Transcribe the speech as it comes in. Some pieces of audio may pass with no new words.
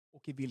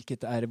Och i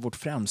vilket är vårt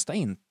främsta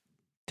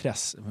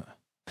intresse?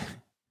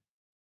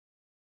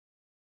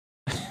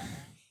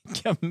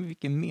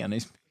 Vilken mening.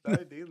 Det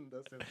är din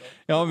dessutom.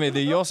 Ja, men det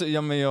är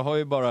jag, men jag har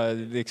ju bara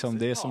liksom,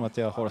 det är som att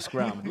jag har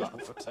scramblat.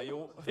 5-0.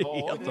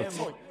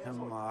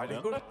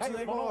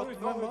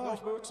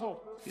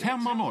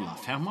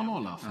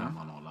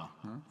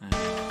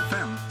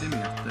 50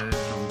 meter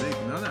från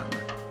byggnaden.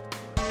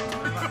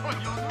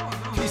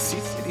 Vi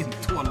sitter i din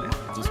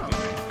toalett och spelar.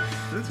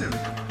 Det är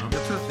trevligt.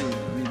 Jag tror att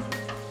vi...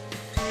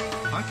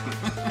 Tack.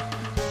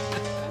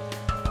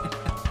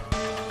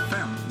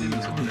 50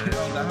 meter.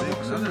 Det här var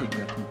också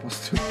livet med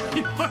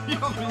postrummet.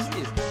 Ja,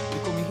 precis. Det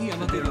kommer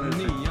hela tiden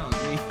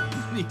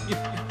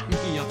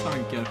nya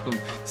tankar som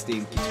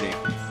stinker kring.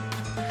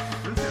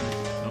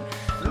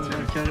 Det är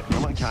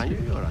trevligt. Man kan ju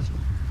göra så.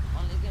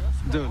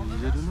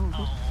 Döljer du något?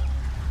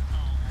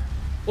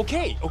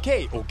 Okej.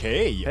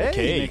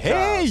 Niklas.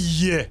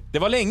 Hej! Det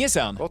var länge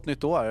sedan. Gott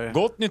nytt år.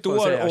 Gott nytt Får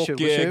jag år säga, och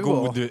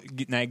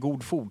 2020.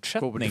 god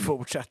fortsättning. God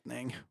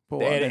fortsättning. På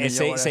Det det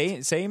nya året.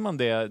 säger man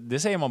det? Det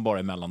säger man bara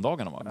i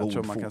mellandagarna, va? Jag God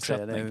tror man kan säga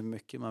det fortsättning. hur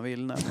mycket man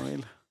vill när man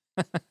vill.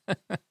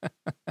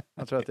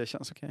 Jag tror att det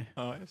känns okej.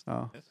 Ja, just det.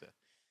 Ja.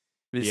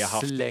 Vi har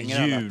haft slänger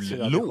alla jullov.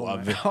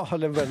 traditioner. Ja,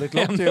 det är väldigt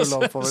långt Ända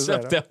jullov får vi sedan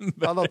säga.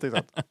 september. Ja, någonting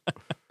sånt.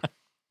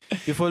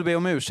 Vi får väl be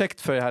om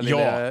ursäkt för det här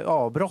lilla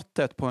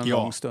avbrottet på en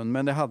lång stund.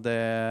 Men det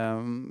hade...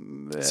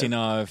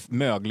 Sina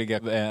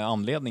mögliga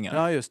anledningar.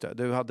 Ja, just det.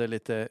 Du hade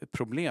lite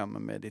problem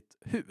med ditt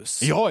hus.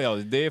 Ja,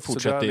 det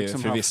fortsätter ju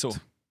liksom förvisso.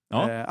 haft,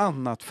 Ja.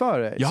 annat för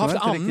dig. Jag har som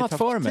haft inte annat riktigt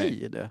för haft mig.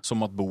 tid.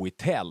 Som att bo i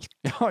tält.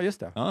 Ja, just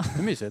det. Ja.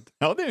 Det är mysigt.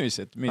 Ja, det är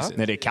mysigt. Ja.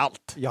 När det är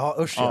kallt. Ja,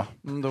 usch Ja.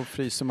 ja. Då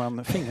fryser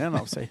man fingrarna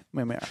av sig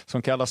med mer.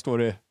 Som kallas står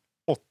det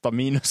 8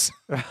 minus.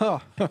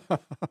 Ja.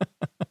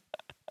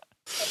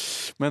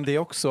 Men det är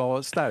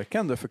också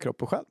stärkande för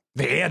kropp och själ.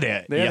 Det är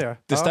det. Det är det.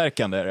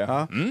 Jättestärkande är det.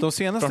 Ja. De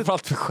senaste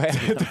Framförallt för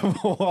själen.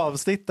 2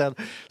 avsnitten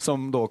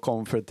som då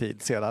kom för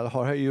tid sedan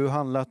har ju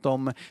handlat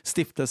om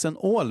stiftelsen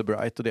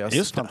Allbright och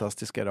deras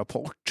fantastiska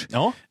rapport.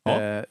 Ja.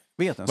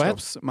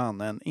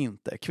 Vetenskapsmannen,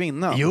 inte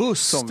kvinnan.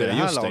 Just som vid det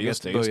här laget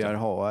just det. börjar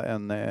ha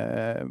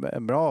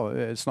en bra,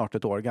 snart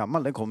ett år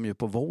gammal. Den kom ju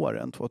på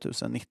våren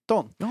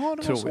 2019. Ja, det var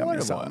tror så jag det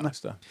minsann. var.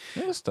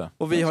 Just det.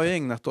 Och vi har ju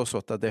ägnat oss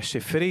åt att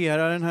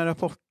dechiffrera den här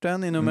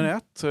rapporten i nummer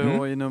 1.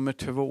 Och i nummer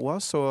 2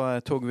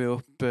 så tog vi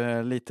upp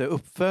lite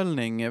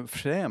uppföljning,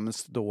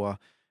 främst då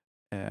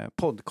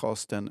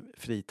podcasten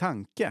Fri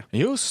Tanke.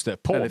 Just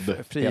det, podd.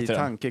 Eller Fri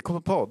Tanke,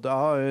 podd.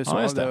 Ja,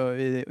 så just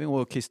det.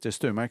 Och Christer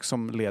Sturmark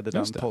som leder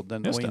den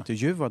podden och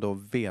intervjuar då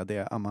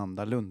vd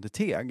Amanda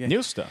Lundeteg.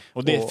 Just det.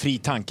 Och det är Fri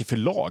Tanke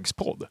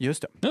förlagspodd.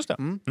 Just det. Just det.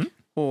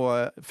 Och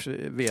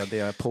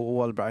vd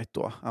på Allbright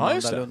då,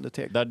 Amanda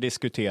Lundeteg. Där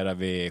diskuterar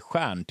vi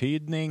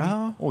stjärntydning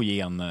och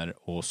gener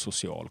och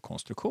social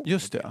konstruktion.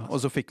 Just det.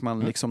 Och så fick man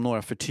liksom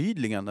några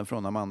förtydliganden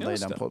från Amanda i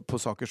den på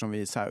saker som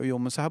vi så här, jo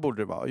men så här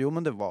borde det vara. Jo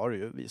men det var det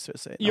ju, visade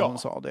sig när hon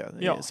sa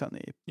det sen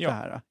i det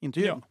här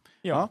intervjun.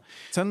 Ja.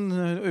 Sen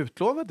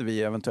utlovade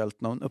vi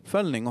eventuellt någon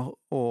uppföljning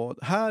och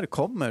här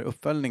kommer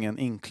uppföljningen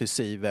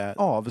inklusive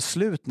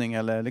avslutning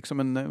eller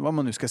liksom vad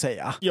man nu ska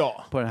säga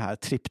på den här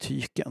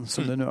triptyken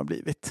som det nu har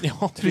blivit.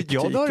 Ja, vi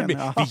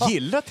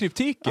gillar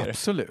triptyker.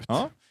 Absolut.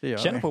 Ja.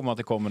 Känner vi. på mig att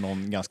det kommer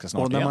någon ganska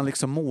snart och när igen. man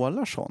liksom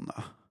målar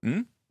sådana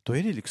då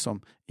är det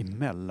liksom i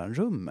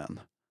mellanrummen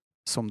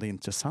som det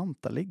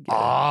intressanta ligger.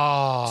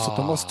 Så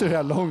då måste det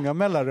här långa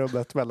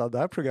mellanrummet mellan det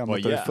här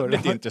programmet och det förra.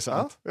 Jävligt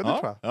intressant. Ja, det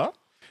tror jag. Ja.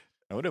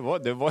 Ja, det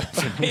var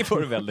för mig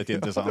var det väldigt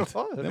intressant.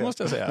 Det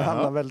måste jag säga. Det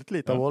handlar väldigt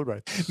lite om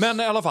Allbright. Men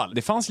i alla fall,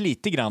 det fanns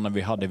lite grann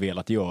vi hade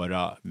velat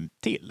göra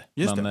till.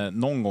 Men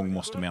någon gång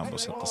måste man ändå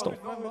sätta stopp.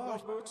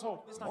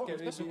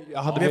 Vi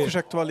har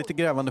försökt vara lite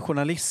grävande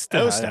journalister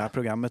här i det här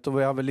programmet och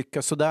vi har väl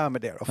lyckats sådär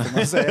med det då, får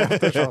man säga.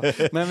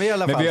 Men vi, i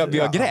alla fall, vi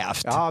har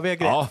grävt. Ja, vi har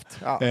grävt.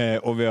 Ja.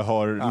 Och vi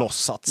har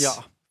låtsats.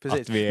 Ja.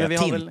 Precis. Att vi är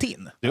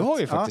Tintin. Du har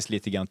ju faktiskt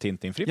lite grann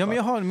Tintin-frippa. Ja, men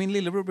jag har, min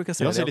lillebror brukar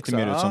säga jag ser det lite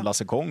också. mer ut som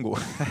Lasse Kongo.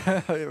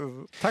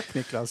 Tack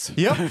Niklas.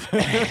 Ja,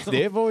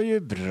 det var ju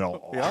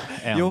bra.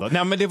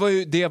 Nej, men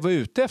det jag var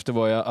ute efter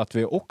var ju att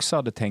vi också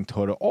hade tänkt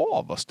höra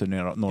av oss till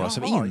några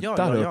som inte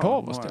hade hört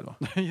av oss till.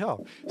 Ja,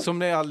 som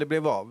det aldrig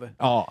blev av.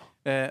 Ja.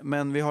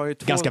 Men vi har ju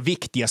ganska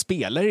viktiga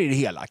spelare i det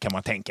hela kan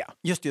man tänka.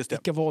 Just det.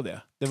 Vilka var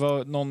det? Det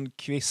var någon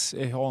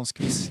Hans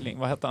Quisling,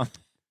 vad hette han?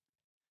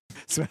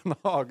 Sven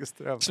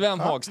Hagström. Sven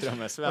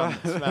Hagströmer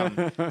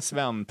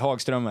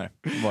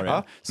var det.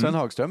 Ja, Sven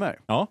Hagströmer.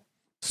 Ja.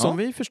 Som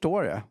vi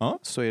förstår det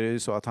så är det ju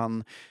så att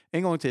han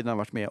en gång i tiden har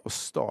varit med och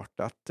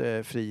startat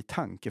Fri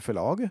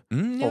Tankeförlag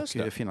och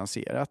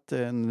finansierat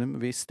en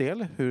viss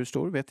del. Hur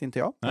stor vet inte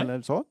jag.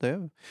 Eller så.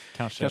 Det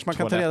kanske man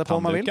kan ta reda på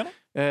om man vill.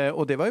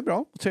 Och det var ju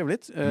bra och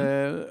trevligt.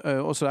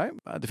 Och sådär.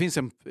 Det finns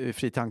en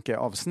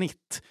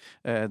fritanke-avsnitt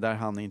där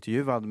han är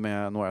intervjuad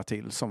med några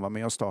till som var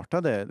med och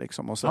startade.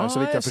 Liksom, och sådär. Så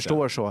vitt jag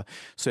förstår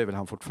så är väl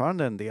han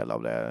fortfarande en del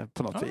av det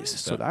på något vis.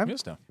 Sådär.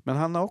 Just det. Men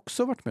han har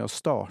också varit med och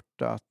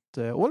startat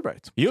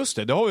Albright. Just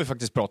det har vi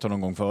faktiskt pratat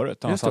någon gång förut.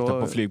 Han satt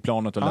på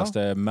flygplanet och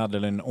läste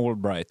Madeleine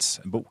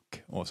Albrights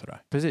bok och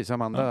sådär. Precis,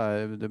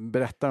 Amanda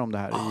berättar om det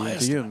här i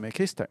intervjun med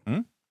Christer.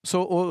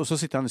 Och så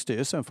sitter han i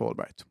styrelsen för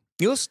Albright.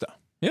 Just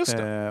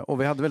det.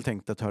 Och vi hade väl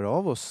tänkt att höra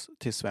av oss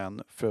till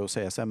Sven för att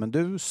säga så här, men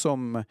du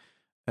som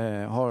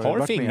har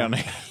varit fingrarna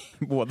med,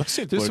 i båda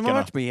syltburkarna. Du som har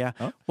varit med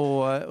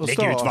och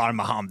lägger ut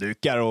varma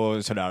handdukar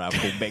och sådär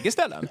på bägge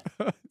ställen.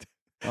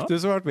 Du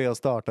som har varit med och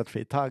startat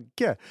Fri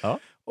Tanke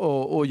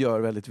och gör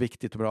väldigt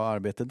viktigt och bra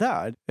arbete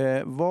där.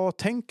 Vad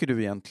tänker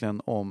du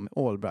egentligen om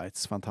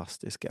Albrights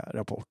fantastiska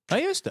rapport? Ja,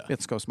 just det.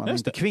 Vetenskapsmannen,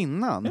 inte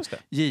kvinnan.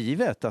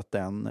 Givet att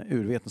den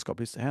ur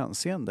vetenskapligt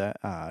hänseende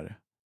är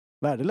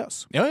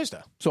värdelös. Ja, just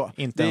det. Så,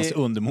 inte ens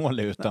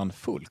undermålig utan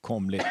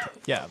fullkomligt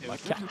jävla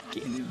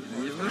kackig.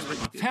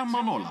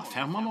 5-0.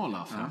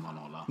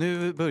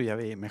 Nu börjar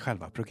vi med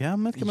själva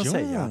programmet kan man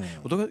säga.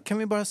 Och då kan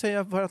vi bara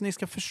säga för att ni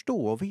ska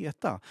förstå och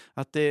veta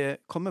att det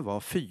kommer vara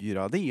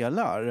 4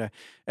 delar.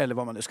 Eller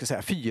vad man nu ska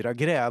säga, 4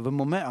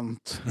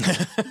 grävmoment.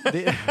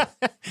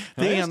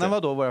 Det ena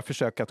var då våra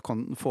försök att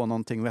få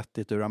någonting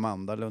vettigt ur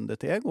Amanda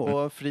Lundeteg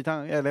och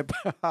Freudian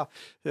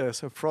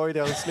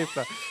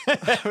slipper.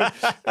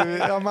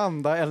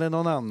 Amanda eller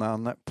någon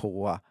annan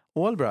på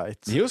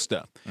Albright. Just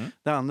det.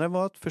 Det andra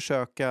var att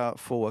försöka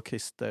få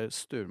Christer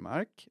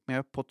Sturmark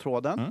med på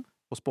tråden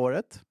och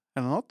spåret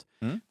eller något.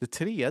 Det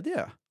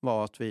tredje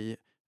var att vi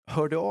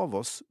hörde av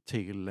oss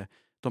till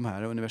de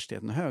här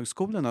universiteten och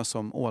högskolorna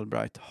som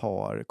Albright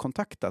har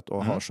kontaktat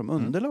och har som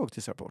underlag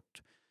till sin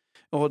rapport.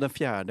 Och den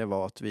fjärde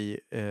var att vi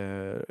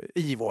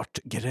i vårt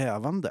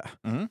grävande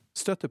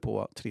stötte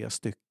på 3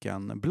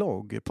 stycken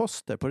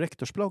bloggposter på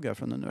rektorsbloggar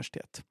från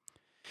universitet.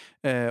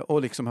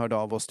 Och liksom hörde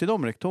av oss till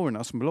de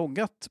rektorerna som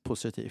bloggat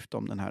positivt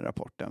om den här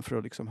rapporten för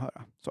att liksom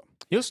höra.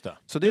 Just det.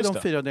 Så det är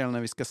de 4 delarna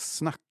vi ska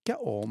snacka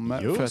om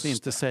för att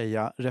inte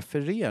säga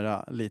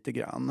referera lite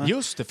grann.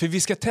 Just det, för vi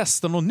ska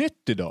testa något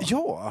nytt idag.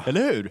 Ja.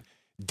 Eller hur?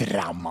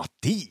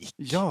 Dramatik.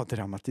 Ja,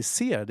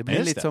 dramatisera. Det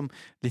blir lite som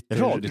lite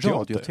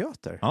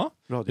radioteater. Ja.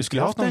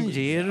 Radioteatern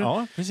ger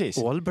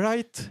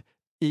Albright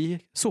i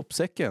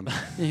sopsäcken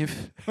i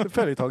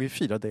företag i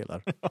 4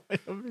 delar.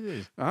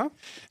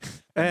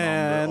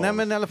 Nej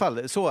men i alla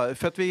fall så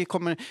för att vi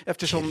kommer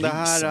eftersom det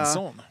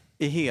här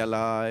i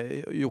hela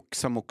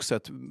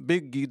joxamoxet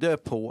byggde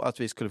på att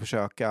vi skulle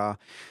försöka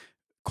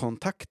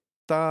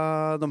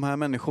kontakta de här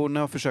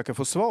människorna och försöka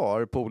få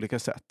svar på olika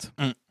sätt.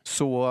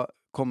 Så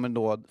kommer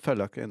då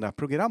följaktligen det här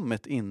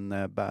programmet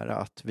innebära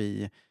att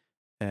vi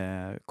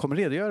kommer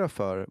redogöra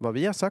för vad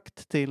vi har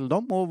sagt till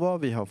dem och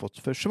vad vi har fått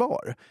för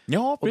svar.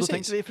 Ja, precis. Och då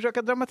tänkte vi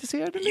försöka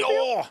dramatisera det lite.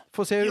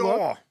 Få se hur det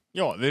går.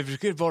 Ja, vi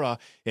försöker vara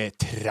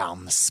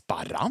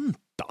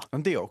transparenta.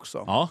 Det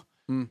också. Ja.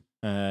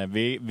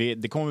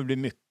 Det kommer bli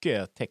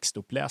mycket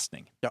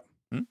textuppläsning. Ja.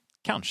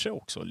 Kanske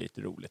också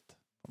lite roligt.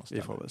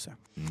 Vi får väl se.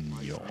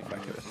 Ja. Det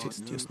verkar rätt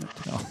tyst just nu.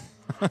 Ja.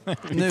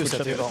 Nu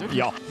sätter vi igång.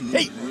 Ja.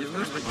 Hej!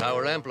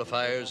 Power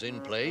amplifiers in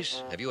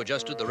place. Have you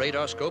adjusted the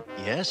radar scope?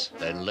 Yes.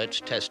 Then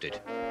let's test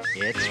it.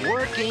 It's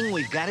working.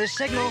 We've got his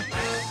signal.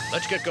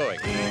 Let's get going.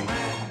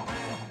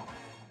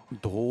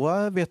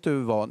 Då vet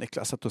du vad,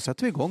 Niklas, att då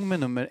sätter vi igång med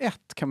nummer 1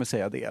 kan vi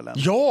säga delen.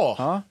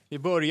 Ja! Vi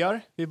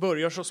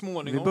börjar så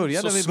småningom. Vi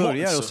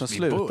börjar och så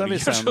slutar vi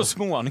sen. Så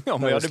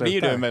småningom. Ja, det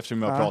blir det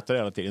eftersom jag pratar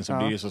hela tiden så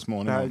blir det så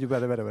småningom.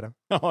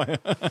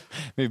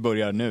 Vi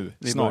börjar nu.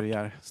 Vi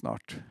börjar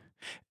snart.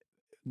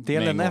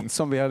 Delen 1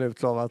 som vi har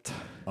utlovat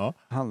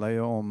handlar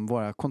ju om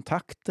våra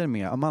kontakter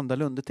med Amanda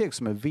Lundeteg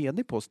som är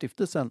vd på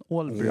stiftelsen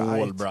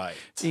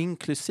Albright.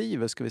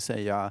 Inklusive ska vi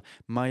säga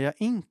Maja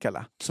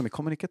Inkala som är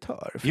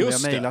kommunikatör. För vi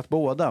har mejlat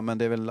båda men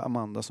det är väl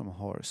Amanda som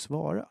har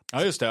svarat.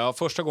 Ja just det,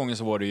 första gången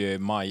så var det ju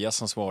Maja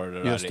som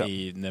svarade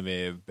där när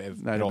vi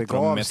pratade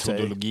om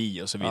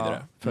metodologi och så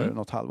vidare. För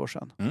något halvår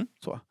sedan.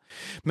 Så.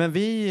 Men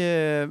vi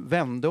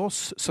vände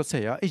oss så att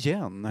säga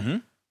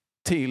igen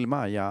till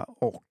Maja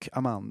och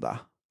Amanda.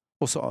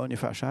 Och sa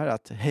ungefär så här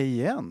att hej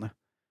igen.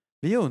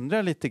 Vi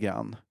undrar lite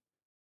grann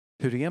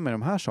hur det är med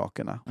de här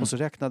sakerna. Och så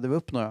räknade vi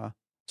upp några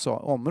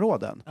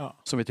områden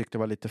som vi tyckte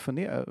var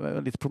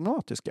lite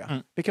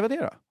problematiska. Vilka var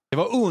det då? Det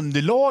var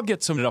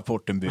underlaget som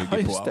rapporten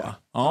bygger på. Va?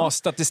 Ja,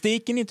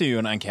 statistiken,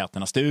 intervjuerna,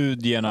 enkäterna,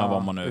 studierna,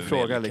 vad man nu vill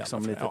fråga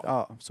liksom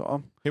lite.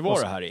 Så. Hur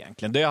var det här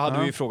egentligen? Det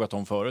hade vi frågat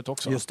om förut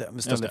också. Just det,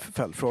 vi ställde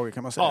följdfrågor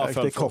kan man säga. Det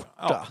är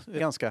korta,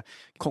 ganska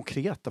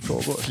konkreta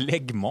frågor.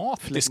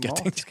 Flegmatiska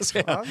tänkte jag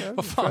säga.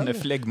 Vad fan är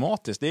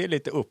flegmatiskt? Det är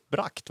lite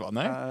uppbrakt va?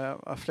 Nej?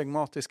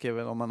 Flegmatisk är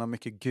väl om man har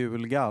mycket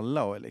gul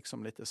galla och är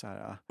liksom lite så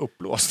här...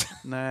 Uppblåst?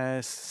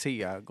 Nej,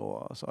 seg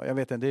och så. Jag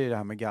vet inte, det är det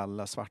här med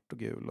galla, svart och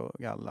gul och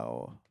galla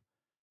och...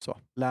 Så,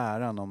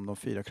 läran om de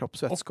 4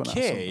 kroppsvätskorna.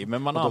 Okej,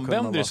 men man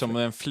använder det som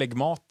en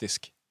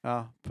flegmatisk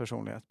Ja,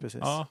 personlighet, precis.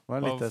 Ja,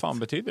 vad fan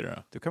betyder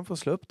det? Du kan få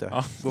slå upp det.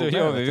 Ja, vi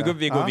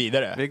går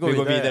vidare. Vi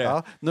går vidare.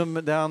 Ja.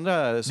 Det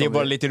andra det är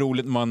bara lite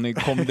roligt,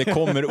 det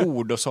kommer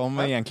ord och så har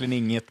man egentligen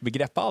inget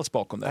begrepp alls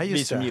bakom det.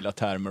 Vi som gillar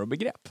termer och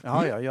begrepp.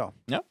 Ja.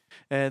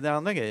 Den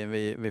andra grejen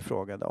vi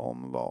frågade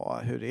om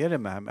var, hur är det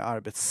med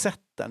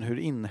arbetssätten? Hur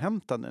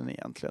inhämtade ni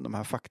egentligen de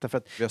här fakta? För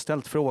att vi har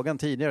ställt frågan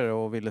tidigare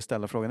och ville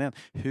ställa frågan igen.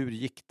 Hur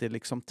gick det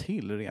liksom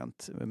till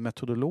rent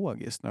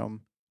metodologiskt när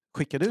de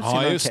skickade ut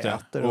sina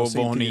enkäter? Och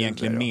vad hon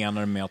egentligen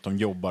menar med att de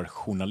jobbar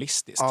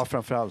journalistiskt. Ja,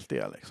 framförallt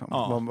det. Liksom.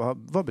 Ja.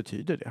 Vad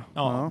betyder det?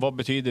 Ja, vad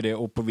betyder det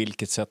och på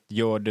vilket sätt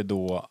gör det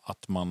då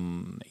att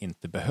man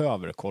inte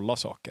behöver kolla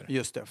saker?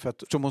 Just det, för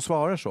att som hon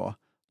svarar så,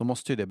 då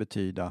måste ju det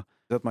betyda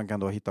att man kan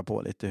då hitta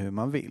på lite hur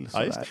man vill.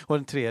 Och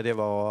den tredje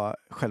var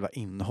själva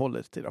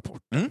innehållet i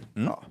rapporten.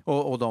 Ja.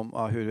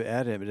 Och hur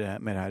är det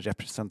med det här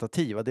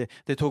representativa?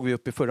 Det tog vi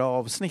upp i förra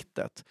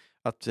avsnittet.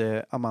 Att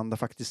Amanda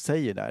faktiskt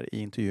säger där i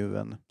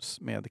intervjun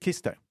med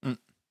Christer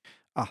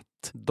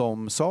att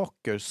de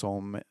saker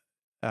som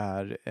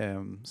är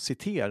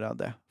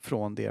citerade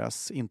från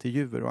deras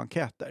intervjuer och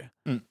enkäter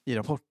i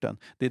rapporten,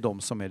 det är de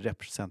som är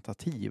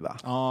representativa.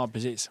 Ja,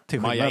 precis.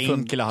 Maja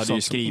Enkela hade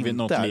ju skrivit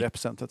något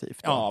representativt.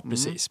 Ja,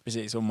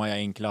 precis. Och Maja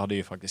Enkela hade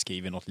ju faktiskt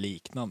skrivit något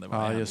liknande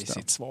i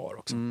sitt svar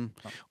också.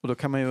 Ja. Och då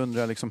kan man ju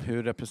undra liksom,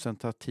 hur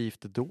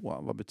representativt då?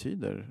 Vad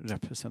betyder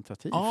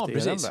representativt i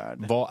er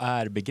värld? Vad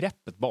är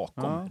begreppet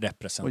bakom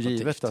representativt? Och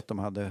givet att de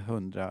hade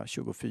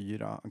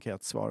 124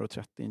 enkätsvar och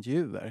 30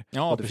 intervjuer.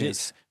 Ja, och det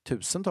finns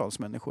tusentals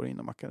människor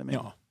inom akademin.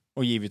 Ja.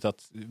 Och givet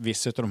att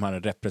vissa av de här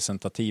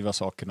representativa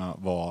sakerna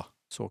var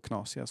så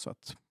knasiga så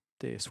att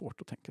det är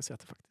svårt att tänka sig att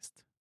det faktiskt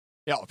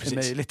är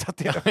möjligt att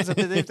det är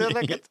representativt.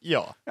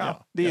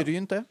 Det är det ju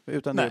inte,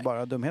 utan det är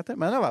bara dumheter.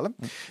 Men i alla fall,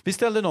 vi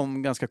ställde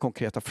de ganska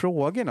konkreta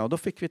frågorna och då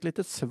fick vi ett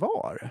litet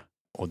svar.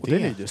 Och det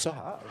lyder så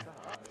här.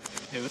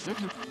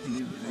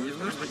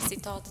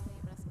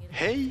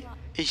 Hej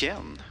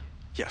igen,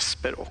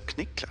 Jesper och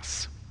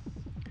Niklas.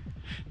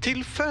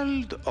 Till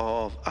följd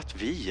av att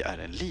vi är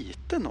en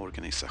liten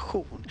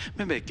organisation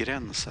med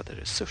begränsade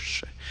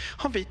resurser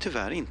har vi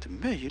tyvärr inte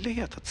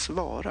möjlighet att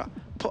svara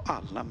på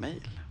alla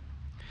mejl.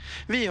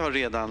 Vi har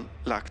redan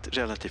lagt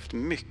relativt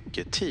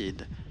mycket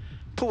tid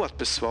på att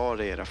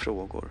besvara era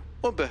frågor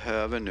och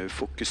behöver nu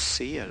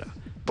fokusera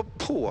på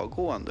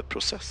pågående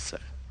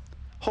processer.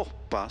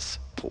 Hoppas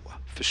på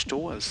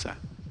förståelse.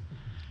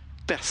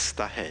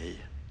 Bästa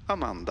hej,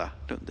 Amanda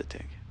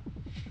Lundeteg.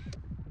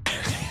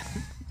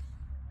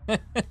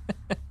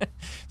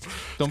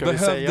 Vi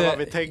säga vad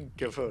vi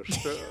tänker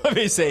först?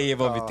 Vi säger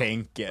vad vi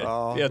tänker.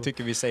 Jag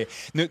tycker vi säger.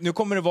 Nu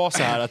kommer det vara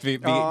så här att vi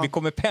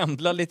kommer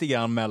pendla lite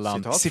grann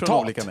mellan citat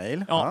från olika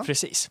mejl. Ja,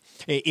 precis.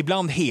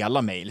 Ibland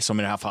hela mejl som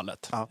i det här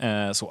fallet.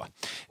 Så.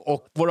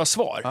 Och våra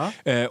svar.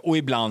 Och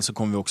ibland så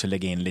kommer vi också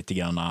lägga in lite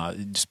grann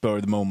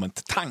spur the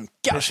moment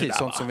tankar. Precis,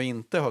 sånt som vi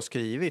inte har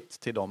skrivit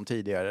till dem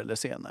tidigare eller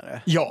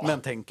senare. Ja.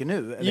 Men tänker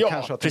nu. Eller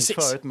kanske har tänkt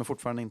förut men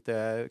fortfarande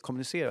inte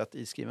kommunicerat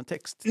i skriven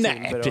text till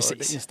berörd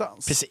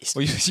instans. Precis.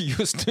 Och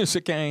just nu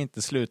så kan jag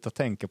inte sluta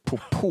tänka på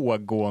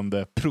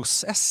pågående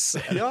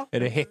processer. Är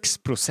det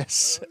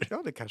häxprocesser?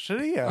 Ja, det kanske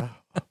det är.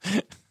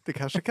 Det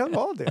kanske kan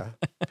vara det.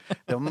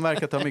 De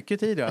verkar ta mycket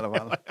tid i alla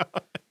fall.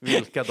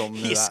 Vilka de nu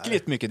är.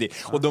 Hiskligt mycket tid.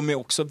 Och de är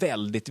också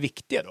väldigt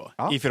viktiga då.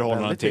 I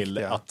förhållande till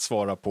att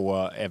svara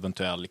på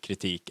eventuell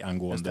kritik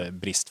angående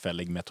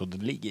bristfällig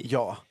metodologi.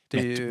 Ja, det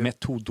är ju,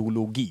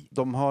 metodologi.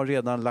 De har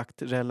redan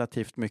lagt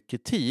relativt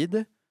mycket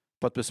tid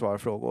på att besvara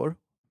frågor.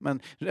 Men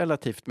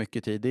relativt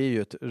mycket tid, det är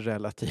ju ett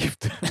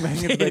relativt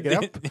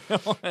mängdbegrepp.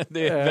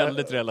 Det är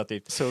väldigt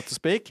relativt. So to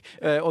speak.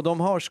 Och de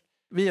har...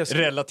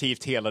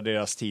 Relativt hela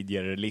deras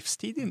tidigare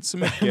livstid, inte så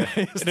mycket.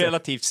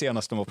 Relativt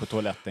senast de var på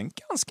toaletten,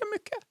 ganska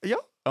mycket.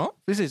 Ja,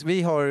 precis.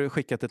 Vi har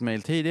skickat ett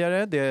mejl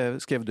tidigare,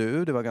 det skrev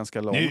du, det var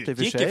ganska långt i och för sig.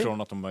 Nu gick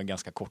ifrån att de var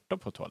ganska korta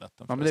på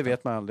toaletten. Ja, men det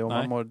vet man aldrig. Om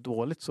man mår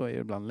dåligt så är det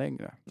ibland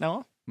längre.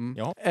 Ja.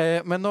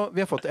 Men då,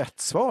 vi har fått ett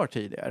svar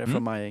tidigare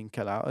från Maja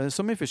Enkela,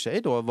 som i och för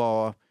sig då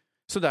var...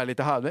 sådär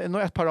lite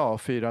ett par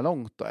A4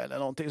 långt då, eller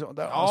någonting sånt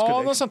där.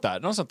 Ja, något sånt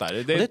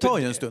där. Det tar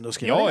ju en stund att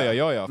skriva.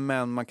 Ja.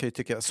 Men man kan ju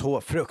tycka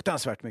så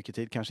fruktansvärt mycket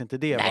tid kanske inte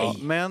det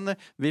var. Men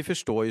vi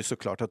förstår ju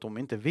såklart att de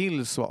inte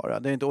vill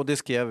svara. Och det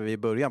skrev vi i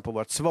början på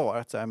vårt svar.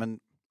 Att så här, men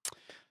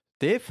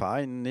det är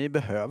fine, ni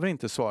behöver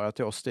inte svara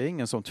till oss. Det är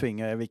ingen som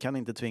tvingar er, vi kan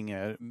inte tvinga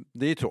er.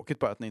 Det är ju tråkigt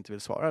bara att ni inte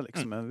vill svara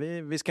liksom.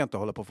 Men vi ska inte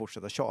hålla på och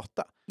fortsätta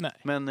tjata. Nej.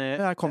 Men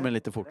här kommer en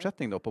lite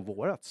fortsättning då på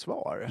vårat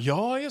svar.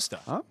 Ja, just det.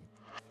 Ja.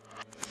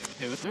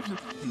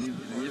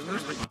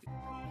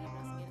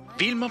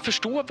 Vill man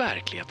förstå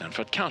verkligheten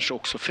för att kanske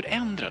också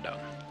förändra den,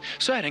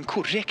 så är en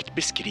korrekt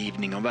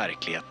beskrivning av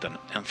verkligheten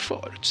en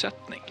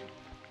förutsättning.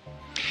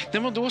 När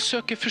man då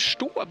söker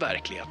förstå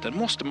verkligheten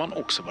måste man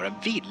också vara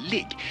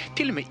villig,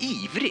 till och med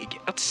ivrig,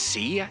 att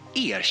se,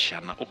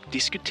 erkänna och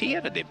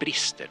diskutera de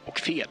brister och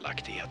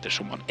felaktigheter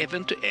som man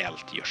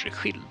eventuellt gör sig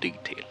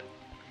skyldig till.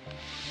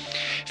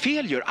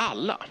 Fel gör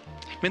alla,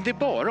 men det är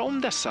bara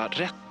om dessa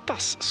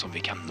rättas som vi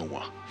kan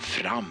nå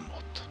framåt.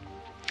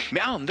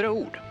 Med andra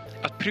ord,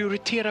 Att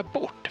prioritera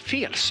bort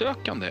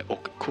felsökande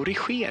och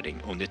korrigering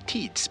under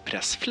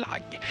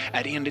tidspressflagg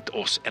är enligt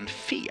oss en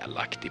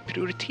felaktig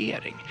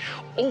prioritering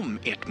om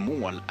ert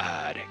mål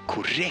är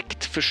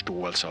korrekt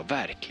förståelse av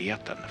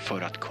verkligheten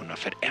för att kunna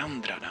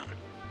förändra den.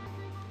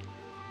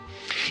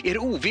 Er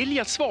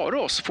ovilja att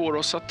svara oss får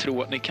oss att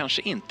tro att ni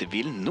kanske inte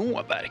vill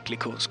nå verklig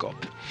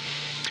kunskap.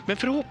 Men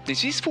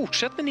förhoppningsvis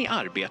fortsätter ni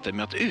arbetet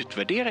med att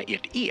utvärdera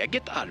ert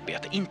eget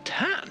arbete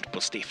internt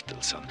på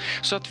stiftelsen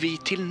så att vi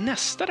till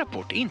nästa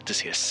rapport inte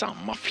ser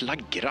samma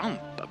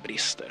flagranta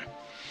brister.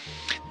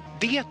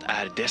 Det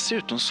är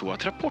dessutom så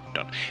att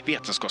rapporten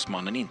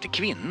Vetenskapsmannen inte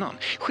kvinnan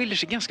skiljer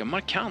sig ganska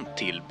markant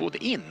till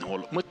både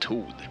innehåll och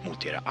metod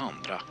mot era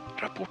andra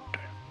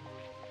rapporter.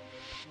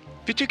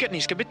 Vi tycker att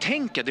ni ska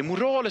betänka de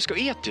moraliska och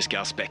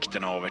etiska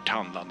aspekterna av ert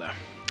handlande.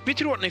 Vi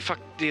tror att ni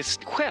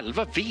faktiskt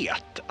själva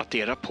vet att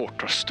er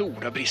rapport har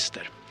stora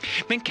brister.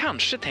 Men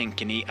kanske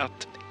tänker ni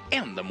att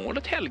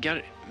ändamålet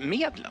helgar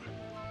medlen.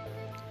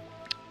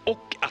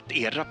 Och att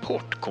er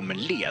rapport kommer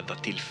leda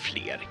till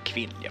fler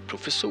kvinnliga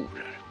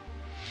professorer.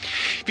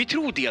 Vi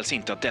tror dels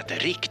inte att detta är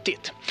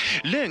riktigt.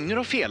 Lögner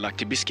och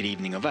felaktig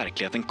beskrivning av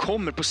verkligheten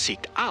kommer på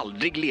sikt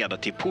aldrig leda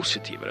till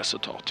positiva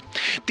resultat.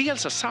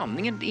 Dels har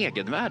sanningen ett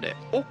egenvärde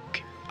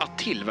och att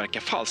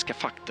tillverka falska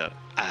fakta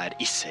är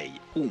i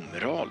sig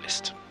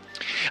omoraliskt.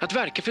 Att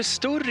verka för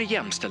större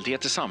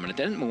jämställdhet i samhället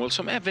är ett mål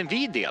som även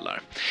vi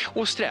delar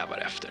och strävar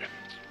efter.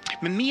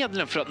 Men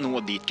medlen för att nå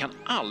dit kan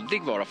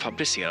aldrig vara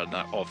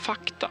fabricerade av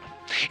fakta.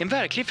 En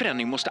verklig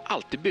förändring måste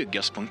alltid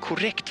byggas på en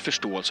korrekt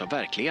förståelse av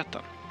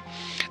verkligheten.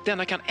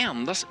 Denna kan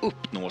endast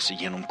uppnås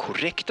genom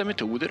korrekta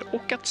metoder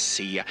och att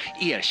se,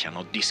 erkänna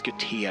och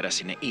diskutera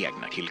sina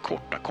egna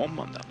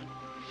tillkortakommanden.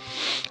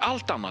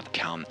 Allt annat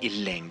kan i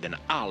längden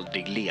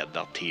aldrig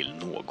leda till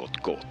något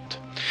gott.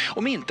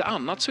 Om inte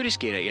annat så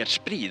riskerar ert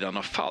spridande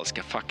av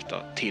falska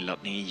fakta till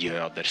att ni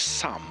göder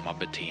samma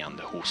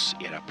beteende hos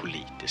era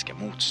politiska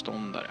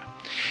motståndare.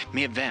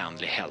 Med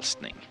vänlig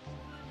hälsning.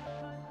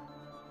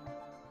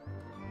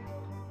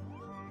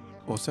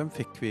 Och sen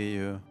fick vi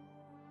ju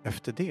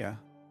efter det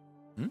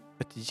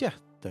ett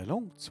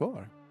jättelångt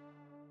svar.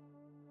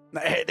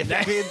 Nej, det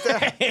fick vi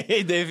inte.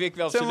 Nej, det fick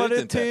vi absolut Sen var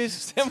det inte.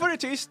 tyst. Sen var det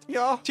tyst.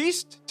 Ja.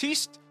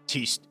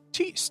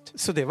 Tyst.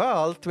 Så det var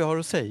allt vi har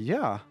att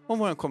säga om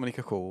vår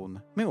kommunikation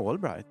med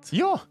Allbright.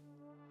 Ja.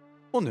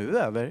 Och nu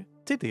över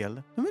till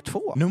del nummer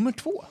 2. Nummer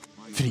 2.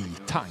 Fri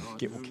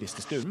tanke och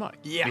Christer Sturmark.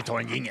 Yeah. Vi tar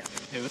en jingel.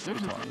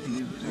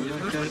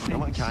 Ja,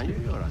 man kan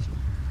ju göra så.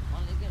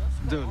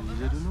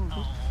 Döljer du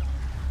något?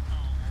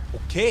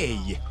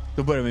 Okej,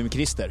 då börjar vi med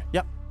Christer.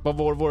 Ja. Vad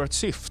var vårt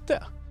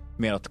syfte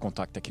med att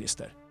kontakta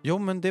Christer? Jo,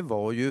 men det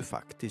var ju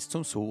faktiskt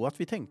som så att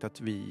vi tänkte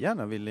att vi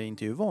gärna ville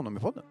intervjua honom i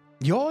podden.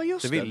 Ja,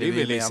 just det. Det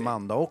ville vi med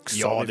Amanda också.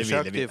 Ja, vi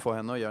försökte få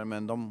henne att göra,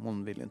 men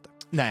hon ville inte.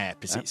 Nej,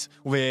 precis.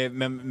 Och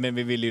men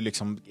vi vill ju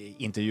liksom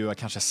intervjua,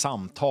 kanske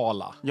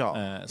samtala.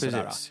 Ja,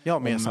 precis. Ja,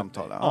 mer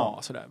samtala. Ja,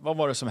 sådär. Vad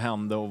var det som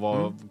hände och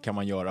vad kan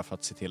man göra för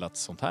att se till att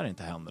sånt här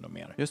inte händer något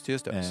mer? Just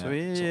det. Så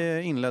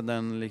vi inledde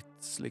en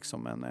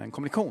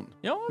kommunikation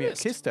med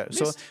Christer.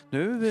 Visst. Så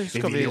nu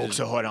ska vi vill ju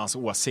också höra hans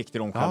åsikter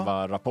om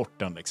själva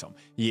rapporten. Liksom.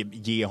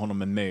 Ge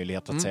honom en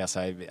möjlighet att säga så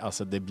här,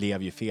 alltså det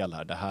blev ju fel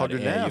här. Det här har du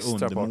är läst ju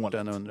undermålet.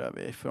 rapporten, undrar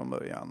vi från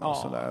början. Ja, och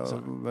sådär.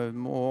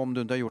 Och om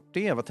du inte har gjort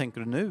det, vad tänker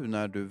du nu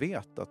när du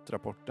vet att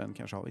rapporten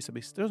kanske har vissa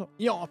brister och så?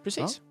 Ja,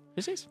 precis.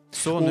 Precis.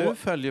 Så nu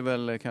följer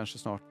väl kanske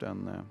snart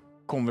en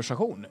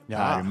konversation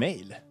per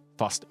mail,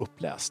 fast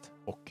uppläst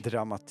och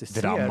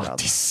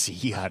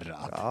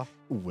dramatiserad. Ja.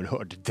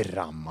 Oerhört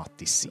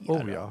dramatiserad.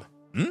 Oh, ja.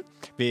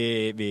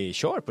 Vi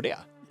kör på det.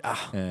 Ja.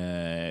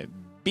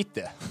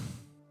 Bitte.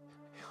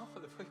 Ja, det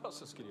var jag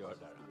som skulle göra det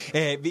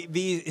där.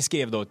 Vi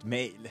skrev då ett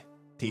mail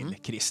till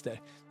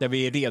Christer där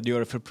vi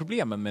redogör för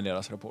problemen med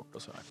deras rapport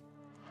och så här.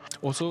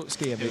 Och så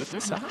skrev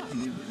vi så här.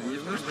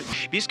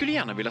 Vi skulle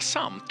gärna vilja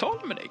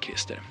samtala med dig,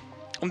 Christer,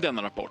 om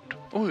denna rapport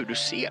och hur du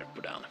ser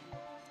på den.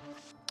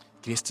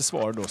 Christer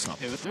svarar då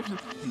snabbt.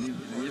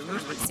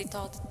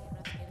 Citat.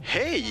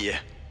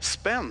 Hej!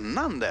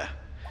 Spännande!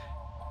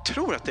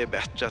 Tror att det är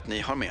bättre att ni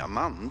har med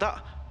Amanda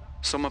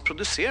som har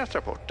producerat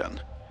rapporten.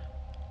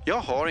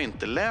 Jag har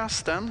inte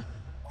läst den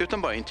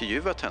utan bara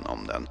intervjuat henne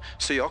om den,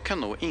 så jag kan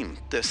nog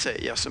inte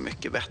säga så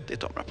mycket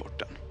vettigt om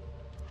rapporten.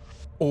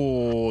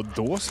 Och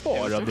då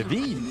svarade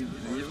vi.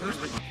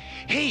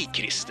 Hej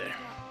Christer!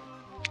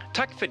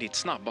 Tack för ditt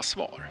snabba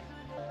svar.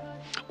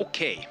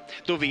 Okej,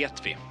 då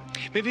vet vi.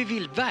 Men vi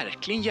vill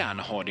verkligen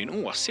gärna ha din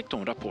åsikt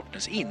om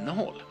rapportens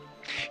innehåll.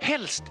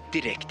 Helst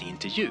direkt i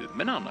intervju,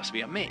 men annars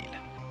via mail.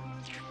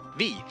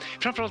 Vi,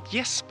 framförallt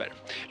Jesper,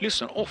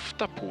 lyssnar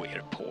ofta på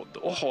er podd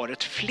och har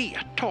ett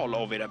flertal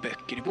av era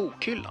böcker i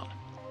bokhyllan.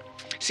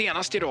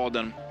 Senast i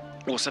raden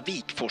Åsa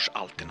Wikfors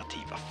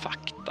alternativa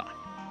fakta.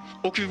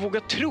 Och vi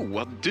vågar tro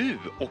att du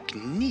och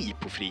ni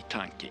på Fri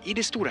tanke i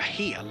det stora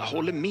hela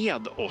håller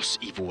med oss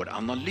i vår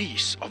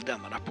analys av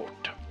denna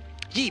rapport.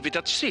 Givet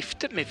att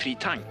syftet med Fri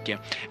tanke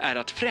är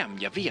att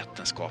främja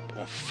vetenskap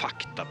och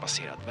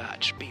faktabaserad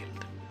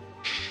världsbild.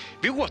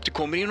 Vi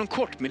återkommer inom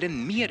kort med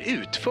en mer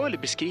utförlig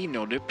beskrivning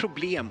av de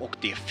problem och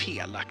de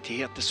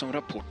felaktigheter som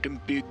rapporten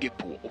bygger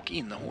på och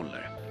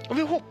innehåller. Och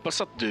vi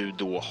hoppas att du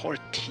då har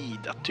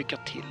tid att tycka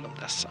till om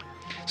dessa.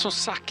 Som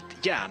sagt,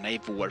 gärna i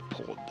vår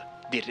podd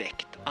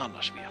direkt,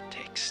 annars via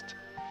text.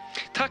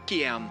 Tack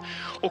igen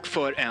och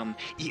för en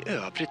i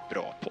övrigt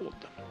bra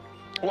podd.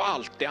 Och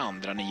allt det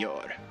andra ni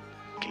gör.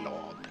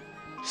 Glad,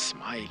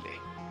 Smiley,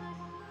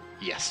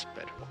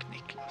 Jesper och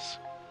Niklas.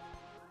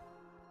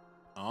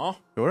 Ja.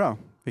 Jodå,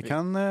 vi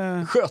kan...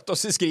 Sköta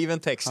oss i skriven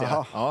text,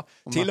 ja.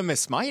 Till och med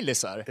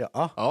smileysar.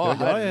 Ja,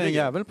 jag är en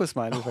jävel på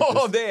smiley faktiskt.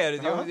 Ja, det är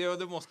det.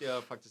 Det måste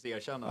jag faktiskt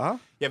erkänna. Aha.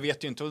 Jag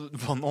vet ju inte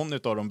vad någon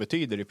av dem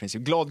betyder i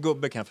princip. Glad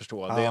gubbe kan jag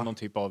förstå. Det är någon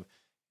typ av...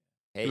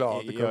 Hej,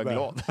 jag är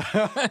glad.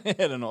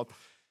 Eller något.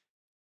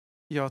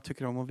 Jag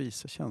tycker om att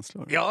visa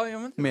känslor. Ja,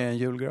 men... Med en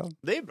julgran.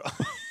 Det är bra.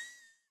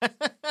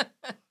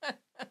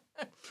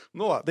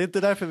 Det är inte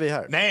därför vi är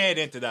här. Nej,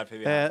 det är inte därför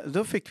vi är här.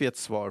 Då fick vi ett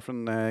svar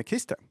från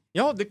Christer.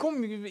 Ja, det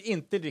kom ju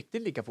inte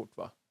riktigt lika fort,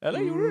 va? Eller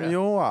gjorde det?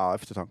 Jo,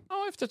 efter ett tag.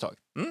 Ja, efter ett tag.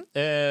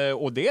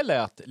 Och det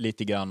lät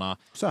lite granna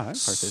så här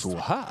faktiskt. Så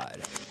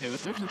här.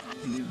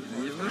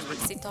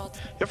 Citat.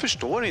 Jag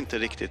förstår inte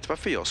riktigt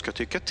varför jag ska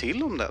tycka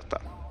till om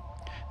detta.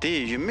 Det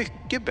är ju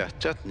mycket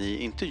bättre att ni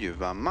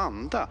intervjuar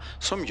Amanda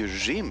som ju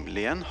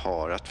rimligen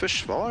har att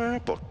försvara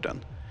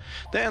rapporten.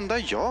 Det enda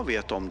jag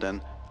vet om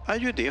den är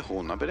ju det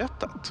hon har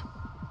berättat.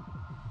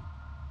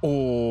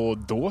 Och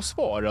då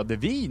svarade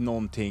vi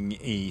någonting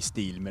i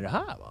stil med det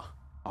här, va?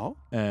 Ja.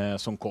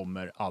 Som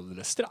kommer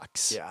alldeles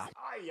strax. Ja.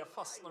 Aj, jag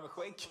fastnar med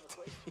skägget.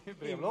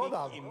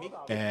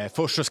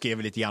 Först så skrev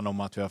vi lite grann om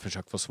att vi har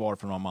försökt få svar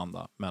från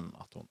Amanda, men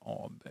att hon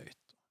avböjt.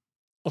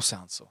 Och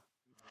sen så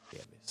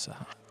skrev vi så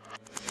här.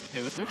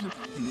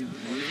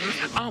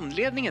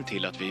 Anledningen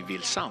till att vi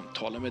vill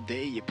samtala med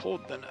dig i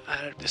podden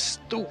är det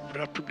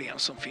stora problem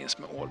som finns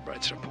med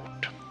Allbrights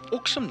rapport.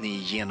 Och som ni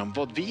genom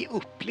vad vi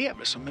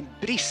upplever som en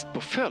brist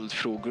på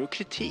följdfrågor och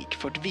kritik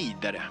fört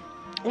vidare.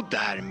 Och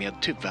därmed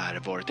tyvärr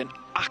varit en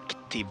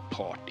aktiv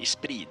part i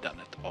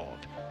spridandet av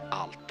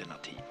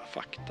alternativa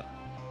fakta.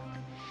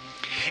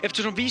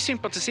 Eftersom vi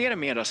sympatiserar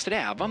med era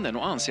strävanden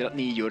och anser att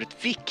ni gör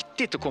ett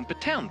viktigt och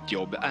kompetent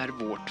jobb är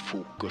vårt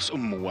fokus och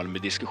mål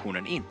med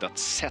diskussionen inte att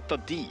sätta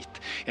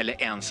dit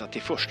eller ens att i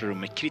första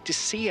rummet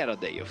kritisera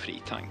dig och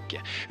Fri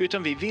Tanke,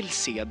 utan vi vill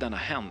se denna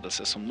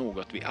händelse som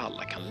något vi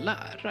alla kan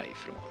lära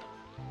ifrån.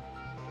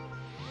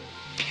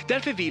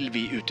 Därför vill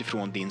vi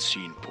utifrån din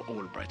syn på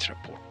Allbrights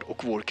rapport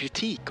och vår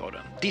kritik av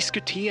den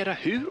diskutera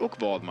hur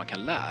och vad man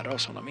kan lära av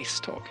sådana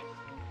misstag.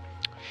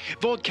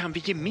 Vad kan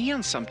vi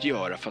gemensamt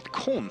göra för att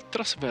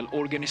kontra såväl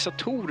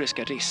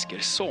organisatoriska risker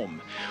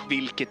som,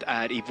 vilket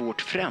är i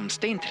vårt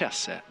främsta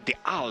intresse, de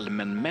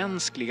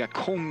allmänmänskliga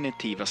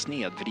kognitiva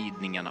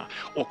snedvridningarna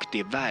och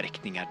de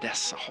verkningar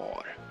dessa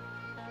har?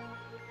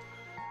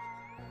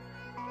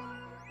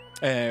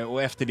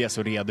 Och efter det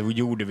så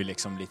redogjorde vi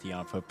liksom lite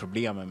grann för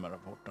problemen med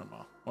rapporten,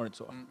 va? Var det inte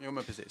så? Jo,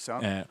 men precis.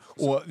 Ja.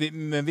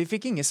 Men vi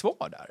fick inget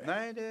svar där.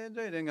 Nej, det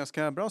dröjde en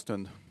ganska bra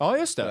stund. Ja,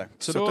 just det.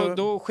 Så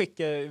då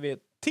skickade vi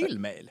till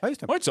mejl. Ja,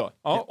 just det. Var det så?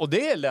 Ja, och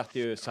det lät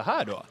ju så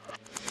här då.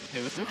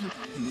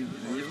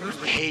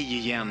 Hej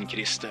igen,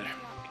 Christer.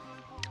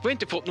 Vi har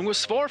inte fått något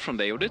svar från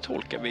dig och det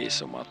tolkar vi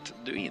som att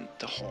du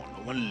inte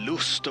har någon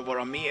lust att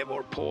vara med i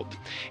vår podd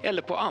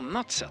eller på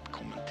annat sätt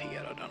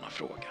kommentera denna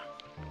fråga.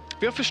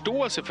 Vi har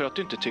förståelse för att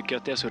du inte tycker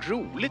att det är så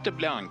roligt att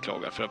bli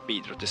anklagad för att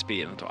bidra till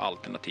spridandet av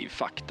alternativ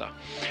fakta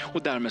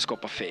och därmed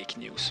skapa fake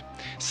news.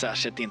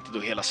 Särskilt inte då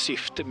hela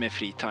syftet med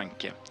Fri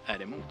Tanke är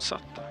det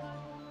motsatta.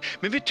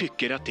 Men vi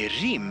tycker att det är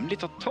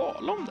rimligt att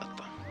tala om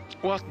detta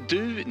och att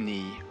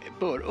ni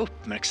bör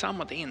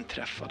uppmärksamma det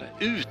inträffade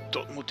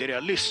utåt mot era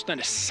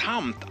lyssnare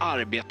samt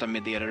arbeta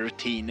med era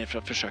rutiner för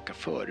att försöka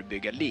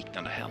förebygga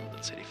liknande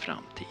händelser i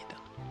framtiden.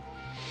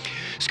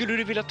 Skulle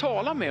du vilja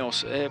tala med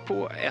oss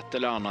på ett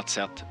eller annat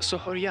sätt så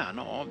hör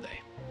gärna av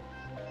dig.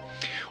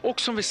 Och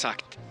som vi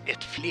sagt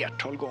ett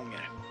flertal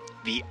gånger,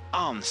 vi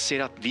anser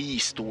att vi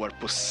står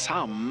på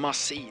samma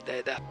sida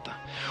i detta.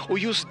 Och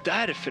just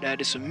därför är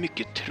det så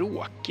mycket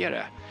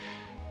tråkigare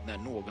när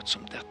något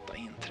som detta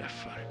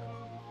inträffar.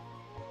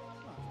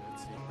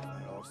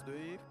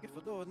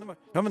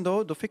 Ja, men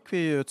då fick vi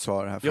ju ett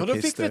svar här från Ja, då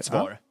Christer. fick vi ett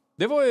svar. Ja.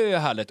 Det var ju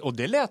härligt. Och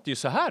det lät ju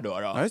så här då.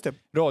 Ja, just det.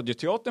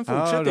 Radioteatern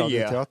fortsätter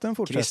Radioteatern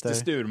ge Christer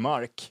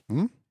Sturmark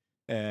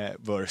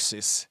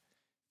versus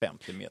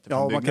 50 meter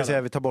från byggnaden. Man kan säga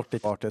att vi tar bort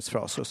lite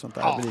artighetsfraser och sånt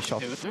där. Det blir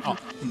tjat. Ja.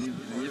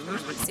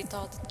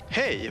 Citat.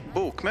 Hej,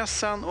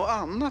 bokmässan och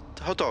annat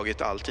har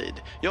tagit all tid.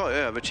 Jag är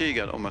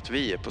övertygad om att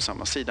vi är på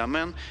samma sida,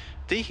 men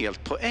det är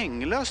helt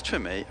poänglöst för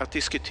mig att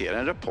diskutera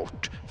en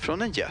rapport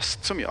från en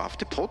gäst som jag har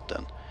haft i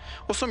podden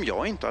och som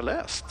jag inte har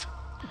läst.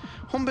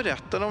 Hon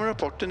berättade om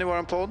rapporten i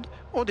våran podd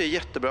och det är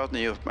jättebra att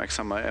ni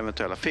uppmärksammar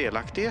eventuella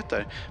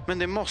felaktigheter, men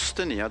det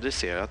måste ni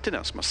adressera till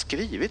den som har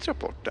skrivit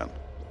rapporten.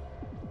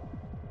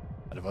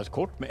 Ja, det var ett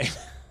kort mejl.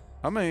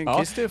 Ja, men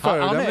Christer är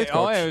föredömligt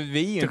kort. Ja,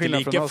 vi är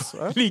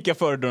inte lika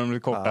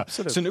föredömligt korta.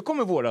 Ja, så nu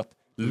kommer vårat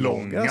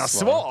långa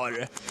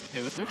svar.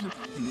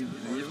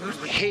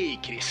 Hej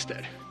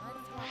Christer.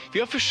 Vi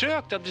har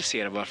försökt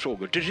adressera våra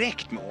frågor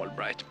direkt med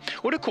Allbright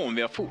och det kommer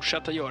vi att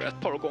fortsätta göra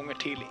ett par gånger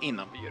till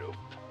innan vi ger upp.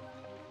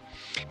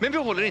 Men vi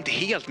håller inte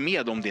helt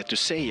med om det du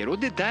säger och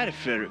det är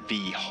därför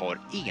vi har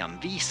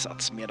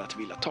envisats med att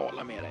vilja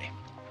tala med dig.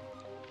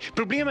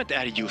 Problemet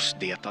är just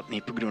det att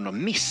ni på grund av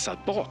missad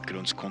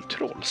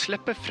bakgrundskontroll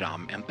släpper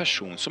fram en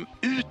person som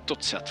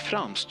utåt sett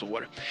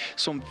framstår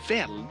som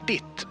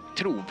väldigt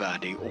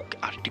trovärdig och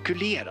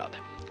artikulerad,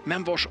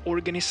 men vars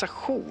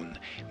organisation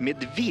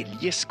med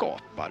vilje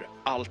skapar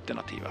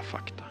alternativa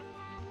fakta.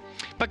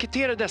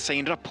 Paketera dessa i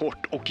en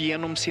rapport och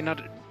genom sina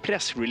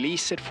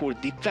pressreleaser får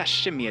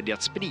diverse media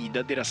att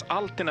sprida deras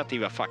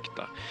alternativa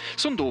fakta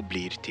som då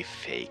blir till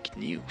fake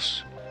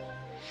news.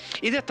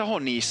 I detta har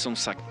ni som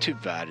sagt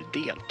tyvärr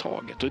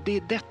deltagit och det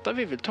är detta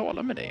vi vill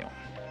tala med dig om.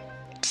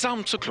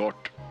 Samt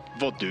såklart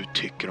vad du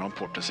tycker om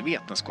rapportens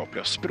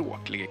vetenskapliga och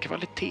språkliga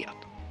kvalitet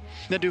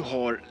när du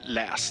har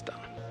läst den.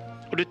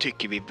 Och det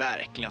tycker vi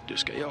verkligen att du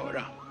ska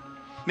göra.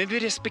 Men vi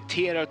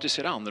respekterar att du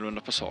ser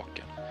annorlunda på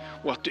saken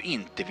och att du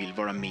inte vill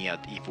vara med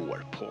i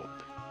vår podd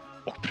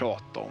och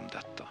prata om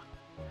detta.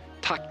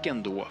 Tack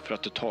ändå för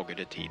att du tagit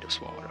dig tid att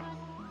svara.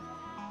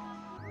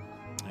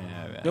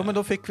 Jo, men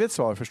då fick vi ett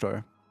svar, förstår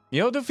du.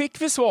 Ja, då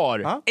fick vi svar.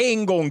 Ja.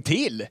 En gång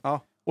till.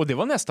 Ja. Och det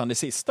var nästan det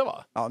sista,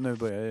 va? Ja, nu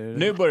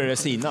börjar det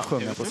sina.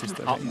 Sjunga på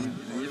sista. Ja.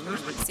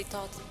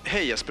 Citat.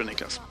 Hej Jesper och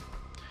Niklas.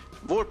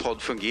 Vår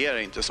podd fungerar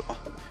inte så.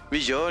 Vi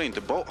gör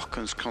inte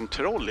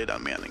bakgrundskontroll i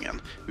den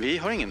meningen. Vi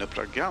har ingen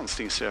Uppdrag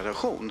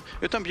granskningsrelation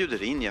utan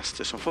bjuder in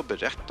gäster som får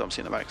berätta om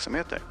sina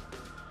verksamheter.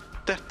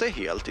 Detta är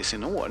helt i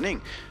sin ordning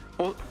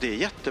och det är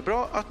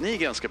jättebra att ni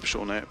granskar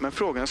personer, men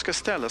frågorna ska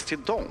ställas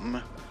till dem.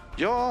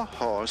 Jag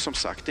har som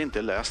sagt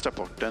inte läst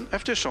rapporten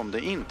eftersom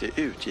det inte är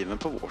utgiven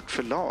på vårt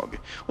förlag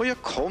och jag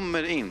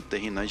kommer inte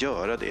hinna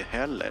göra det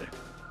heller.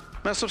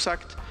 Men som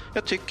sagt,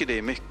 jag tycker det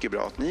är mycket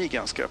bra att ni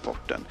granskar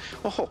rapporten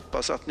och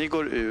hoppas att ni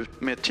går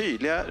ut med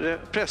tydliga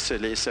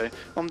pressreleaser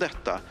om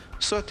detta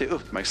så att det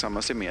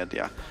uppmärksammas i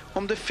media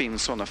om det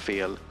finns sådana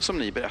fel som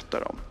ni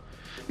berättar om.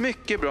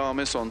 Mycket bra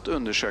med sånt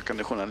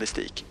undersökande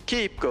journalistik.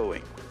 Keep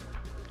going.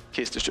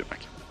 Christer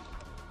Stupak.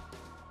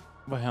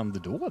 Vad hände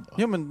då?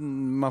 Ja,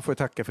 men man får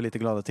tacka för lite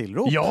glada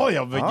tillrop.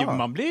 Ja,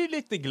 man blir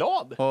lite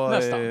glad och,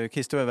 nästan.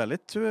 Christer är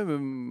väldigt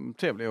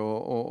trevlig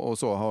och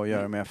så har att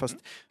göra med. Fast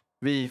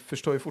vi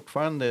förstår ju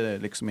fortfarande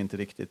liksom inte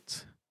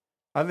riktigt.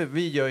 Ja,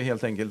 vi gör ju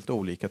helt enkelt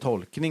olika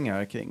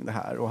tolkningar kring det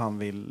här och han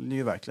vill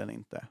ju verkligen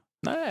inte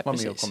vara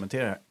med och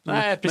kommentera det.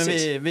 Nej,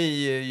 precis. Men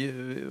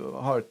vi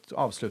har ett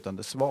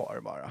avslutande svar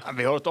bara. Ja,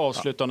 vi har ett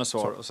avslutande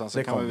svar och sen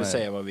så kan vi väl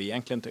säga vad vi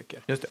egentligen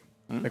tycker. Just det.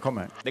 Det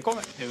kommer.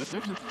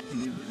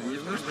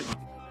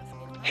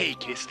 Hej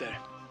Christer.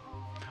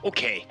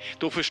 Okej,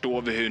 då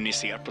förstår vi hur ni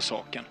ser på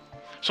saken.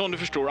 Som du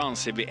förstår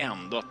anser vi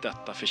ändå att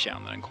detta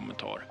förtjänar en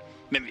kommentar.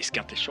 Men vi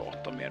ska inte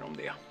tjata mer om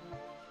det.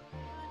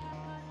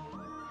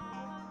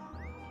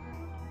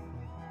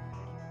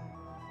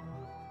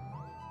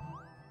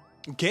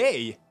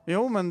 Okej.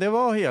 Jo, men det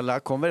var hela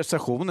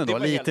konversationen då.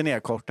 Lite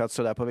nedkortat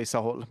sådär på vissa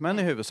håll. Men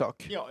i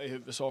huvudsak. Ja, i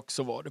huvudsak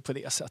så var det på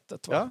det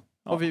sättet. Va?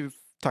 Ja, och vi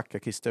tackar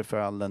Christer för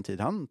all den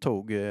tid han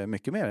tog.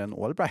 Mycket mer än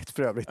Allbright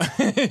för övrigt.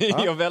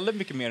 Ja, väldigt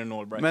mycket mer än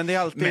Allbright. Men det är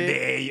alltid... Men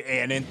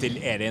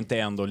är det inte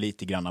ändå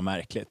lite grann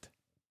märkligt?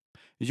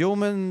 Jo,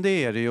 men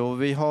det är det ju.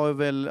 Vi har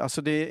väl,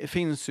 alltså det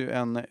finns ju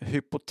en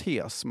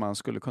hypotes man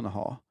skulle kunna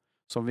ha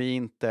som vi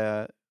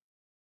inte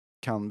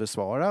kan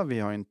besvara. Vi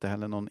har inte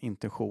heller någon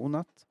intention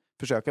att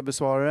försöka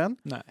besvara den.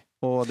 Nej.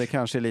 Och det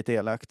kanske är lite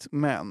elakt,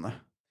 men...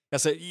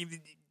 Alltså,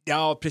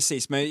 ja,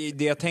 precis. Men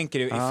det jag tänker,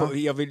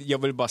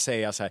 jag vill bara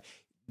säga så här.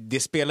 Det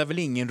spelar väl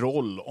ingen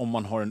roll om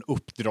man har en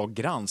Uppdrag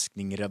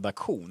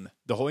granskning-redaktion.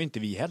 Det har ju inte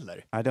vi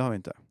heller. Nej, det har vi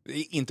inte.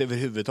 Inte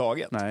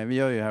överhuvudtaget. Nej, vi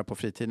gör ju här på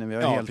fritiden. Vi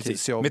har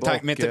heltidsjobb.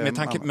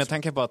 Med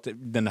tanke på att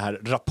den här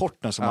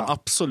rapporten som man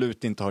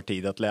absolut inte har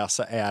tid att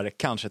läsa är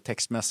kanske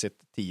textmässigt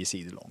 10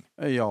 sidor lång.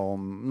 Ja,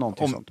 om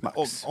någonting sånt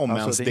max. Om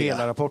alltså,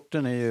 hela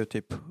rapporten är ju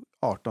typ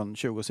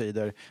 18-20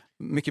 sidor.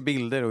 Mycket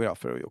bilder och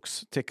grafer och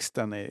jox.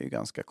 Texten är ju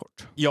ganska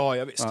kort.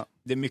 Ja, visst. Ja.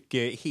 Det är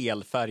mycket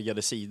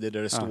helfärgade sidor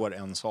där det står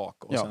en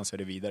sak och sen så är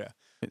det vidare.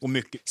 Och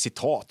mycket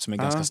citat som är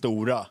ganska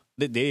stora.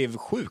 Det är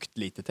sjukt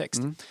lite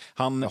text.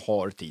 Han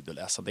har tid att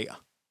läsa det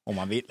om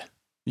man vill.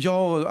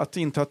 Ja, och att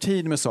inte ha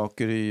tid med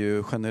saker är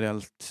ju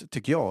generellt,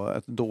 tycker jag,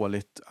 ett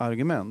dåligt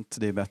argument.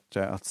 Det är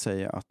bättre att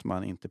säga att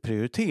man inte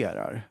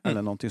prioriterar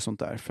eller någonting sånt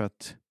där. För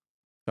att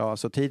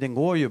alltså tiden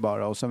går ju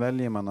bara och sen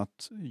väljer man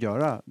att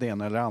göra det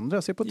ena eller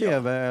andra. Se på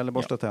tv eller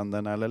borsta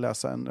tänderna eller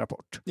läsa en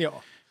rapport. Ja.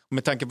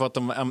 Med tanke på att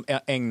de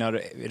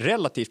ägnar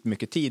relativt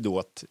mycket tid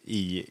åt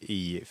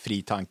i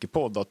Fri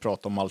tankepodd att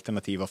prata om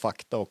alternativa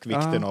fakta och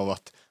vikten av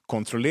att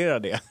kontrollera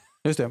det.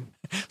 Just det.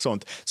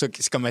 Sånt. Så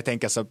ska man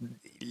tänka sig att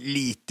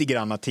lite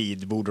grann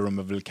tid borde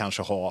de väl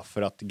kanske ha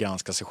för att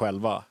granska sig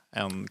själva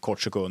en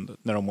kort sekund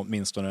när de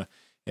åtminstone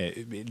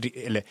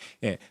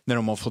när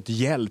de har fått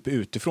hjälp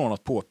utifrån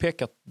att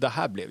påpeka att det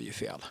här blev ju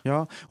fel.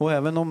 Ja, och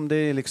även om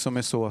det liksom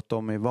är så att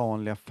de i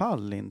vanliga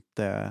fall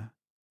inte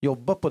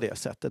jobbar på det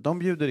sättet. De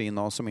bjuder in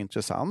någon som är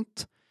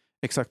intressant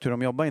Exakt hur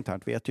de jobbar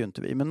internt vet ju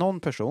inte vi. Men någon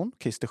person,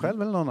 Christer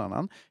själv eller någon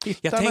annan,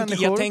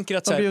 hittar jag tänker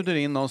att de bjuder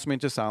in någon som är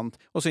intressant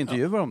och så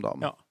intervjuar de dem.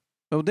 Ja.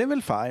 Och det är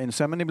väl fine.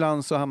 Så, men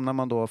ibland så hamnar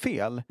man då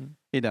fel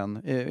i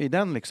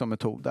den liksom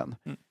metoden.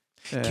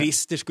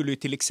 Christer skulle ju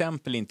till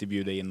exempel inte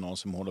bjuda in någon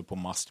som håller på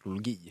med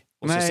astrologi.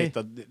 Och så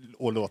sitta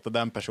och låta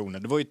den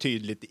personen. Det var ju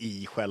tydligt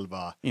i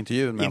själva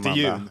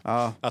intervjun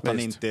att han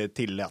inte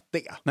tillät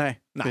det. Nej.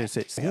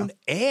 Precis. Hon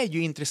är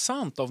ju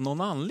intressant av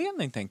någon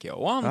anledning, tänker jag.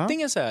 Och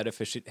antingen så är det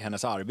för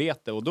hennes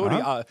arbete. Och då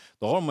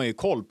har man ju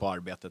koll på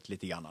arbetet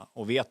lite grann.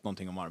 Och vet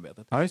någonting om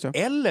arbetet.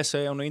 Eller så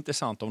är hon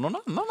intressant av någon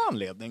annan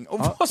anledning. Och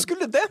vad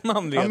skulle den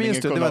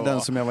anledningen kunna vara? Det var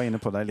den som jag var inne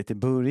på där lite i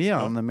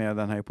början med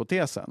den här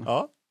hypotesen.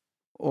 Ja.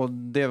 Och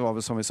det var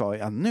väl som vi sa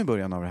ännu i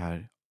början av det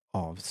här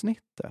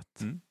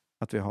avsnittet.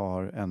 Att vi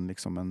har en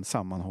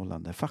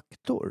sammanhållande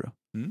faktor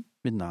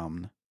vid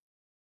namn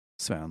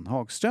Sven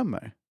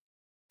Hagströmer.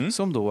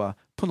 Som då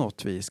på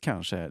något vis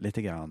kanske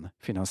lite grann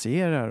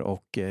finansierar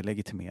och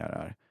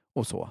legitimerar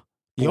och så.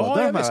 Båda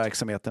de här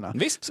verksamheterna.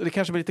 Visst. Så det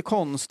kanske blir lite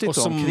konstigt och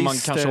som man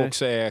kanske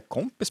också är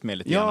kompis med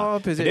lite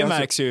grann. Precis. För det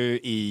märks ju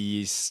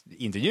i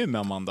intervjun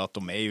med Amanda att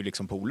de är ju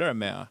liksom polare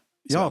med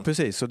Sven. Ja,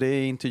 precis. Och det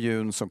är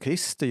intervjun som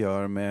Christer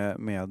gör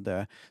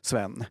med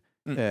Sven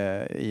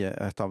i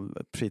ett av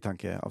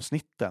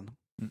fritankeavsnitten.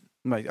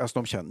 Alltså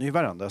de känner ju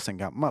varandra sedan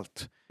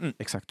gammalt.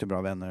 Exakt hur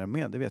bra vänner är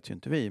med, det vet ju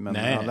inte vi.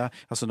 Men alla,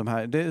 alltså de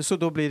här, så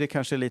då blir det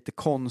kanske lite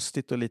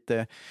konstigt och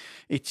lite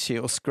itchy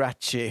och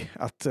scratchy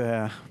att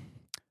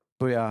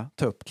börja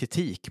ta upp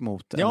kritik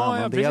mot en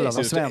annan del av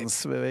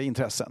Svens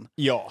intressen.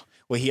 Ja,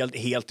 och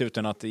helt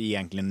utan att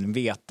egentligen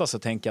veta så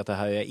tänker jag att det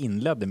här jag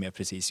inledde med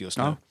precis just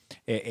nu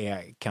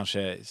är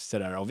kanske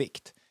sådär av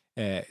vikt.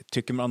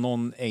 Tycker man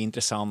någon är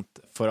intressant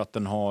för att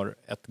den har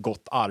ett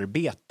gott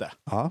arbete,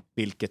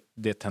 vilket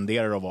det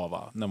tenderar att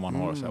vara när man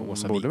har så här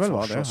Åsa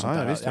Wikfors och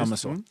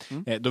sånt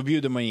där. Då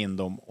bjuder man in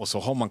dem och så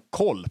har man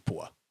koll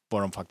på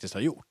vad de faktiskt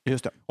har gjort.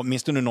 Just det.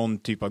 Åtminstone någon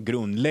typ av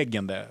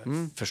grundläggande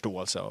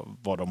förståelse av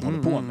vad de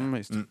håller på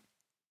med.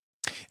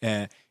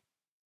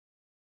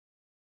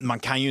 Man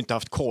kan ju inte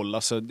haft koll.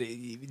 Alltså,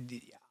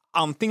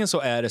 antingen så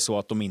är det så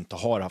att de inte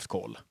har haft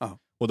koll.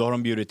 Och då har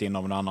de bjudit in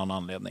av en annan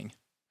anledning.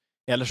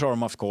 Eller så har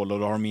de haft koll och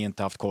då har de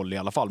inte haft koll i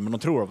alla fall. Men de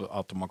tror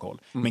att de har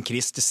koll. Men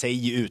Christer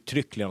säger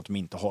uttryckligen att de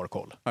inte har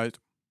koll.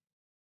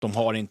 De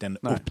har inte en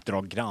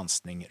uppdrag,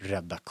 granskning,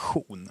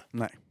 redaktion.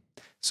 Nej.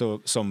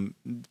 Så, som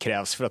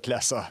krävs för att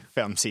läsa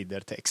 5 sidor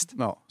text.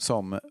 Ja,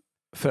 som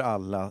för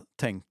alla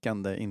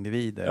tänkande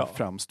individer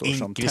framstår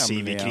som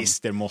inklusive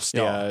Christer måste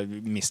jag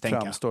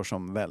misstänka. Framstår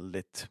som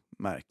väldigt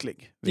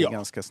märklig. Vi är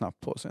ganska snabbt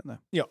på sig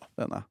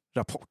denna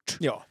rapport.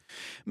 Ja.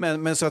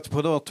 Men så att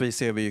på något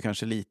vis är vi ju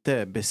kanske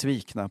lite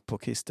besvikna på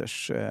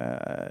Christers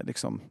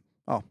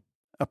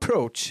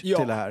approach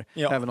till det här.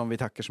 Även om vi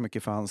tackar så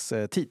mycket för hans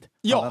tid.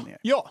 Ja.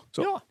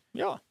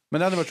 Men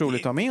det hade varit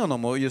roligt att ha med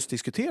honom och just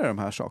diskutera de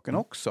här sakerna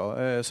också.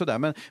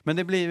 Sådär. Men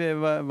det blir,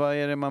 vad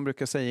är det man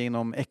brukar säga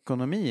inom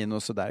ekonomin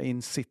och sådär?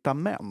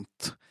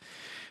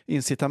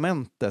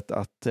 Incitamentet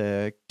att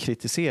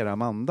kritisera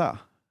Amanda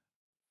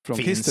från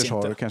Christers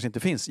håll kanske inte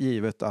finns,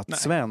 givet att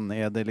Sven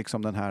är det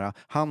liksom den här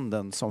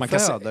handen som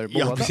föder båda.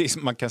 Ja, precis.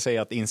 Man kan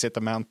säga att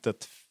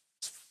incitamentet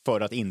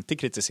för att inte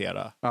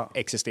kritisera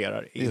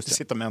existerar.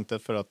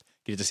 Incitamentet för att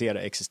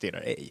kritisera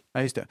existerar ej.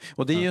 Ja, just det.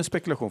 Och det är ju en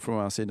spekulation från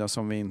vår sida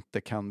som vi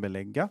inte kan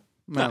belägga.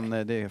 Men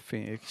det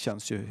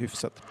känns ju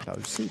hyfsat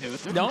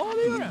plausibelt. Ja,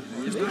 det gör det.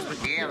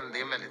 Det är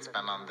en väldigt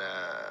spännande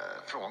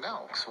fråga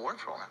och svår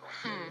fråga.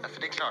 För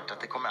det är klart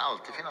att det kommer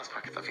alltid finnas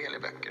faktafel i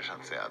böcker, så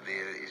att säga. Det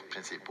är i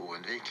princip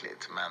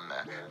oundvikligt. Men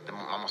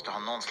man måste ha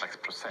någon slags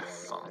process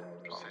som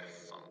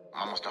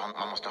man måste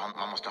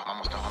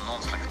ha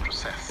någon slags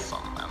process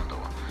som ändå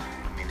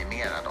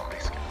minimerar de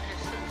riskerna.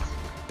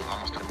 Man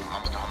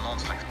måste ha någon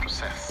slags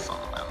process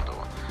som ändå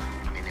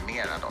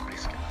minimerar de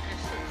riskerna.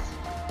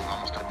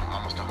 Man måste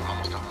ha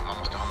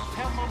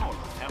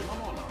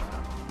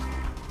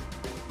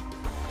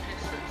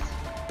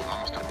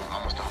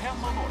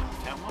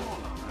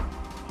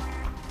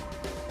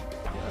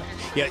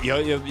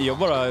 5-0. Jag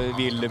bara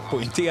vill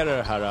poängtera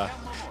det här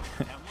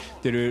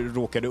där du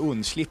råkade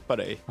undslippa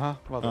dig.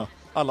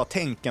 Alla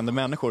tänkande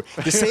människor.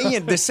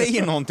 Det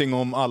säger någonting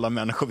om alla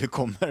människor vi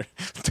kommer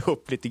ta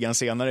upp lite grann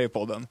senare i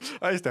podden.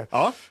 Ja, just det.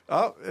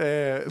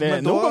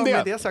 Men då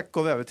med det sagt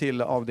går vi över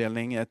till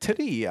avdelning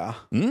 3.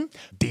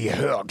 Det är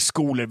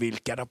högskolor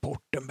vilka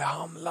rapporten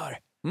behandlar.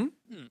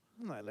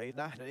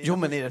 Jo,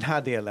 men i den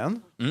här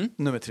delen,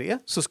 nummer 3,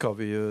 så ska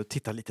vi ju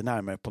titta lite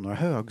närmare på några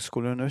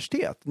högskolor och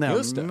universitet.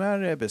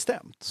 Närmare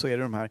bestämt så är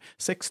det de här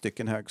 6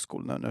 stycken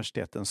högskolorna och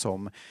universiteten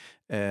som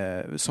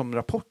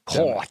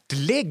rapporten...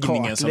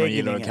 Kartläggningen som man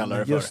gillar att kalla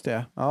det för. Just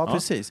det,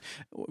 precis.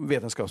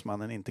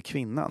 Vetenskapsmannen, inte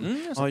kvinnan,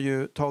 har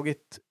ju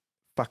tagit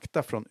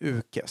fakta från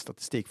UKÄ,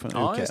 statistik från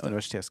UKÄ,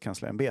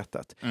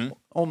 Universitetskanslerämbetet,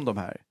 om de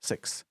här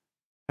 6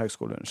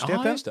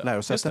 högskoleuniversiteten,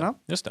 lärosätena.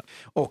 Just det.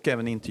 Och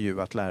även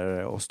intervjuat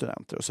lärare och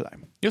studenter och sådär.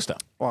 Just det.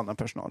 Och annan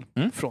personal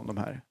från de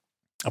här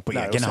på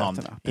egen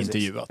hand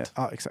intervjuat.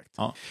 Ja, exakt.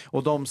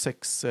 Och de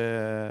 6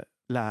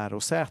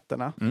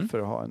 lärosätena för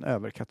att ha en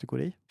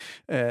överkategori.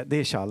 Det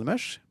är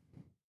Chalmers,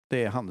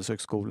 det är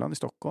Handelshögskolan i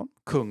Stockholm,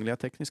 Kungliga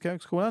Tekniska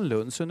högskolan,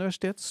 Lunds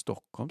universitet,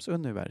 Stockholms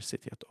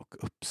universitet och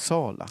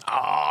Uppsala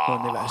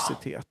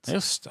universitet.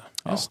 Just det.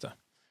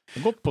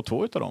 Jag har gått på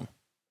 2 utav dem.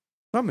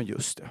 Ja, men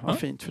just det. Vad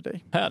fint för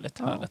dig.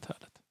 Härligt.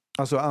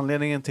 Alltså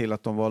anledningen till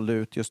att de valde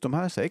ut just de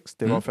här 6,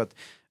 det var för att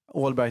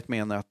Allbright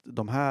menar att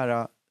de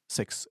här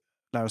 6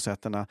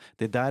 lärosätena,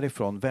 det är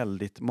därifrån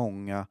väldigt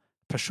många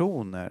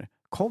personer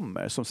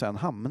kommer som sen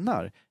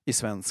hamnar i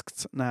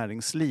svenskt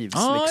näringslivs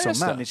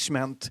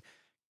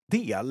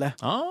managementdel.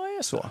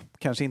 Så,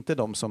 kanske inte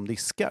de som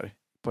diskar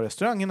på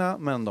restaurangerna,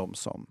 men de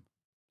som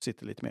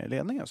sitter lite mer i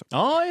ledningen.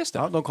 Just det.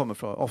 Ja, de kommer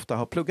från, ofta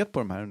har pluggat på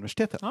de här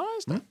universiteten.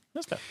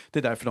 Just det. Det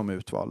är därför de är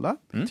utvalda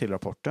till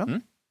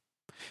rapporten.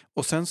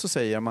 Och sen så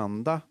säger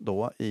Amanda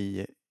då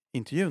i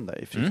intervjun där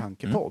i Fri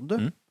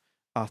Tankepodd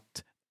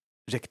att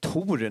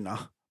rektorerna,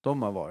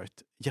 de har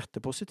varit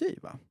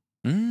jättepositiva.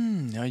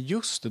 Ja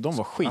just det, de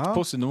var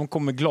skitpositiva. De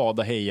kom med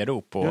glada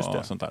hejarop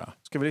och sånt där.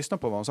 Ska vi lyssna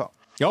på vad hon sa?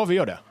 Ja, vi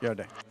gör det. Gör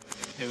det.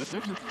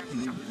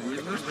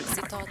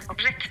 Citat.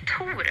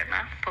 Rektorerna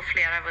på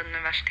flera av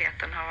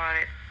universiteten har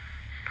varit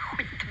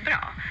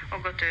skitbra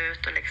och gått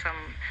ut och liksom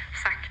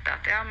sagt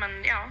att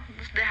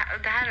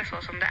det här är så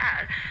som det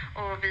är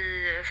och vi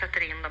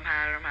sätter in de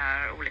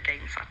här olika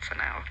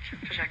insatserna och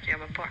försöker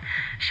jobba på.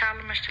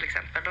 Chalmers till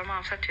exempel, de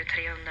avsätter ju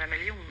 300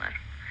 miljoner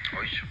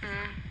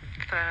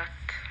för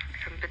att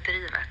liksom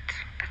bedriva ett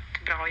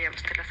bra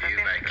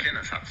jämställdhetsarbete. Det är ju verkligen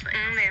en satsning.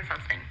 Det är en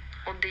satsning.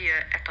 Och det är ju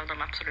ett av de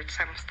absolut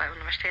sämsta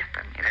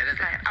universiteten i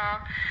Sverige.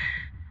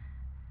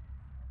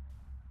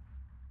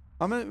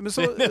 Ja, men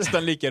så, det är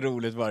nästan lika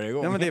roligt varje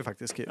gång. Ja, men det är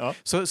faktiskt kul. Ja.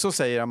 Så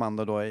säger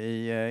Amanda då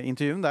i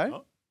intervjun där.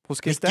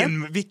 Hos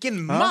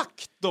vilken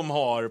makt de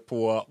har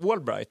på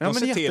Allbright. Ja,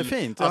 men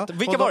jättefint.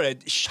 Vilka var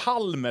det?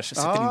 Chalmers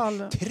sätter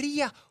in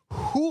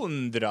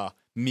 300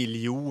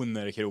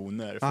 miljoner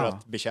kronor för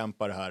att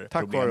bekämpa det här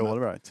problemet.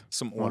 Allbright.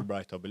 Som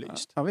Allbright har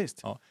belyst. Ja,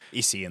 visst.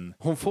 I sin...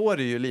 Hon får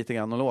det ju lite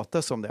grann att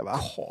låta som det, va?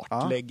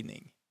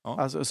 Kartläggning.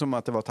 Alltså, som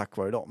att det var tack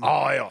vare dem.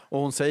 Och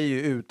hon säger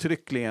ju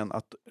uttryckligen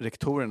att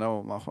rektorerna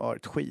har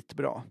varit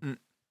skitbra.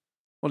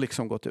 Och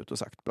liksom gått ut och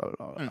sagt bla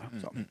bla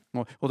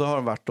bla. Och då har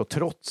de varit då,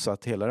 trots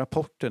att hela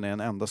rapporten är en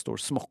enda stor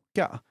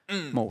smocka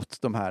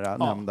mot de här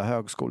nämnda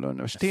högskolor och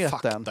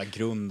universiteten.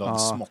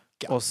 Faktagrundad smocka.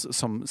 Och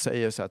som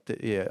säger så att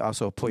det är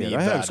alltså på era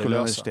högskolor och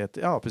universitet.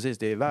 Ja, precis,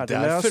 det är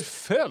värdelöst. Därför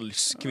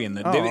följs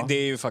kvinnor. Det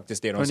är ju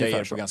faktiskt det de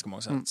säger på ganska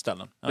många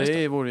ställen.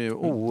 Det vore ju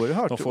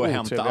oerhört de får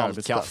hämta allt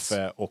arbetsplats.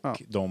 Kaffe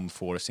och de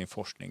får sin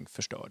forskning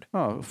förstörd.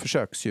 Ja,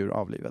 försöksdjur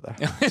avlivade.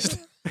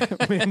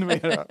 Med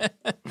mera.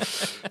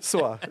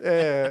 Så.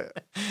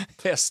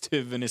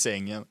 Hästhuvuden i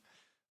sängen.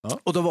 Ja.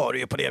 Och då var det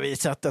ju på det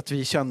viset att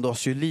vi kände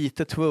oss ju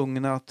lite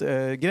tvungna att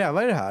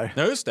gräva i det här.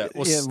 Ja, just det.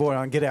 I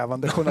våran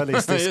grävande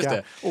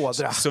journalistiska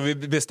ådra. Så vi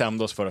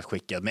bestämde oss för att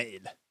skicka ett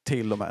mejl.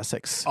 Till de här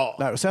 6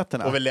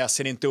 lärosätena. Och vi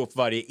läser inte upp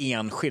varje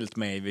enskilt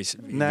mejl vi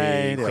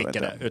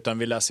skickade. Utan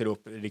vi läser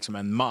upp liksom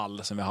en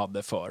mall som vi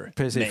hade för.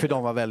 Precis, för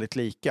de var väldigt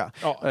lika.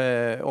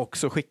 Och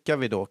så skickar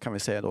vi då, kan vi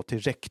säga då, till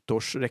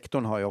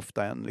rektorn har ju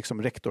ofta en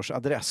liksom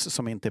rektorsadress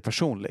som inte är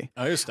personlig.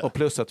 Ja, just det. Och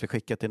plus att vi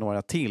skickar till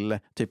några till,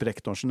 typ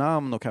rektorns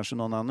namn och kanske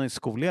någon annan i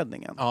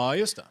skolledningen. Ja,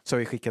 just det. Så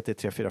vi skickar till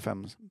 3, 4,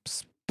 5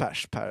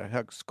 pers per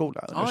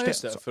högskola. Ja,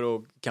 just det. För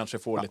att kanske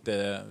få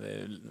lite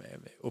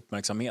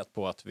uppmärksamhet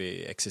på att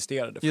vi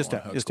existerade från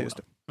högskolan. Just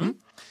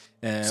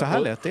det. Så här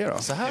lät det då.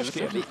 Så här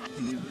skrev vi.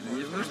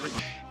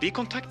 Vi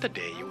kontaktar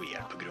dig och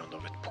er på grund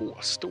av ett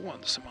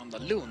påstående som Amanda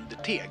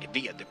Lundeteg,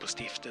 vd på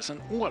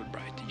stiftelsen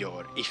Allbright,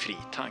 gör i Fri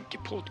Tanke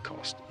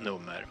podcast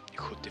nummer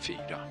 74.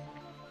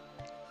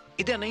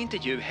 I denna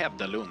intervju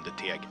hävdar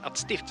Lundeteg att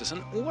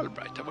stiftelsen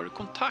Allbright har varit i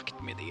kontakt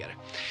med er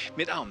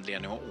med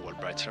anledning av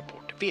Allbrights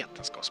rapport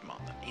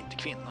Vetenskapsmannen, inte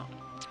kvinnan.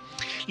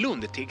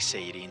 Lundeteg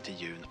säger i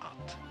intervjun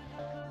att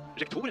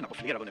rektorerna på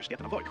flera av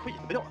universiteten har varit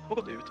skitbra och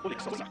gått ut och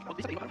liksom sagt att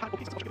vi ska driva de här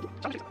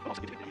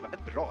och driva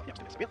ett bra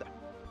jämställdhetsarbete.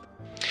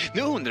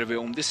 Nu undrar vi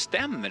om det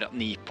stämmer att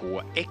ni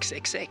på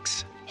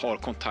XXX har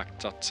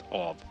kontaktats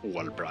av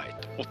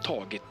Allbright och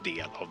tagit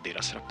del av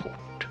deras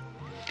rapport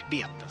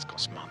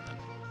Vetenskapsmannen,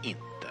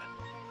 inte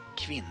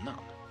kvinnan.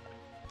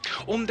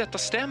 Om detta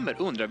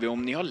stämmer undrar vi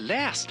om ni har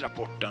läst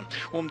rapporten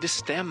och om det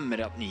stämmer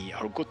att ni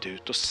har gått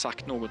ut och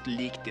sagt något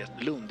likt det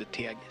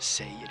Lundeteg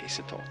säger i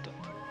citatet.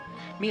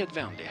 Med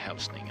vänliga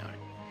hälsningar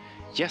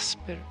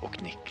Jesper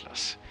och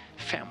Niklas,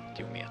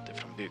 50 meter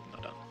från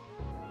byggnaden.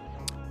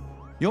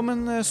 Jo,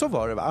 men så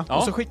var det, va?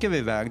 Och så skickade vi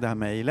iväg det här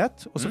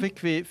mejlet och så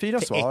fick vi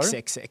 4 svar.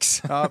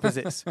 XXX. Ja,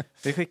 precis.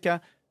 Vi skickade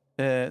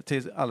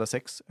till alla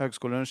 6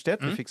 högskolor och universitet.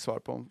 Vi fick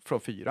svar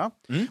från 4.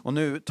 Och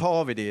nu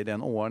tar vi det i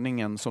den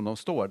ordningen som de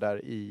står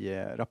där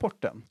i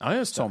rapporten.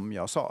 Som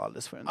jag sa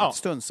alldeles för en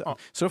stund sedan.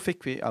 Så då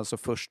fick vi alltså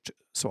först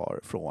svar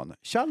från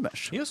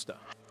Chalmers. Just det.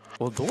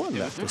 Och då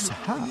lät det så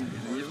här.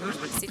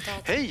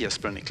 Hej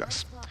Jesper och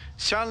Niklas.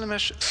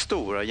 Chalmers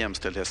stora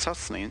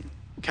jämställdhetssatsning,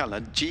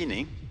 kallad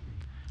Gini,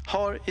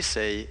 har i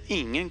sig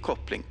ingen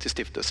koppling till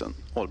stiftelsen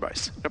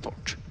Allbrights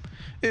rapport.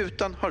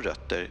 utan har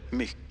rötter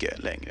mycket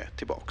längre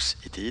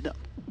tillbaks i tiden.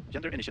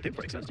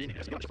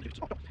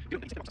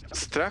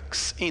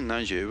 Strax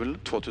innan jul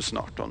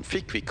 2018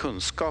 fick vi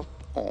kunskap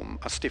om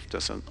att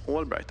stiftelsen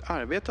Allbright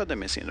arbetade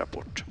med sin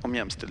rapport om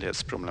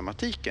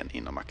jämställdhetsproblematiken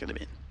inom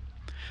akademin.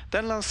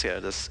 Den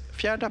lanserades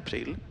 4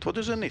 april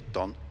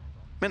 2019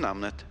 med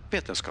namnet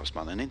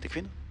Vetenskapsmannen inte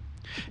kvinnan.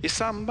 I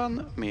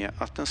samband med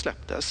att den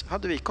släpptes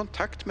hade vi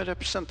kontakt med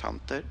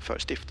representanter för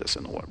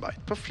stiftelsen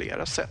Allbright på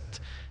flera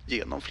sätt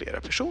genom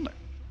flera personer.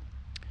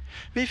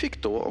 Vi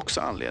fick då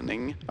också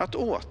anledning att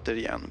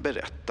återigen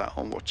berätta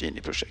om vårt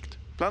Gini-projekt,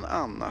 bland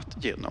annat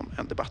genom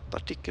en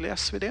debattartikel i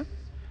SvD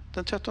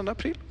den 13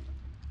 april.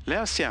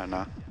 Läs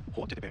gärna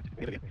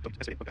http://.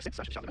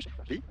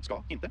 Vi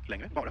ska inte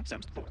längre vara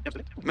sämst på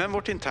jämställdhet. Men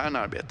vårt interna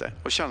arbete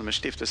och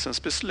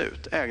Chalmersstiftelsens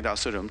beslut ägde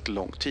alltså rum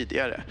långt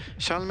tidigare.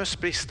 Chalmers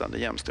bristande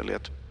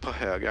jämställdhet på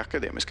högre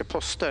akademiska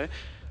poster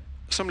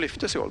som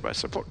lyftes i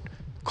Allbrights rapport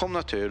kom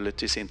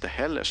naturligtvis inte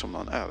heller som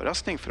någon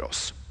överraskning för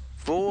oss.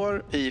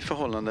 Vår i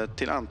förhållande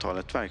till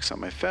antalet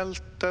verksamma i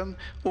fälten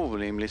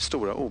orimligt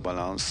stora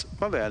obalans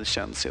var väl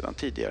känd sedan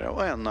tidigare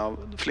och en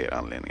av flera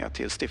anledningar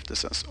till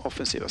stiftelsens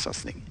offensiva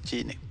satsning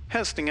Gini.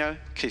 Hälsningar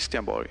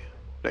Christian Borg,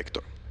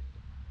 rektor.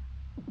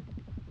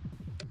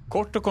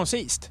 Kort och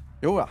koncist.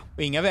 Jo, ja.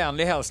 Och inga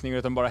vänliga hälsningar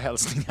utan bara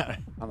hälsningar.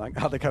 Han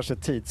hade kanske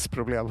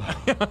tidsproblem.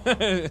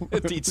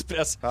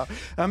 Tidspress.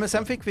 Ja, men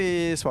sen fick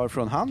vi svar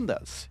från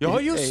Handels.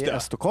 Ja, just det. I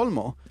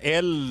Estocolmo.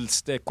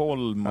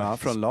 Estocolmo. Ja,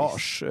 från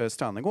Lars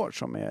Strannegård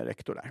som är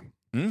rektor där.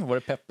 Var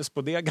det Peppes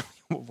Bodega?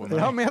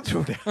 Ja, men jag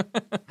tror det.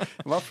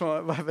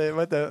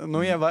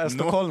 Nueva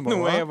Estocolmo.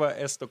 Nueva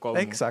Estocolmo.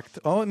 Exakt.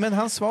 Ja, men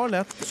hans svar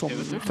lät som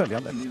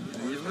följande.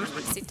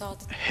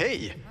 Citat.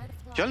 Hej!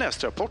 Jag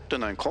läste rapporten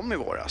när den kom i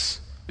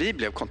våras. Vi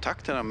blev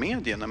kontaktade av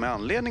medierna med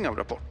anledning av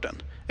rapporten.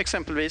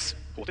 Exempelvis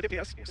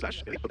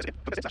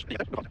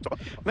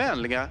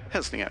vänliga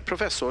hälsningar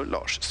professor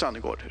Lars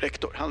Strannegård,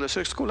 rektor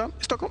Handelshögskolan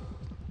i Stockholm.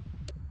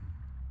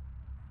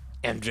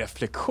 En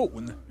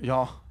reflektion?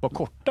 Ja. Vad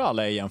korta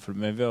alla är jämfört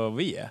med vad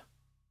vi är.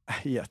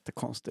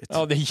 Jättekonstigt.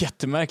 Ja, det är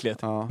jättemärkligt.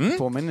 Ja,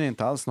 påminner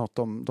inte alls något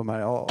om de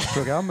här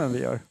programmen vi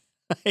gör.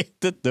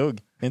 Inte ett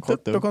dugg.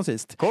 Kort och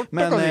koncist.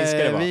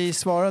 Men vi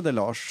svarade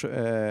Lars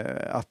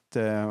att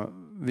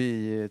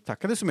vi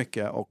tackade så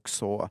mycket och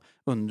så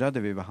undrade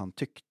vi vad han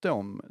tyckte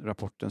om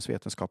rapportens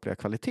vetenskapliga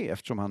kvalitet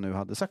eftersom han nu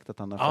hade sagt att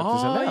han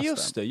faktiskt har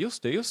läst den.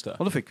 Just det.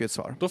 Och då fick vi ett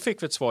svar. Då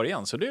fick vi ett svar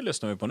igen, så det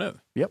lyssnar vi på nu.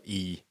 Yep.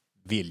 I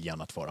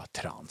viljan att vara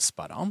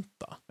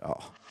transparenta.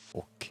 Ja.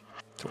 Och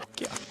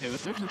tråkiga.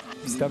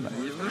 Stämmer.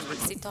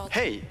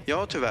 Hej, jag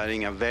har tyvärr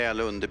inga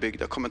väl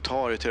underbyggda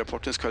kommentarer till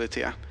rapportens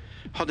kvalitet.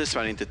 Har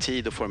dessvärre inte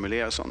tid att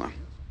formulera sådana.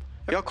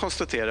 Jag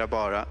konstaterar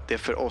bara det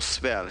för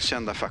oss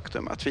välkända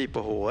faktum att vi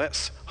på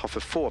HOS har för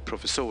få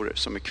professorer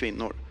som är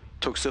kvinnor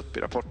togs upp i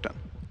rapporten.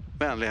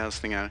 Vänliga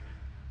hälsningar,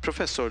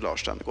 professor Lars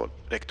Strannegård,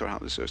 rektor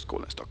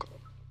Handelshögskolan i Stockholm.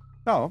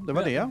 Ja, det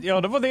var det.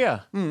 Ja, det var det.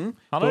 Mm.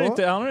 Han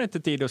har inte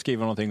tid att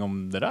skriva någonting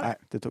om det där. Nej,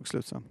 det tog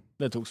slut sen.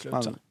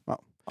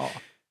 Ja.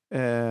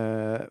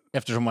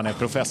 Eftersom man är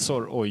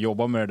professor och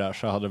jobbar med det där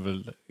så hade det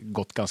väl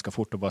gått ganska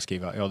fort att bara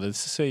skriva. Ja, det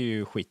ser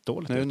ju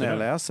skitdåligt ut. Nu när jag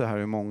läser här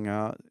hur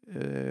många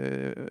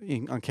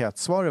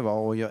enkätsvar det var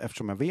och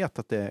eftersom jag vet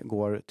att det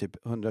går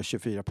typ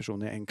 124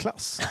 personer i en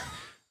klass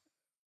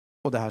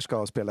och det här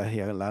ska spela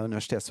hela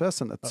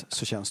universitetsväsendet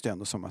så känns det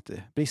ändå som att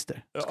det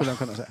brister. Skulle jag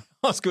kunna säga.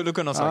 Man skulle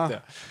kunna sagt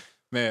det.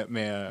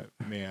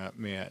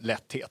 Med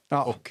lätthet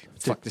och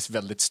faktiskt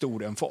väldigt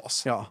stor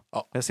emfas. Ja.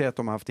 Jag ser att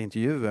de har haft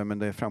intervjuer men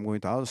det framgår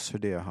inte alls hur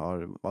det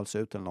har valts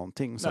ut eller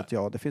någonting. Så att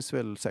det finns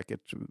väl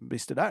säkert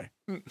brister där.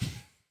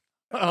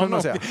 Han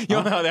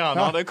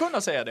hade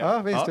kunnat säga det. Ja,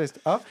 visst.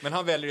 Ja. Men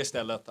han väljer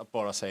istället att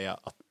bara säga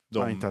att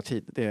de inte har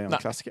tid. Det är en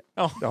klassiker.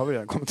 Ja. Det har vi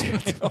redan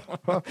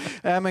kommenterat.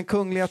 Men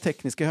Kungliga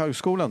Tekniska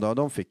högskolan då,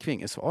 de fick vi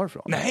inget svar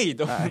från. Nej,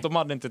 de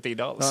hade inte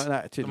tid alls.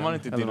 De hade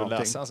inte tid att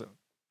läsa. Alltså.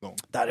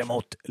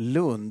 Däremot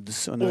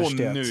Lunds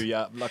universitet. Nu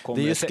jävla kommer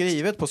det är ju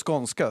skrivet på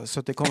skånska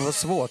så det kommer vara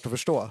svårt att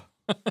förstå.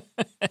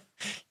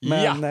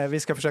 Men vi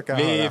ska försöka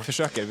höra. Vi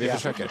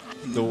försöker.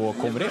 Då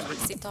kommer det.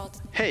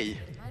 Citat.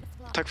 Hej,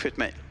 tack för ett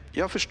mejl.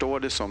 Jag förstår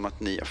det som att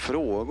ni har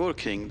frågor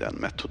kring den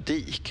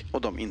metodik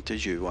och de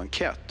intervju- och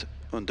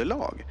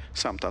enkätunderlag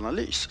samt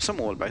analys som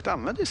Allbright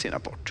använder i sin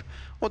rapport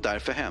och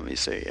därför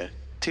hänvisar er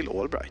till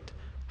Allbright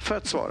för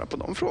att svara på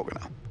de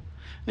frågorna.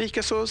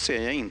 Likaså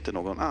ser jag inte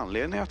någon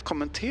anledning att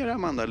kommentera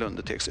Amanda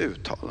Lundeteks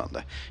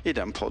uttalande i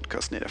den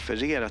podcast ni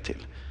refererar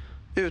till.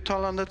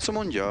 Uttalandet som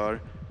hon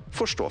gör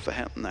får stå för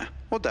henne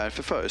och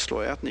därför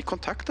föreslår jag att ni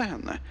kontaktar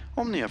henne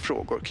om ni har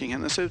frågor kring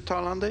hennes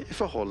uttalande i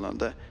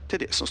förhållande till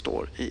det som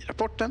står i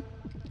rapporten.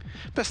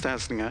 Bästa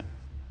hälsningar,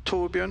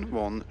 Torbjörn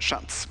von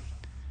Schatz,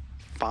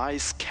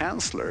 Vice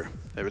Chancellor,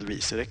 är väl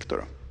vice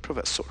rektor,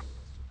 professor.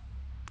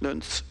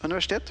 Lunds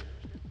universitet.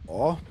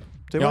 Ja.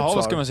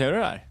 Vad ska man säga det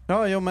där?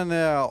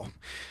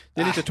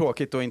 Det är lite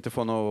tråkigt att inte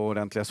få några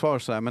ordentliga svar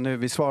så här, men nu,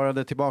 vi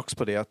svarade tillbaks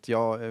på det att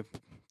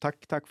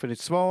tack för ditt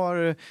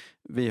svar.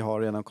 Vi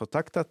har redan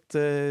kontaktat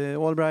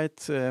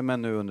Allbright,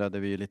 men nu undrade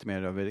vi lite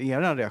mer över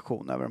er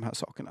reaktion över de här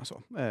sakerna.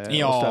 Så,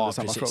 ja,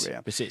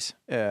 precis.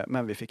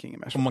 Men vi fick ingen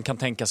mer. Och man kan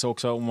tänka sig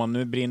också, om man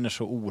nu brinner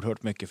så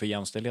oerhört mycket för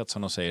jämställdhet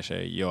som de säger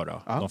sig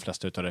göra, de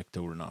flesta utav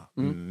rektorerna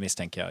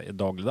misstänker jag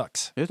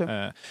dagligdags,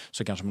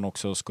 så kanske man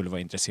också skulle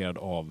vara intresserad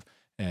av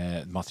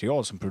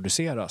material som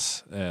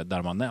produceras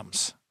där man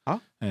nämns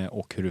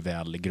och hur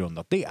väl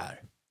grundat det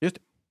är. Just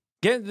det.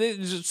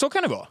 Så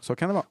kan det vara. Så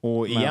kan det vara.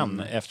 Och igen,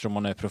 eftersom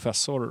man är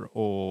professor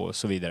och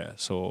så vidare,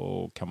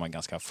 så kan man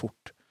ganska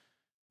fort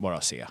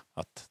bara se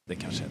att det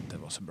kanske inte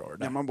var så bra det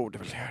där. Ja, man borde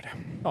väl göra det.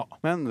 Ja.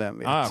 Men vem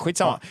vet.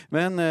 Skitsamma. Ja.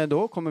 Men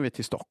då kommer vi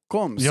till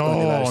Stockholm.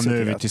 Ja,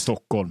 nu är vi till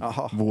Stockholm.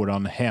 Aha.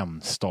 Våran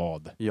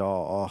hemstad.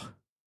 Ja.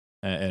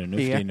 Är det nu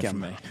för inne för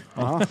mig?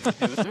 Ja.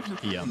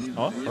 Igen.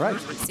 Ja.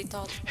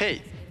 Citat.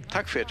 Hej,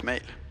 tack för ert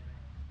mejl.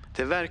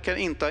 Det verkar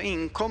inte ha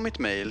inkommit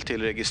mejl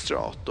till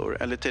registrator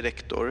eller till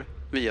rektor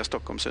via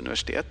Stockholms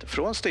universitet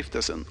från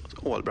stiftelsen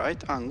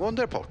Allbright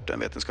angående rapporten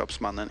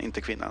Vetenskapsmannen,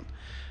 inte kvinnan.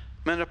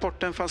 Men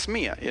rapporten fanns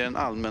med i den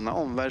allmänna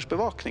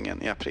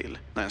omvärldsbevakningen i april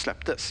när den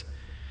släpptes.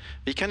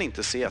 Vi kan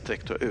inte se att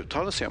rektor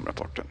uttalade sig om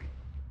rapporten.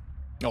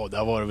 Ja,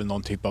 där var det väl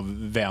någon typ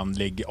av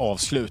vänlig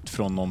avslut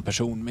från någon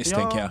person,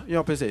 misstänker jag.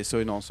 Ja, precis. Så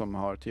är någon som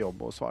har till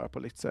jobb och svarar på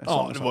lite.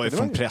 Ja, det var ju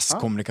från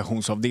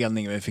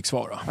presskommunikationsavdelningen vi fick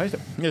svara. Ja,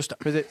 just det.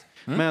 Precis.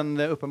 Mm.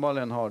 Men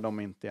uppenbarligen har de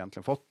inte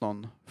egentligen fått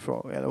någon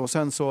fråga. Och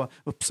sen så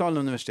Uppsala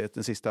universitet,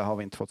 den sista, har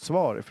vi inte fått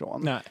svar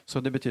ifrån. Nej. Så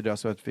det betyder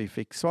alltså att vi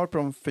fick svar på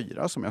de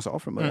 4 som jag sa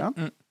från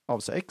början. Av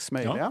 6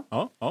 möjliga.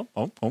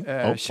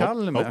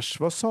 Chalmers,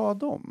 vad sa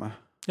de?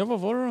 Ja, vad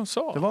var det de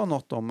sa? Det var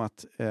något om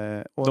att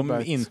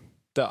de inte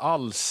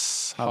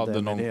alls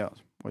hade någon... det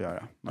att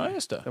göra. Nej,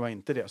 just det. Det var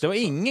inte det. Det var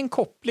ingen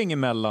koppling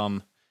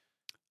mellan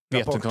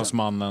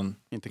Vetenskapsmannen,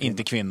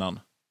 inte kvinnan,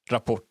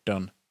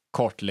 rapporten,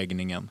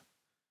 kartläggningen.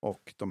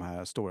 Och de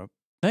här stora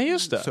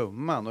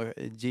summan och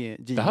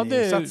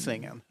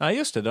Gini-satsningen. Nej,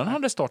 just det. Den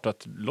hade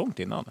startat långt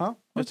innan. Ja,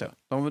 just det.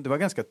 Det var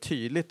ganska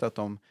tydligt att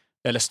de...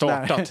 Eller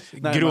startat.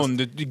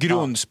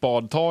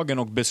 Grundspadtagen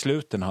och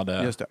besluten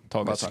hade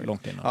tagits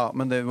långt innan. Ja,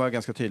 men det var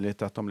ganska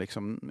tydligt att de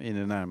liksom i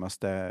det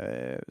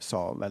närmaste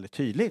sa väldigt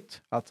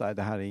tydligt att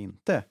det här är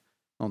inte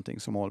någonting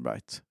som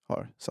Allbright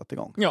har satt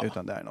igång.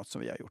 Utan det är något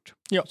som vi har gjort.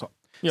 Ja. Så.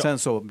 Sen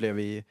så blev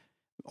vi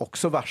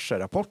också varse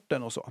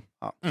rapporten och så.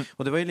 Ja.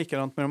 Och det var ju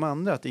likadant med de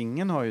andra, att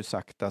ingen har ju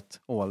sagt att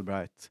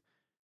Allbright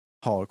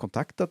har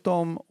kontaktat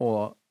dem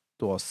och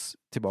då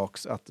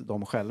tillbaks att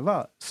de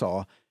själva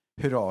sa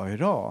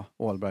hurra,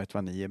 Allbright,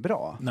 vad ni är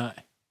bra. Nej.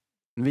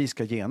 Vi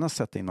ska genast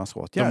sätta in oss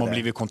åtgärder. De har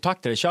blivit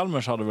kontaktade.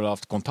 Chalmers hade väl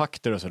haft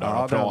kontakter och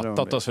sådär och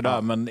pratat och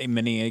sådär.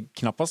 Men det är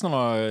knappast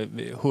några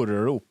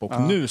hurrarop.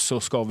 Och nu så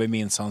ska vi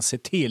minsann se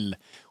till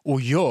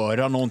att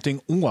göra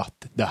någonting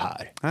åt det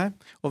här. Nej.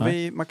 Och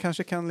man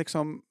kanske kan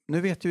liksom...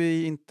 Nu vet ju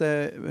vi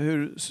inte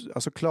hur...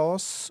 Alltså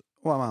Claes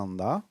och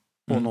Amanda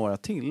och några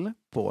till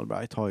på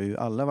Allbright har ju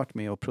alla varit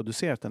med och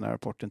producerat den här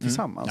rapporten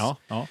tillsammans.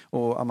 Ja.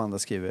 Och Amanda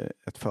skriver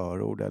ett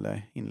förord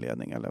eller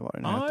inledning eller vad det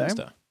nu heter. Just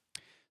det.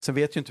 Sen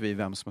vet ju inte vi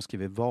vem som har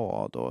skrivit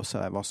vad och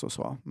sådär, vad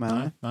så.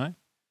 Men nej.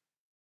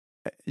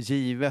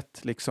 Givet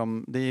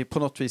liksom, det är på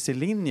något vis i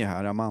linje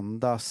här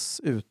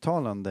Amandas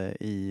uttalande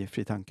i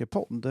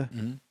Fritankepodd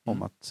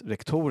om att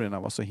rektorerna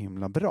var så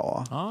himla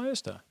bra. Ja,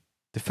 just det.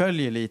 Det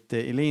följer lite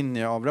i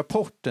linje av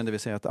rapporten, det vill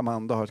säga att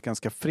Amanda har ett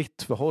ganska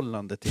fritt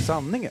förhållande till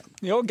sanningen.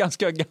 Ja,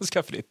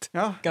 ganska fritt.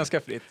 Ja.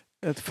 Ganska fritt.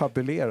 Ett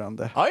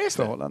fabulerande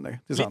förhållande till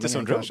lite sanningen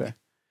som kanske.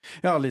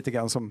 Ja, lite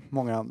grann som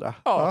många andra.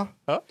 Ja.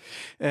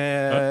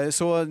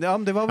 Så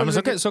det var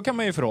väl... men så kan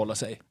man ju förhålla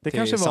sig. Det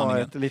kanske var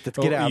sanningen. ett litet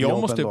grävjobb.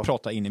 Jag måste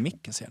prata in i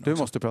micken sen. Du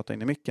måste prata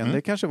in i micken.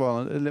 Det kanske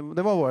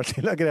var vårt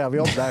lilla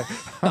grävjobb där.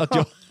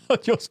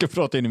 att jag ska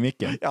prata in i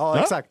micken. Ja,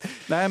 exakt.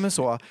 Nej, men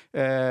så.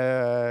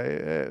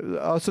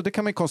 Alltså det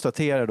kan man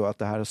konstatera då att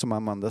det här som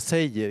Amanda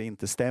säger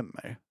inte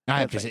stämmer.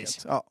 Nej,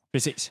 precis. Ja.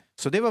 Precis.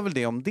 Så det var väl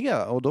det om det.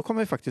 Och då kommer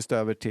vi faktiskt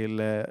över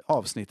till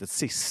avsnittets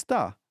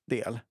sista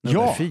del.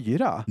 Nummer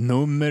 4.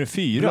 Nummer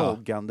 4.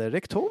 Bloggande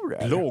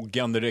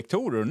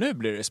rektorer. Nu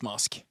blir det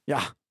smask.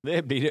 Ja.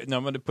 Det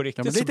blir men på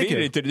riktigt så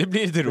blir det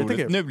blir lite roligt.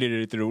 Lite nu blir det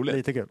lite roligt.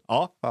 Lite kul.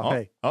 Ja,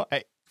 hej. Ja,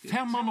 hej.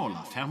 5-0.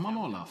 Det här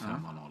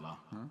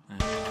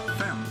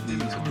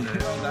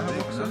var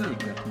också en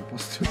likhet med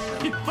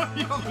Poströken.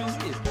 Ja,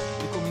 precis.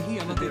 Det kommer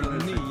hela tiden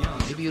nya.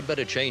 Maybe you'd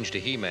better change to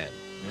He-Man. Yeah,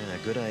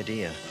 good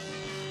idea.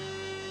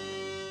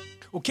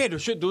 Okej,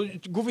 då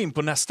går vi in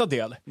på nästa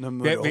del.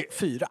 Nummer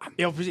 4.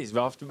 Ja, precis. Vi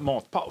har haft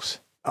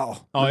matpaus. Ja,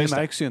 men det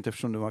märks ju inte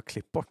eftersom du har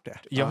klippt bort det.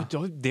 Ja,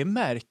 det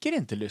märker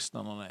inte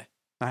lyssnarna.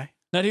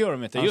 Nej, det gör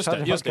de inte. Just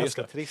det.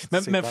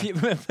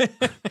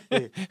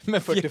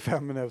 Men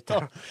 45 minuter.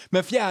 Ja,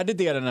 men fjärde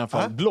delen i alla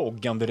fall,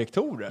 bloggande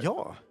rektorer.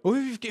 Ja. Och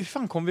hur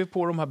fan kom vi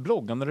på de här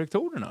bloggande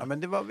rektorerna? Ja, men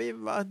det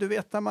var du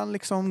vet när man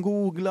liksom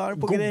googlar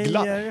på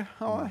grejer.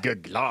 Ja.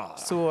 Googlar.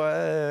 Så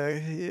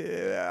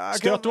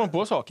stöter man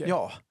på saker.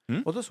 Ja.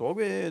 Och då såg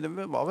vi, det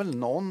var väl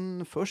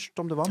någon först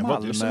om det var Malmö. Det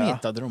var du som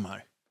hittade de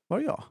här. Var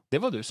det jag? Det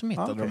var du som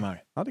hittade de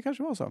här. Ja, det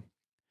kanske var så.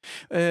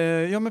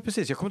 Ja men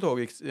precis, jag kommer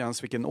inte ihåg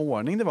ens vilken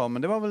ordning det var,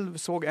 men det var väl,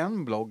 såg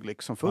en blogg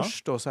liksom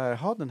först och så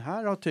här, den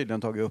här har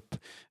tydligen tagit upp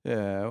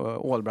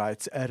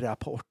Allbrights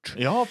rapport.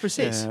 Ja,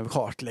 precis.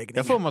 Kartläggning.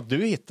 Jag får mig att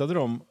du hittade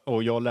dem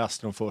och jag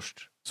läste dem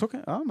först. Så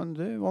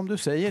men om du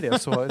säger det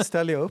så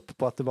ställer jag upp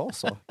på att det var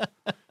så.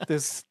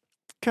 Det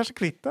kanske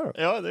kvittar.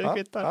 Ja, det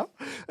kvittar.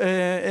 Ja.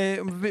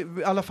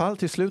 I alla fall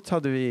till slut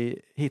hade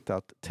vi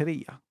hittat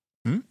 3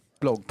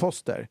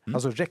 bloggposter,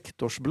 alltså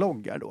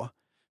rektorsbloggar då.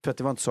 För att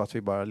det var inte så att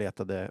vi bara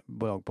letade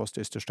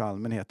bloggposter i största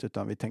allmänhet,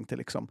 utan vi tänkte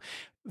liksom,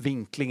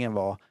 vinklingen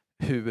var,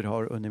 hur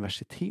har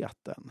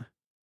universiteten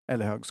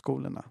eller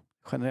högskolorna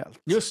generellt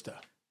just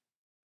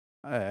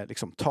det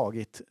liksom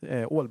tagit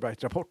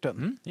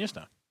Allbright-rapporten. Just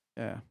det.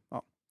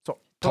 Så.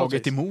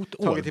 Tagit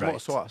emot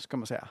Allbright. Så ska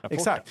man säga. Rapporten.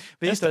 Exakt.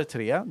 Vi hittade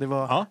 3. Det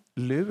var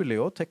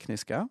Luleå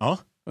tekniska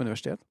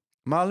universitet,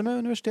 Malmö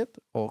universitet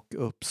och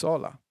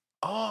Uppsala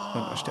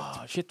universitet.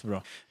 Shit,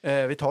 bra.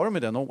 Vi tar dem i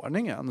den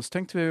ordningen. Så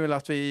tänkte vi väl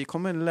att vi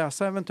kommer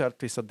läsa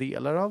eventuellt vissa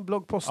delar av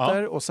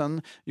bloggposter och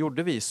sen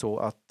gjorde vi så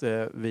att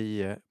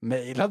vi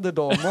mejlade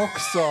dem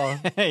också.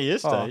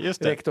 Just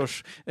det.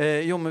 Rektors.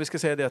 Men vi ska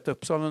säga det att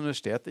Uppsala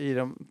universitet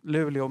i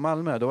Luleå och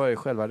Malmö, då var det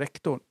själva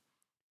rektorn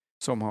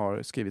som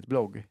har skrivit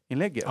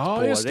blogginlägget på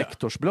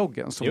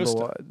rektorsbloggen, som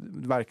då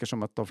verkar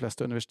som att de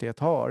flesta universitet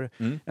har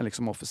en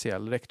liksom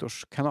officiell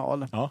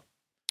rektorskanal.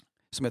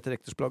 Som heter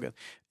rektorsbloggen.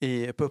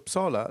 På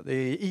Uppsala,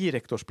 i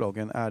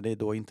rektorsbloggen är det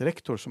då inte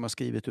rektor som har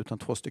skrivit utan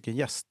 2 stycken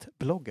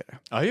gästbloggare.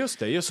 Ja, just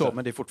det.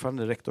 Men det är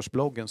fortfarande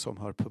rektorsbloggen som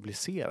har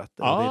publicerat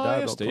det. Ja, det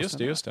är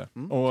där just det.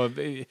 Och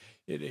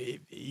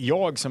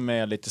jag som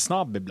är lite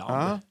snabb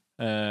ibland,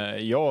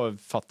 jag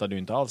fattade ju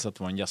inte alls att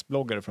det var en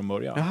gästbloggare från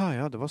början.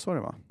 Ja, det var så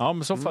det var. Ja,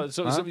 men så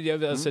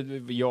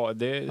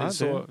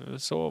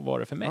var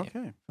det för mig.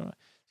 Okay.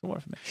 Så var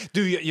det för mig.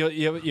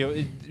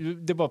 Du,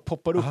 det bara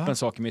poppar upp en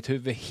sak i mitt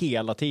huvud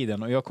hela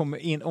tiden och jag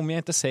kommer om jag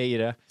inte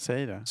säger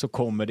det så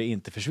kommer det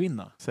inte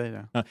försvinna. Säg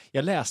det. Ja,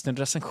 jag läste en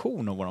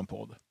recension av våran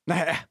podd.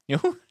 Nej. Jo.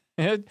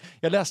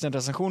 Jag läste en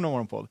recension av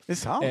vår podd. Det är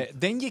sant.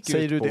 Den gick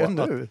Säger ut du på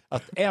det nu?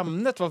 att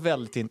ämnet var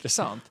väldigt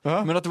intressant.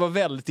 Men att det var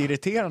väldigt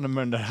irriterande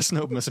med den där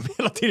snubben som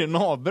hela tiden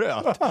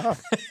avbröt.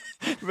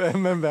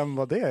 Men vem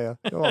var det?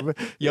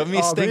 Jag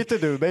misstänkte... Avbryter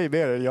du mig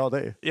mer än jag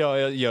dig? Ja,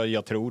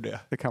 jag tror det.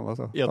 Det kan vara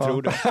så. Jag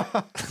tror det.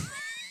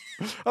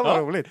 Ja, vad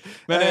roligt.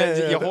 Men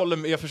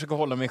jag försöker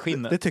hålla mig i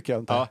skinnet. Det tycker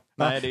jag inte. Ja,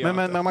 nej, det gör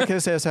men man kan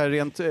ju säga så här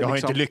rent... Jag har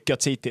inte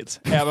lyckats hittills.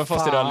 Även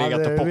fast det har legat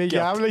och pockat. Men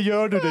jävlar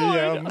gör du det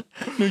igen.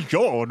 Nu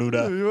gör du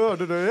det. Nu gör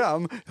du det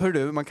igen. Hör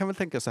du, man kan väl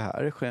tänka så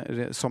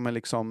här. Som en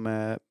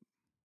liksom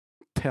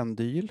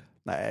pendyl.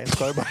 Nej,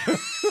 ska jag bara...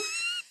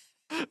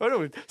 Vad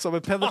roligt. Som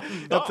en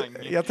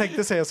jag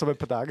tänkte säga som en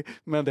pedagog,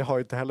 men det har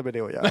ju inte heller med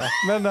det att göra.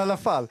 Men i alla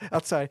fall,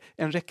 att så här,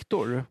 en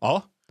rektor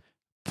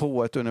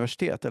på ett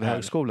universitet eller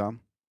högskola,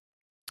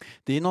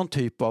 det är någon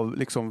typ av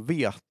liksom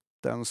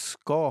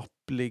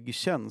vetenskaplig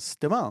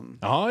tjänsteman.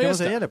 Ja, kan man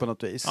säga det på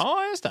något vis?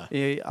 Ja, just det.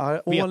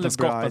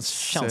 Vetenskapens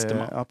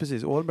tjänsteman. Ja,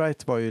 precis.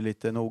 Allbright var ju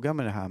lite noga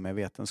med det här med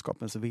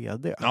vetenskapens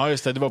vd. Ja,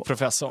 just det. Det var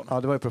professorn.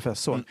 Ja, det var ju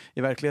professorn.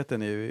 I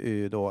verkligheten är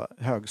ju då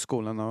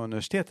högskolan och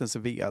universitetens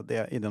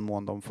vd, i den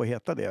mån de får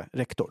heta det,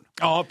 rektorn.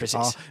 Ja, precis.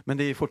 Ja, men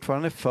det är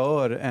fortfarande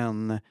för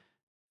en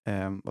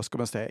vad ska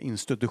man säga,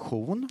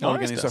 institution,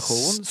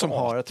 organisation som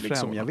har att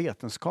främja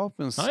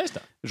vetenskapens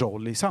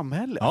roll i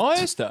samhället. Ja,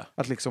 just det.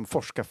 Att liksom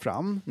forska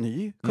fram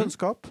ny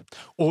kunskap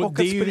och att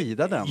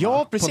sprida den.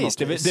 Ja, precis.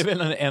 Det är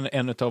väl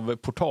en av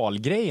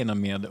portalgrejerna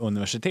med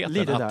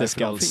universiteten, att det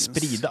ska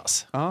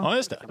spridas. Ja,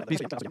 just det.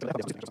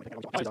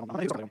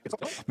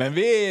 Men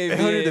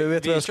du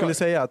vet vad jag skulle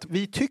säga? Att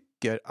vi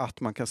tycker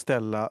att man kan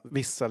ställa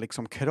vissa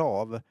liksom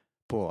krav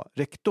på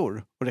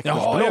rektor och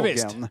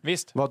rektorsbloggen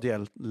vad det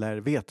gäller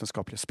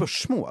vetenskapliga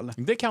spörsmål.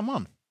 Det kan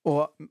man.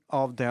 Och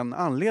av den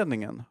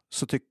anledningen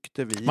så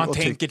tyckte vi... Man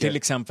tänker till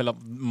exempel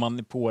att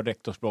man på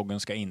rektorsbloggen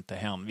ska inte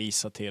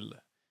hänvisa till...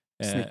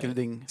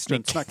 Snickelding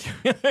struntsnack.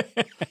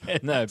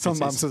 Nej, som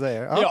man så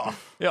säger. Ja.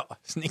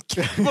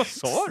 Vad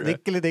sa du?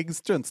 Snickelding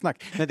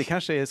struntsnack. Nej, det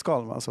kanske är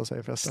Skalman som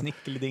säger förresten.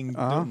 Snickelding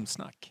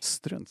dumsnack.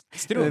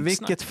 Struntsnack. I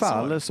vilket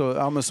fall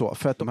så,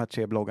 för att de här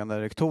 3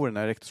 bloggande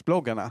rektorerna,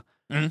 rektorsbloggarna,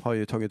 har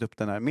ju tagit upp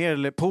den här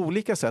mer på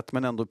olika sätt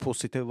men ändå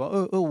positiva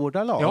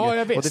ordalag.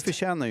 Ja, och det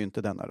förtjänar ju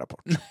inte denna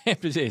rapport. Nej,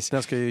 precis.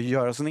 Den ska ju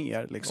göras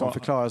ner, liksom,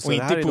 förklaras. Och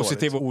inte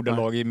positiva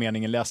ordalag i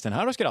meningen läs den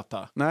här och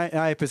skratta.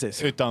 Nej,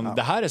 precis. Utan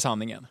det här är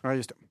sanningen. Ja,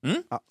 just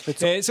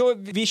det. Så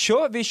vi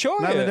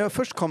kör. Nej, men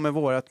först kommer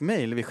vårt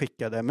mejl vi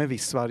skickade med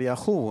viss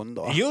variation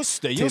då.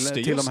 Just det.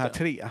 Till de här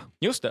 3.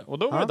 Just det, och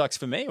då var det dags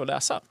för mig att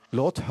läsa.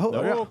 Låt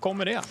höra. Då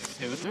kommer det.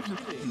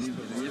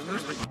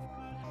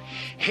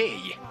 Hej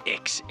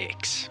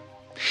XX.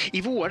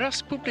 I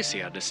våras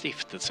publicerade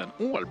stiftelsen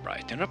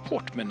Allbright en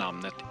rapport med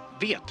namnet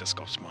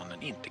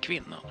Vetenskapsmannen, inte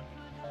kvinnan.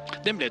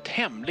 Den blev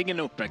hemligen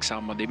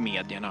uppmärksammad i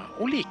medierna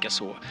och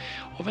likaså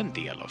av en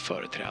del av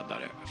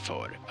företrädare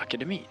för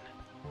akademin.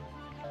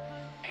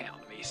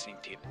 Hänvisning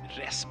till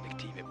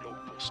respektive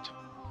bloggpost.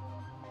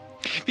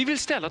 Vi vill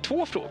ställa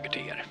 2 frågor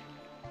till er.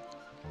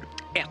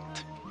 1.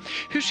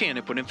 Hur ser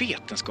ni på den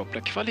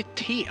vetenskapliga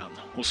kvaliteten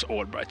hos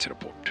Albrights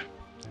rapport?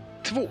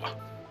 2.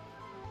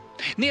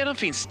 Nedan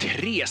finns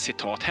 3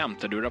 citat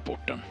hämtade ur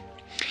rapporten.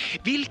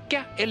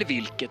 Vilka eller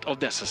vilket av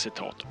dessa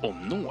citat, om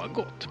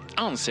något,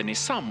 anser ni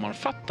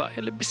sammanfatta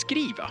eller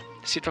beskriva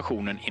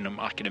situationen inom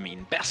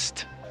akademin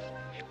bäst?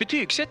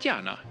 Betygsätt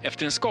gärna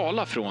efter en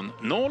skala från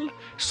 0,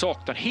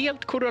 saknar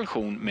helt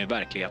korrelation med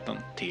verkligheten,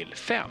 till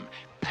 5,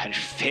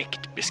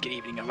 perfekt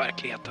beskrivning av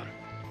verkligheten.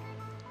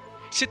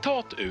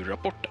 Citat ur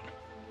rapporten.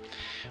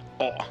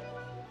 A.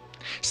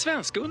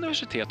 Svenska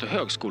universitet och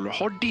högskolor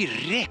har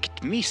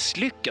direkt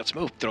misslyckats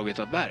med uppdraget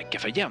att verka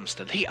för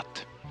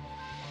jämställdhet.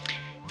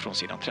 Från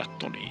sidan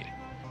 13 i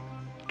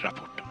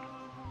rapporten.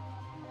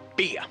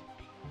 B.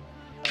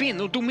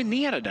 Kvinnor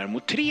dominerar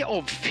däremot 3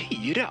 av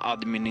 4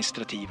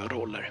 administrativa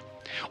roller.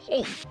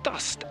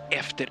 Oftast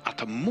efter att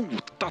ha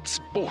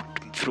motats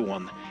bort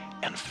från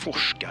en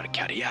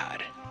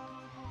forskarkarriär.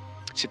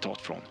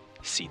 Citat från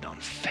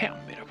sidan 5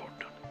 i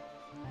rapporten.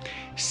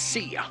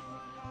 C.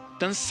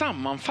 Den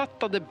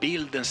sammanfattade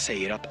bilden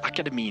säger att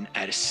akademin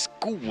är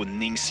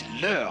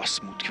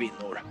skoningslös mot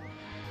kvinnor.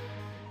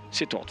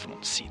 Citat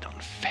från sidan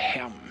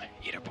 5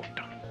 i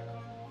rapporten.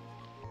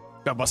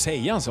 Jag bara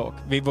säga en sak.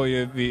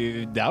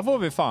 Där var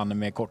vi fan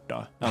med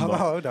korta.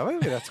 Ja, där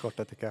var vi rätt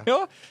korta tycker jag.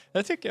 Ja,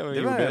 det tycker jag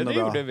det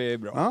gjorde vi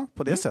bra. Ja,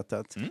 på det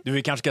sättet. Du,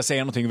 vi kanske ska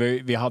säga någonting.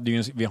 Vi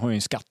har ju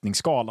en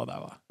skattningsskala där,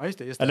 va? Ja, just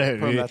det. Eller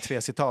hur? På de där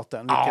 3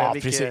 citaten.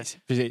 Precis.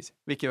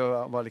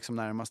 Vilka var liksom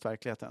närmast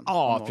verkligheten?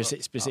 Ja,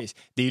 precis. Ja.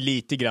 Det är ju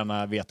lite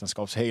grann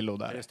vetenskapshalo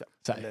där. Just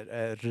det.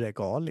 Eller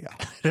regalia.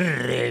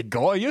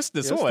 Just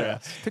det, så är det.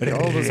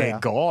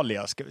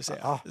 Regalia ska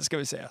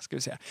vi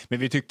säga. Men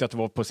vi tyckte att det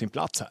var på sin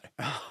plats här.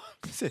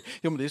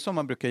 Jo, men det är som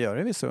man brukar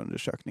göra i vissa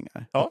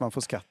undersökningar. Ja. Att man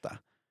får skatta.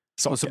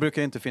 Och så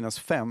brukar det inte finnas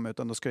 5,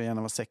 utan då ska det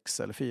gärna vara 6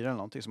 eller 4 eller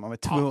någonting. Så man är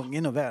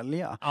tvungen att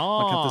välja.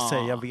 Man kan inte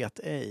säga vet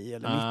ej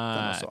eller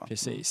mitten och så.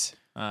 Precis.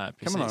 Kan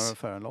man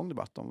föra en lång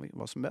debatt om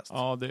vad som är bäst.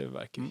 Ja, det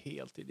verkar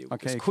helt idiotiskt. Man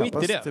kan ju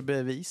knappast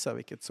bevisa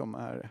vilket som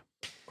är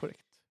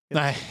korrekt.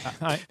 Nej.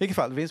 I vilket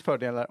fall, det finns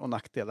fördelar och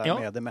nackdelar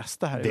med det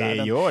mesta här i världen.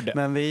 Det gör det.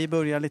 Men vi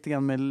börjar lite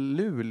grann med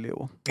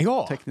Luleå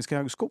tekniska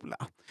högskola.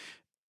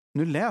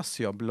 Nu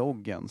läser jag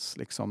bloggens,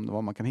 liksom,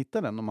 var man kan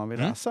hitta den om man vill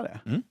läsa det.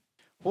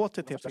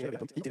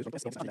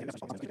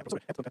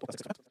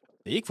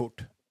 Det gick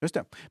fort. Just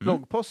det.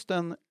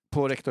 Bloggposten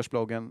på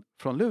rektorsbloggen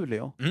från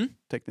Luleå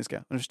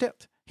tekniska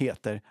universitet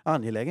heter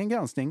Angelägen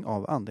granskning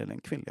av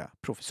andelen kvinnliga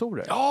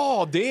professorer.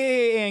 Ja,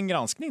 det är en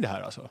granskning det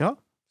här alltså. Ja.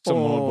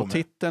 Och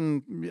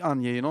titeln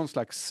anger ju någon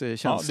slags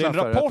känsla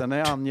för att den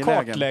är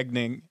angelägen.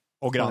 Kartläggning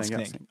och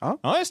granskning.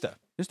 Ja, just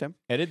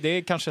det. Det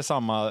är kanske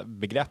samma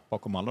begrepp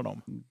bakom alla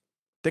dem.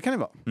 Det kan det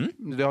vara.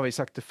 Det har vi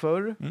sagt det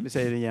förr. Vi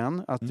säger det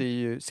igen. Att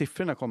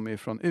siffrorna kommer ju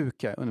från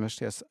UKA,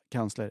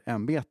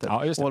 universitetskanslerämbetet.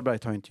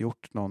 Albright har inte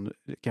gjort någon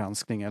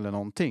granskning eller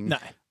någonting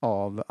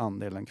av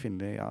andelen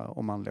kvinnliga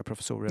och manliga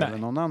professorer eller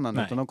någon annan.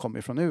 Utan de kommer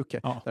ju från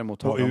UKA.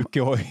 Däremot har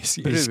UKA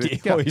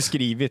har ju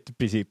skrivit i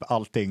princip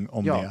allting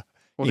om det.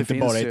 Och inte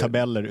bara i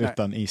tabeller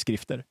utan i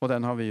skrifter. Och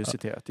den har vi ju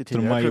citerat i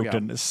tidigare program. De har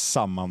program. gjort en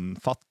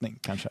sammanfattning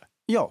kanske.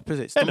 Ja,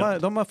 precis.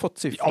 De har fått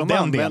siffror. Ja,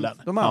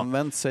 de har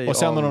använt sig och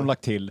sen har de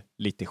lagt till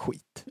lite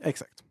skit.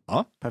 Exakt.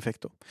 Ja.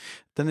 Perfekt då.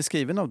 Den är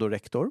skriven av då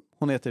rektor.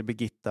 Hon heter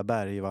Birgitta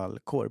Bergvall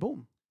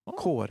Kårbom.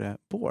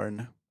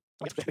 Kåreborn.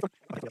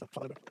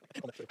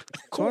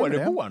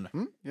 Kåreborn?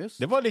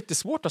 Det var lite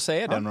svårt att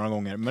säga det några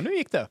gånger, men nu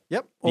gick det.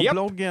 Ja. Och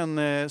bloggen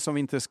som vi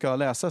inte ska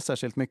läsa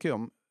särskilt mycket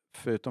om,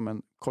 förutom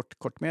en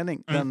kort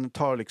mening. Den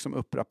tar liksom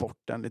upp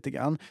rapporten lite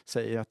grann.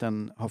 Säger att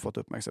den har fått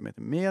uppmärksamhet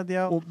i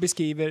media. Och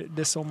beskriver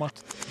det som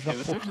att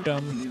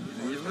rapporten...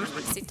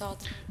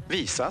 Citat.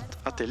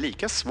 Visat att det är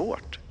lika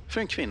svårt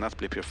för en kvinna att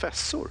bli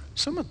professor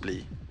som att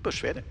bli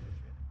börs-vd.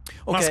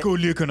 Man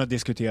skulle ju kunna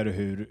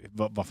diskutera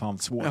vad fan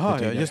svårt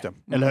betyder. Just det.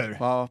 Eller hur?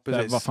 Ja,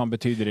 precis. Vad fan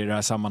betyder det i det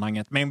här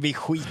sammanhanget? Men vi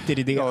skiter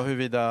i det. Ja,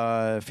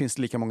 huruvida finns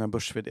det lika många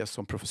börs-vd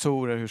som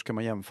professorer? Hur ska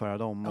man jämföra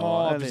dem?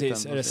 Ja,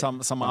 precis. Är det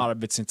samma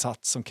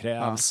arbetsinsats som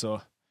krävs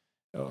och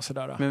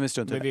sådär? Men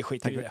vi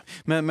skiter i det.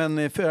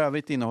 Men för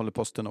övrigt innehåller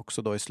posten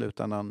också då i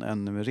slutändan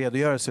en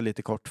redogörelse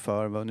lite kort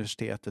för vad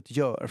universitetet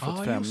gör för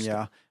att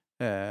främja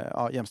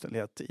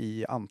jämställdhet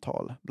i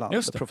antal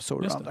bland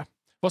professorer och andra.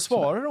 Vad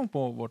svarar de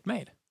på vårt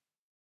mejl?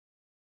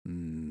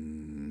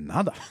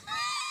 Nada.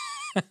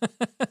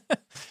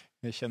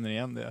 Jag känner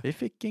igen det. Vi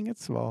fick inget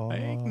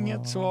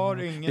svar.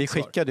 Nej, vi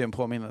skickade ju en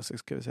påminnelse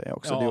ska vi säga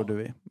också. Det gjorde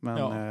vi. Men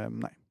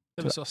nej.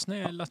 Det var så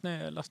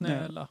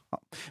snälla.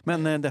 Ja.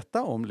 Men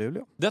detta om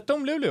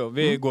Luleå.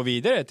 Vi går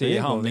vidare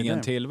till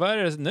handlingen till, vad är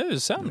det nu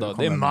sen då?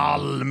 Det är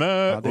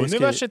Malmö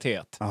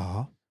universitet.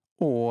 Ja.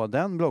 Och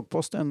den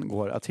bloggposten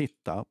går att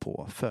hitta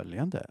på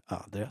följande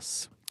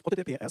adress.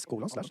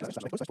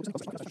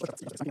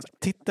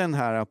 Titeln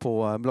här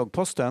på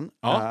bloggposten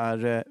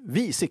är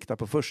Vi siktar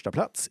på första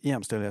plats i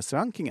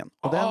jämställdhetsrankingen.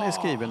 Och den är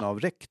skriven av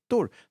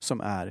rektor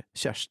som är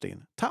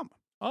Kerstin Tam.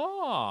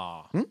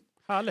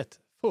 Härligt.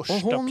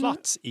 Första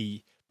plats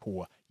i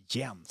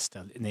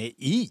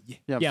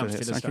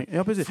jämställdhetsrankingen.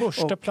 Ja, precis.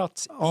 Första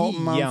plats i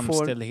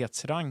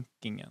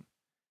jämställdhetsrankingen.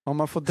 Om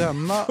man får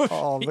döma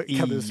av...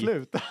 Kan du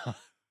sluta?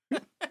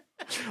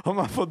 Om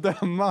man får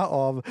döma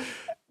av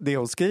det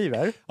hon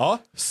skriver,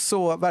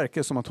 så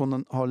verkar det som att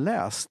hon har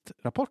läst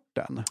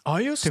rapporten.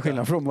 Ja, just till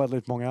skillnad från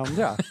väldigt många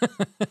andra.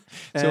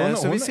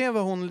 Så vi ser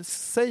vad hon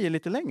säger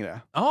lite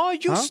längre. Ja,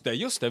 just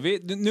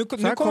det. Nu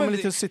kommer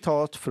lite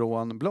citat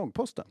från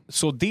bloggposten.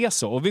 Så det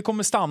så. Och vi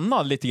kommer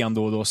stanna lite grann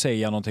då och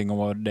säga någonting om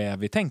vad det är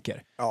vi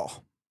tänker. Ja,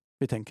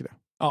 vi tänker det.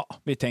 Ja,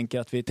 vi tänker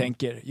att vi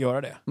tänker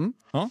göra det.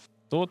 Ja,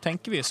 då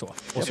tänker vi så.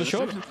 Och så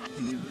kör vi.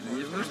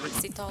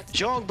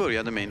 Jag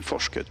började min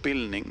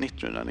forskarutbildning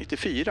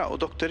 1994 och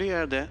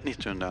doktorerade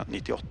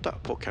 1998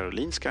 på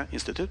Karolinska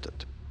institutet.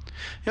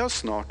 Jag har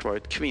snart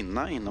varit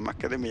kvinna inom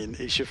akademin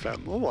i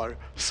 25 år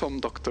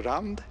som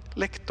doktorand,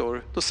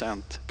 lektor,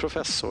 docent,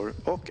 professor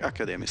och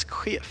akademisk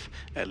chef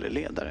eller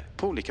ledare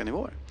på olika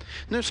nivåer.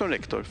 Nu som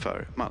rektor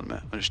för Malmö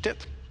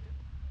universitet.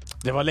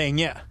 Det var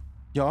länge.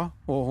 Ja,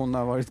 och hon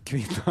har varit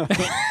kvinna.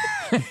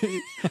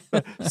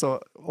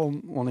 Så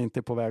om hon inte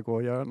är på väg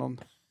att göra någon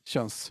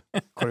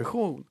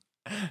könskorrektion.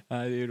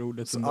 Nej, det är ju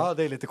roligt. Ja,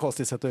 det är lite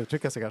konstigt sätt att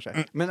uttrycka sig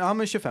kanske.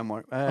 Men 25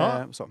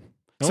 år.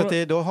 Så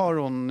att då har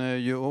hon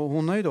ju, och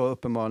hon har ju då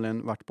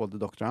uppenbarligen varit både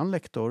doktorand,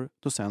 lektor,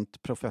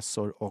 docent,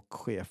 professor och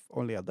chef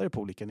och ledare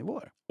på olika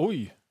nivåer.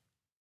 Oj!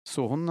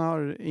 Så hon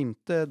har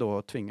inte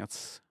då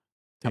tvingats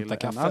till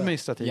en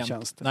administrativ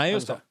tjänst. Nej,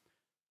 just det.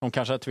 Hon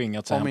kanske har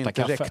tvingats hämta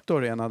kaffe. Om inte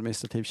rektor är en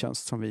administrativ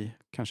tjänst som vi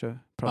kanske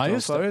pratade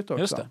om förut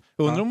också. Just det.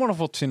 Undrar om hon har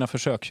fått sina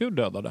försöksdjur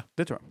dödade.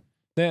 Det tror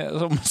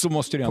jag. Så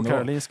måste det ändå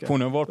vara.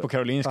 Hon har varit på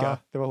Karolinska. Ja,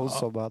 det var hon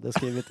som hade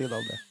skrivit till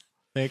om det.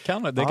 Det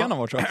kan ha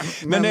varit så.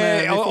 Men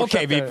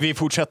okej, vi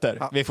fortsätter.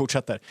 Ja. Vi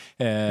fortsätter.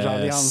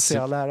 Rallians i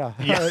all ära.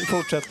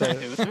 Fortsätter.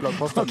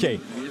 Okej,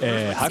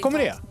 här kommer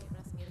det.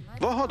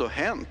 Vad har då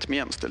hänt med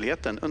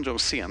jämställdheten under de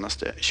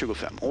senaste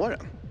 25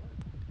 åren?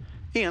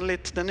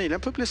 Enligt den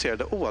nyligen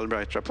publicerade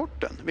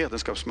Allbright-rapporten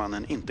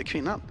Vetenskapsmannen, inte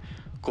kvinnan,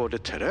 går det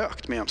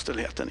trögt med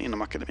jämställdheten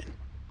inom akademin.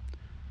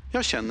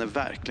 Jag känner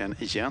verkligen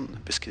igen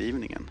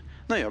beskrivningen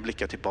när jag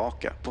blickar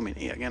tillbaka på min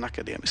egen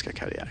akademiska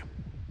karriär.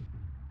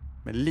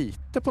 Men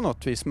lite på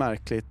något vis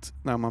märkligt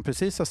när man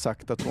precis har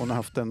sagt att hon har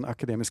haft en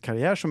akademisk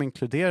karriär som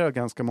inkluderar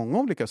ganska många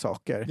olika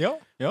saker.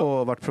 Ja.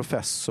 Och varit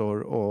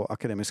professor och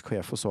akademisk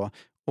chef och så.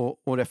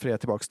 Och refererar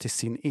tillbaka till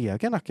sin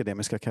egen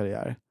akademiska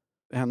karriär.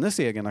 Hennes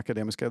egen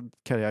akademiska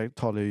karriär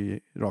talar ju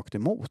rakt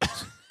emot.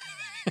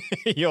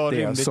 Ja,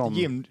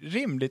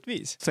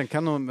 rimligtvis. Sen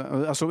kan hon,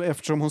 alltså,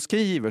 eftersom hon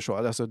skriver så,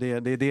 alltså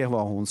det är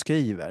vad hon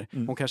skriver.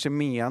 Hon kanske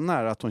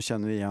menar att hon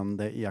känner igen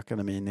det i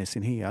akademin i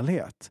sin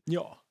helhet.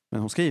 Ja. Men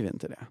hon skriver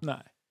inte det. Nej.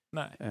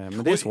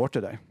 Men det är svårt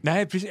det där.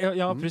 Nej,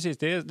 precis.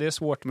 Det är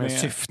svårt med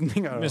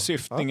syftningar. Med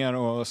syftningar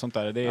och sånt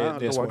där. Det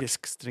är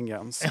logisk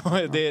stringens.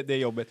 Ja, det är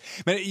jobbigt.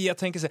 Men jag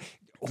tänker så här,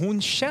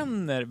 hon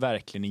känner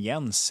verkligen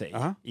igen sig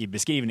i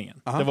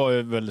beskrivningen. Det var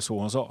ju väl så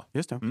hon sa.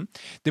 Just det.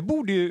 Det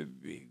borde ju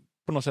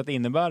på något sätt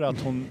innebära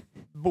att hon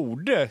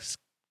borde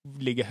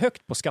ligga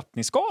högt på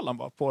skattningsskalan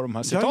på de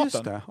här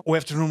citaten. Och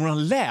eftersom hon har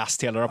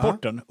läst hela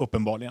rapporten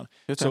uppenbarligen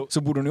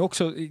så borde hon ju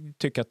också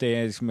tycka att det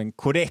är liksom en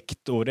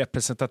korrekt och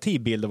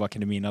representativ bild av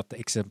akademin att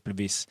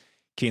exempelvis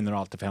kvinnor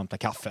alltid får hämta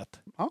kaffet.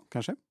 Ja,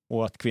 kanske.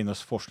 Och att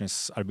kvinnors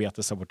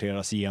forskningsarbete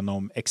saboteras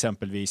genom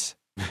exempelvis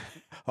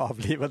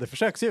avlivade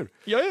försöksdjur.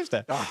 Ja, just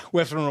det. Ja.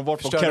 Och eftersom hon har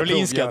varit på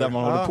Karolinska där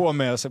man håller på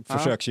med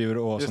försöksdjur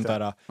och sånt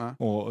där.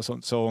 Och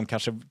så hon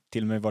kanske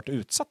till och med varit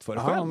utsatt för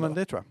det själv. Ja, men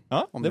det tror jag.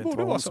 Ja, om det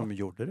borde vara så. Som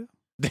gjorde det.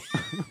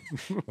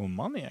 Om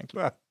man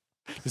egentligen.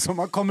 Det är som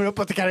man kommer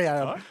uppåt i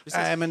karriären.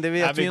 Nej, men det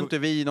vet vi inte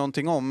vi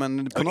någonting om.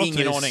 Men på något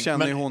vis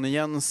känner hon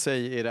igen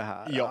sig i det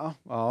här. Ja.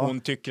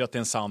 Hon tycker att det är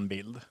en sann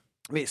bild.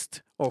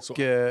 Visst. Och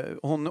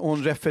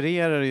hon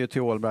refererar ju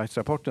till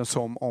Allbright-rapporten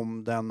som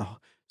om den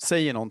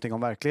säger någonting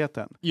om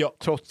verkligheten. Ja.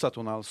 Trots att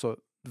hon alltså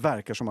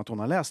verkar som att hon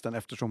har läst den,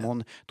 eftersom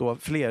hon då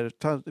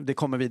det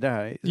kommer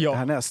vidare här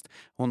härnäst.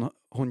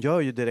 Hon gör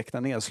ju direkta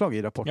nedslag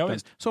i rapporten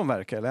som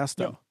verkar ha läst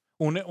den.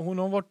 Ja. Hon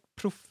har varit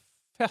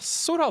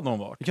professor hade hon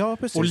varit. Ja,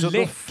 precis. Och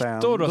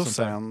lektor och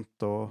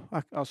docent och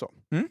alltså.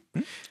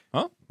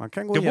 Ja. Man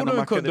kan gå igenom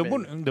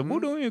akademin. Då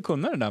borde hon ju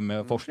kunna det där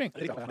med forskning.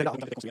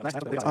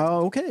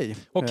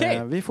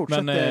 Okej. Vi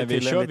fortsätter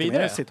till lite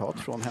mer citat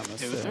från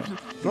hennes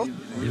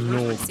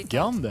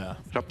loggande.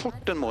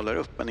 Rapporten målar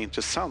upp en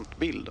intressant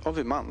bild av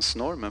hur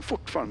mansnormen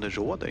fortfarande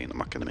råder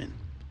inom akademin.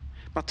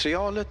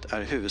 Materialet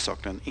är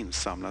huvudsakligen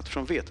insamlat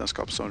från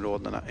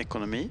vetenskapsområdena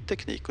ekonomi,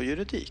 teknik och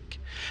juridik.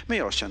 Men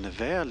jag känner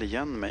väl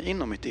igen mig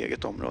inom mitt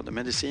eget område,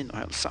 medicin och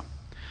hälsa.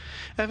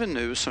 Även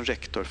nu som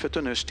rektor för ett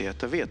universitet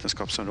där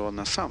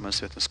vetenskapsområdena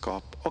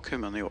samhällsvetenskap och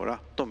humaniora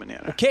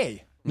dominerar.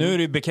 Okej, nu är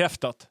det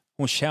bekräftat.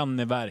 Hon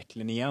känner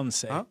verkligen igen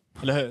sig.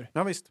 Eller hur?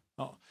 Ja, visst.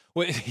 Ja.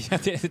 Och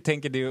jag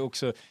tänker det är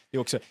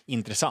också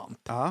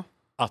intressant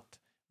att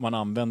man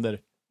använder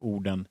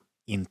orden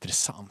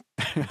intressant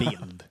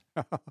bild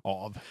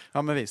av.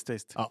 Ja, men visst.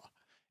 Ja.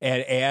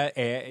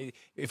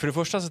 För det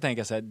första så tänker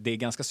jag så här, det är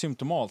ganska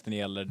symptomalt när det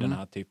gäller den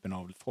här typen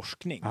av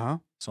forskning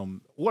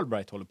som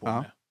Allbright håller på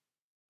med.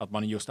 Att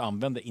man just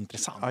använder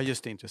intressant. Ja,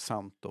 just det,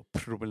 intressant och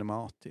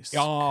problematiskt.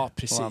 Ja,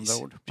 precis. Andra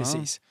ord.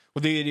 Precis.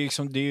 Och det är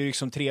ju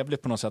liksom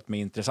trevligt på något sätt med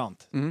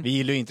intressant. Vi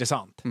gillar ju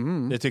intressant.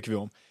 Det tycker vi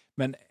om.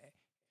 Men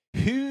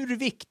hur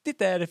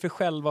viktigt är det för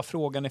själva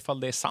frågan ifall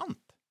det är sant?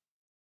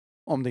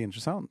 Om det är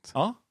intressant?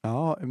 Ja.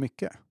 Ja,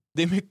 mycket.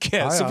 Det är mycket.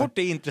 Ja. Så fort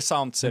det är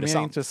intressant så är det sant. Ju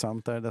mer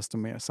intressant är det, desto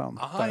mer sant.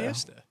 Ja,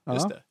 just det.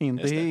 Just det.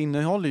 Det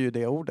innehåller ju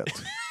det ordet.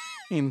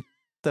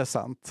 Inte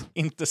sant.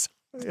 Inte sant.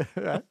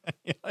 Ja,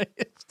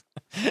 just det.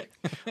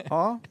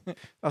 Ja,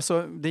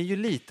 alltså det är ju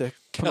lite...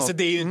 Alltså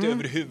det är ju inte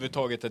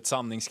överhuvudtaget ett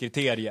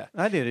sanningskriterie.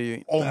 Nej, det är det ju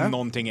inte. Om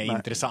någonting är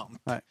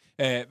intressant.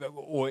 Nej.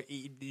 Och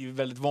det är ju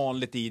väldigt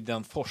vanligt i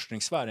den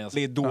forskningssfären. Alltså,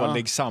 det är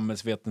dålig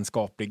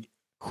samhällsvetenskaplig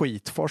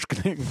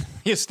skitforskning.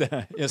 Just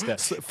det.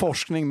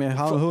 Forskning med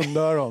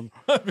hundöron.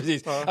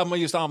 Precis. Att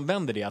man just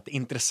använder det. Att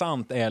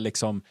intressant är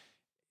liksom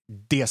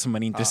det som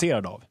man är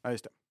intresserad av. Ja,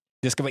 just det.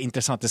 Det ska vara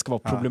intressant, det ska vara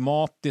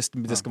problematiskt,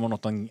 det ska vara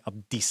något att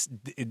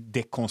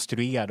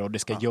dekonstruera och det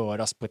ska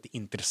göras på ett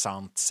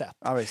intressant sätt.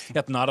 Ja,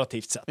 ett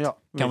narrativt sätt,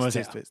 kan man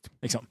säga. Visst.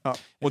 Liksom. Ja.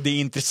 Och det är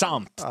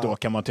intressant då,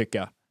 kan man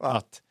tycka,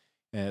 att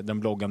den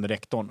bloggande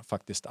rektorn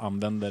faktiskt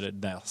använder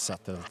det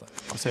sättet.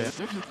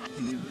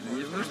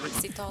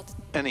 Citat.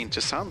 En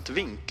intressant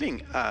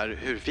vinkling är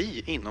hur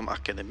vi inom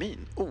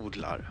akademin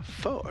odlar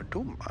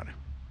fördomar.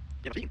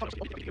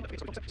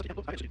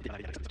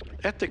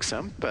 Ett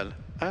exempel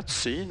är att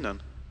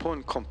synen på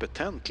en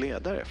kompetent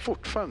ledare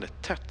fortfarande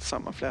tätt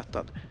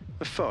sammanflätad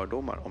med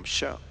fördomar om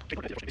kön.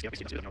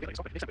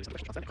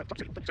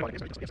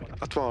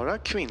 Att vara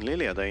kvinnlig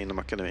ledare inom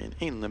akademin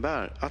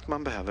innebär att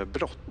man behöver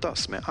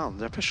brottas med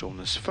andra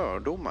personers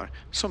fördomar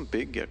som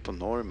bygger på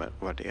normer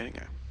och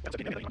värderingar.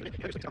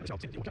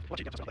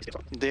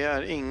 Det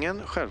är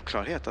ingen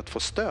självklarhet att få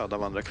stöd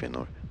av andra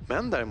kvinnor,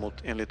 men däremot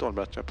enligt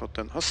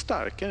Allbright-rapporten har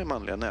starkare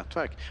manliga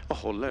nätverk och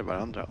håller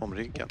varandra om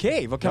ryggen.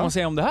 Okej, vad kan man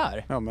säga om det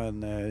här? Ja,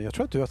 men jag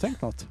tror att du har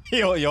tänkt något.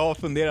 Ja, jag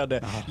funderade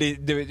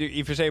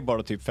i och för sig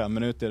bara typ 5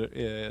 minuter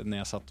när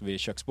jag satt vid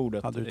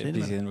köksbordet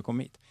precis när vi kom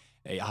hit.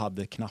 Jag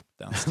hade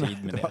knappt ens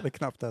tid med det. Jag hade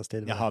knappt ens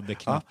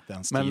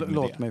tid med men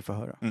låt mig få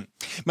höra.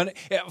 Men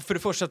för det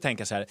första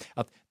tänker jag så här,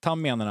 att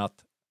Tam menar att,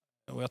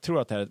 och jag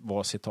tror att det här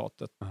var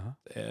citatet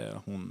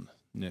hon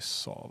nyss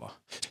sa, va?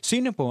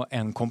 Synen på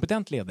en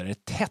kompetent ledare är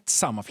tätt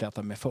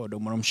sammanflätad med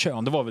fördomar om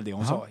kön. Det var väl det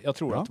hon sa. Jag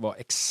tror att det var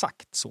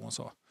exakt så hon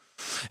sa.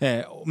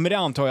 Men det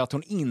antar jag att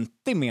hon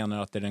inte menar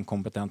att det är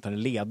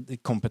den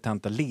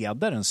kompetenta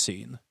ledarens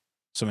syn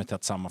som är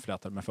tätt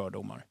sammanflätad med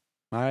fördomar.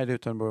 Nej, det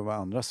utan borde vara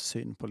andras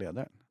syn på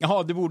ledaren.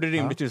 Jaha, det borde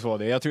rimligtvis vara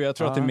det. Jag tror att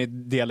det är med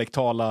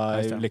dialektala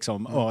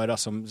liksom, öra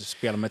som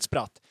spelar med ett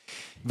spratt.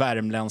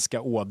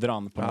 Värmländska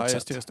ådran på något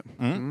sätt. Just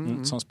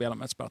det. Som spelar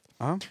med ett spratt.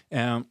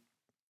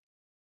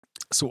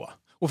 Så.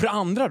 Och för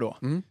andra då,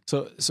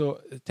 så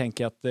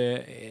tänker jag att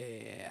det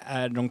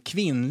är de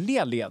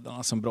kvinnliga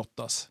ledarna som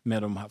brottas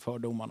med de här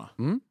fördomarna.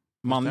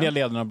 Manliga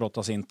ledarna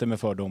brottas inte med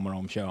fördomar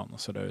om kön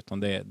och sådär, utan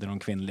det är de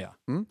kvinnliga.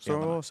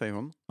 Så säger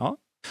hon. Ja.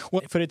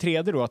 Och för det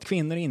tredje då, att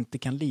kvinnor inte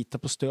kan lita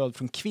på stöd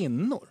från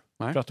kvinnor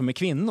för att de är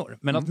kvinnor.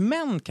 Men att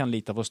män kan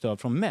lita på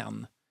stöd från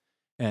män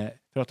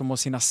för att de har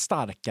sina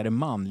starkare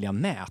manliga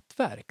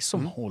nätverk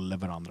som håller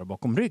varandra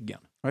bakom ryggen.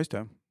 Ja, just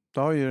det.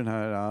 Då har ju den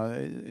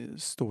här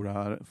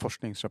stora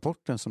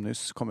forskningsrapporten som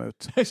nyss kom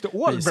ut. Just det,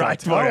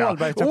 Allbright var det.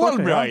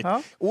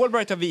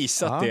 Allbright har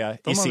visat det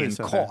i sin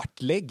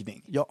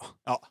kartläggning. Ja.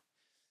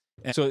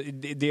 Så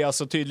det är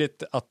alltså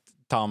tydligt att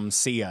Tam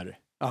ser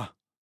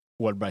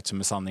Allbright som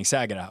en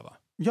sanningsägare här, va?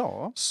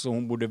 Ja. Så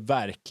hon borde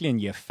verkligen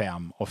ge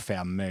 5 av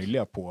 5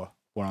 möjliga på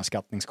våran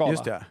skattningsskala.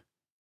 Just det.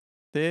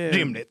 Det är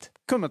rimligt.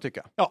 Kan man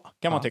tycka. Ja,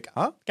 kan man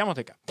tycka. Kan man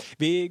tycka.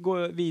 Vi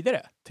går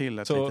vidare. Till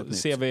ett så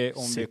ser vi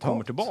om vi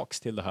kommer tillbaks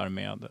till det här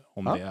med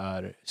om det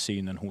är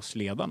synen hos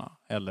ledarna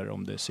eller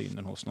om det är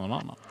synen hos någon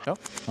annan.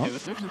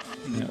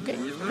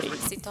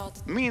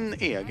 Citat. Min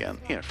egen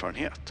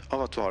erfarenhet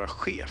av att vara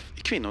chef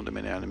i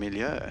kvinnodominerade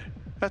miljöer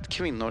är att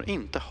kvinnor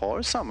inte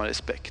har samma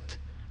respekt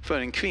för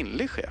en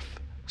kvinnlig chef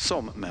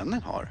som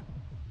männen har.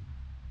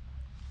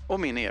 Och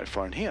min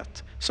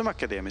erfarenhet som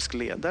akademisk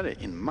ledare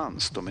i en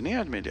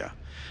mansdominerad miljö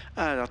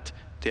är att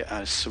det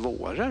är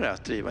svårare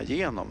att driva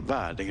igenom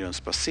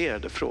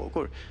värdegrundsbaserade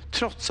frågor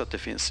trots att det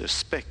finns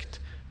respekt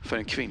för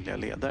den kvinnliga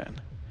ledaren.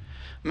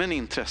 Men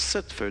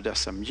intresset för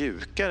dessa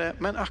mjukare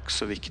men ack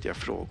så viktiga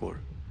frågor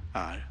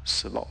är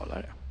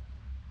svalare.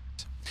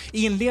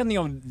 I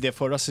inledningen av det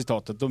förra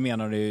citatet då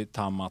menar ju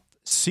Tam att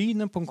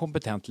synen på en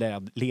kompetent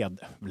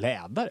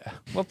ledare.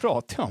 Vad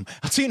pratar jag om?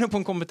 Att synen på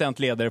en kompetent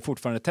ledare är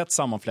fortfarande tätt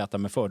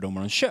sammanflätad med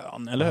fördomar om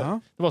kön, eller hur?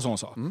 Det var så hon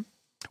sa.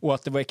 Och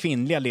att det var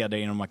kvinnliga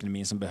ledare inom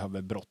akademin som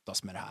behöver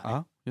brottas med det här.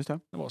 Ja, just det.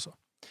 Det var så.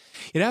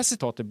 I det här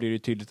citatet blir det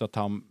tydligt att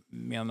han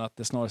menar att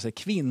det snarare är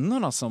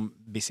kvinnorna som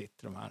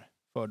besitter de här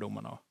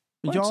fördomarna.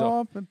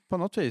 Ja, på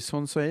något vis.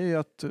 Hon säger ju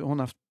att hon har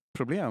haft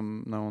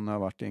problem när hon har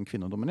varit i en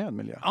kvinnodominerad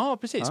miljö. Ja,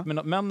 precis.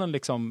 Men männen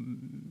liksom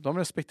de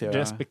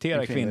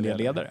respekterar kvinnliga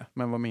ledare.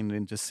 Men var mindre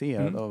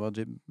intresserade av att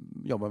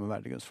jobba med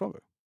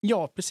värdegrundsfrågor.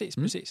 Ja,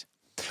 precis.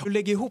 Du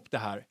lägger ihop det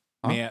här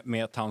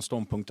med Tams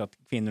ståndpunkt att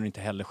kvinnor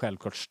inte heller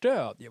självklart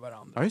stödjer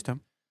varandra. Ja, just det.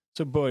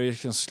 Så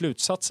börjar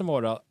slutsatsen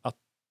vara att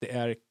det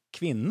är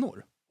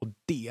kvinnor och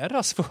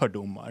deras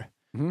fördomar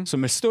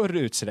som är större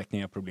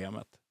utsträckning av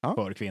problemet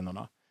för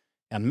kvinnorna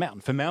än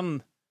män. För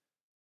män,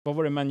 vad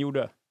var det män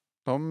gjorde?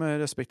 De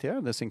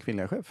respekterade sin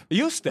kvinnliga chef.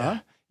 Just det,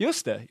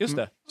 just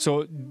det.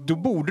 Så då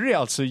borde det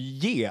alltså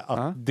ge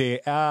att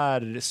det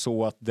är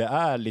så att det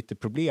är lite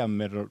problem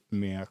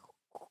med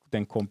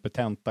den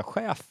kompetenta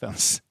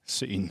chefens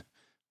syn.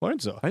 Var det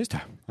inte så? Ja, just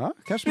det. Ja,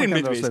 kanske man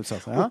kan dra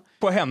slutsatsen. Ja.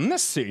 På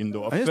hennes syn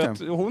då. För att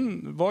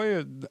hon var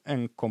ju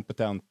en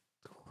kompetent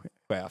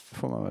chef.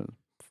 Får man väl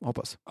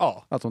hoppas.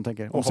 Ja. Att hon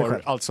tänker om och sig har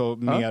själv. Alltså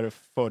mer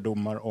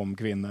fördomar om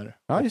kvinnor.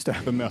 Ja, just det.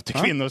 Och bemöter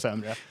kvinnor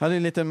sämre. Ja, det är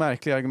en lite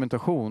märklig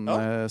argumentation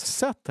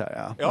sett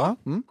här. Ja.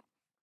 Mm.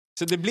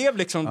 Så det blev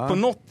liksom, på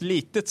något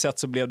litet sätt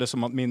så blev det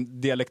som att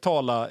min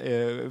dialektala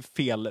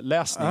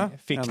felläsning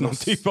fick någon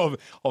typ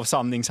av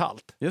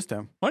sanningshalt. Just det.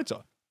 Var det inte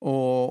så?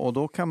 Och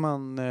då kan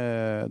man,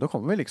 då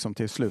kommer vi liksom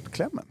till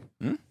slutklämmen.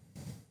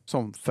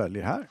 Som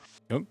följer här.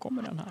 Nu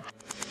kommer den här.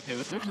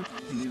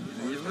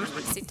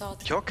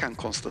 Citat. Jag kan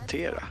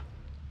konstatera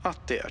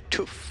att det är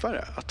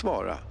tuffare att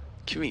vara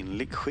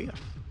kvinnlig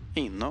chef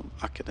inom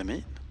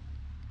akademin.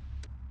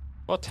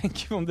 Vad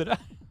tänker vi om det där?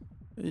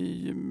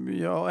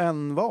 Ja,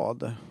 än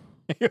vad?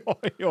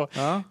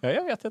 Ja,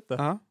 jag vet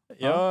inte.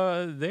 Ja,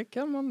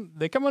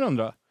 det kan man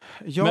undra.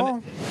 Ja,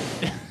 men...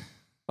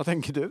 vad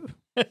tänker du?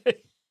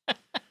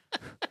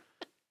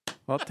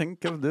 Vad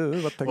tänker du?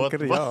 Vad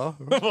tänker jag?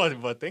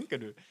 Vad tänker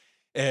du?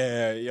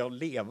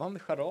 Levande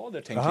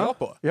charader tänker jag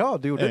på. Ja,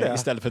 du gjorde det.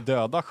 Istället för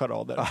döda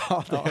charader.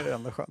 Ja, det är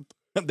ändå skönt.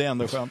 Det är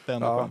ändå skönt.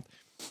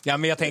 Ja,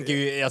 men jag tänker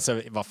ju,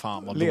 alltså, vad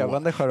fan var då?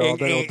 Levande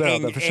charader och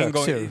döda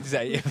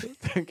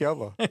försöksdjur. Tänker jag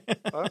bara.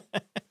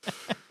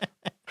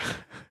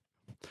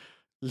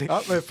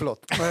 Ja, men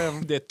förlåt.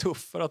 Det är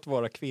tuffare att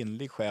vara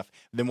kvinnlig chef.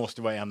 Det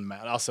måste vara en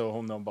man. Alltså,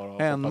 hon har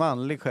bara en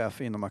manlig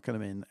chef inom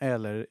akademin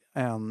eller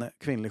en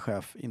kvinnlig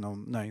chef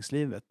inom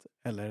näringslivet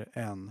eller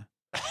en...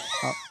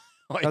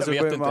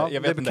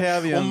 Jag vet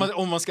inte.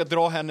 Om man ska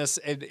dra hennes,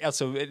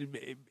 alltså,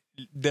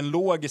 den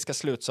logiska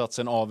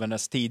slutsatsen av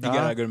hennes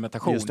tidigare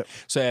argumentation,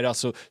 så är det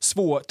alltså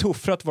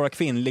tuffare att vara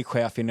kvinnlig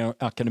chef inom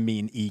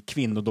akademin i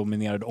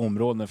kvinnodominerade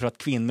områden för att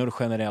kvinnor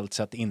generellt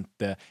sett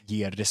inte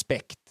ger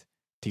respekt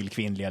till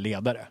kvinnliga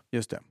ledare.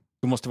 Just det.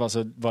 Det måste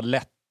alltså vara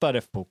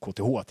lättare på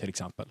KTH till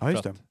exempel. Ja,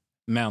 just för att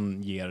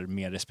män ger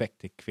mer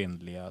respekt till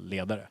kvinnliga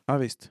ledare. Ja,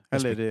 visst.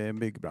 Eller det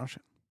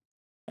byggbranschen.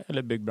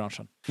 Eller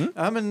byggbranschen.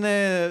 Ja, men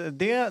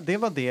det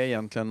var det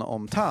egentligen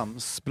om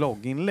Tams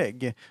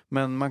blogginlägg.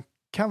 Men man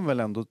kan väl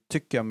ändå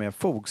tycka med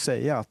fog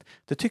säga att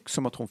det tycks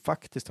som att hon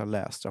faktiskt har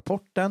läst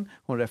rapporten.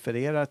 Hon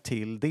refererar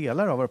till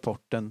delar av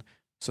rapporten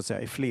så att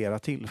säga i flera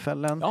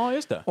tillfällen. Ja,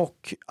 just det.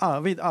 Och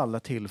vid alla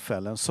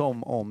tillfällen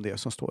som om det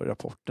som står i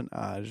rapporten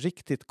är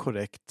riktigt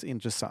korrekt,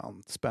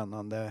 intressant,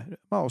 spännande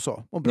och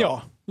så. Och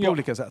bra på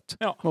olika sätt.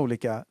 Ja. Med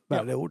olika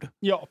värdeord.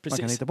 Ja, precis.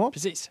 Man kan hitta på.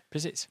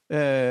 Precis.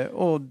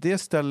 Och det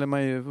ställer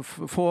man ju,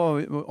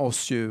 får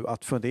oss ju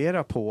att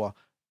fundera på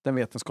den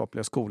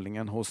vetenskapliga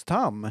skolningen hos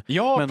Tam.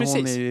 Ja, men precis.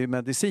 Hon är ju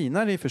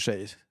medicinare i och för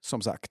sig,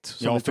 som sagt.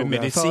 Ja, för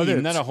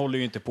medicinare håller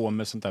ju inte på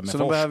med sånt där med så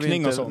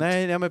forskning och sånt.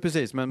 Nej, men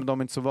precis. Men de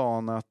är inte så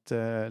vana att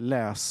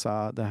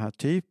läsa den här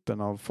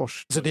typen av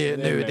forskning. Så det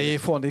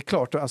är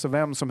klart, alltså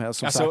vem som helst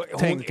som sagt,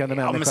 tänkande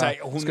människa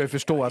ska ju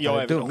förstå att det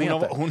är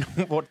dumheter. Hon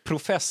var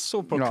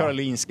professor på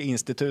Karolinska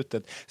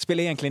institutet.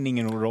 Spelar egentligen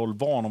ingen roll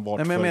vad hon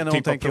var för jag menar,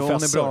 typ av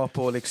professor. Hon är bra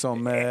på att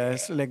liksom,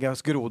 lägga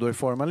grodor i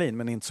formalin,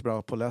 men inte så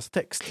bra på att läsa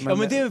text. Men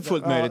det är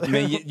fullt möjligt.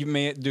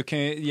 Men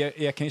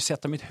jag kan ju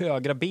sätta mitt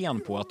högra ben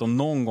på att de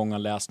någon gång har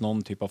läst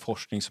någon typ av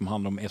forskning som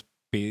handlar om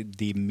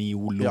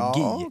epidemiologi.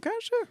 Ja,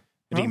 kanske.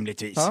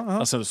 Rimligtvis.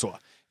 Alltså så.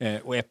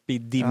 Och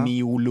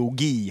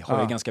epidemiologi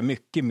har ju ganska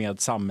mycket med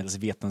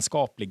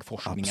samhällsvetenskaplig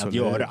forskning att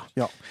göra.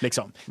 Ja.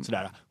 Liksom,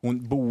 sådär.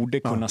 Hon borde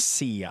kunna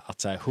se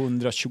att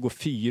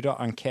 124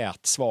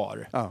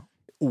 enkätsvar,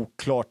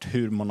 oklart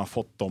hur man har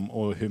fått dem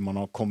och hur man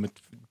har kommit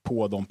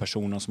på de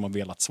personer som har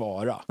velat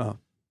svara.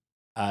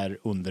 Är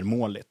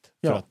undermåligt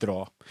för att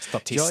dra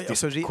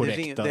statistiskt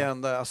korrekta. Det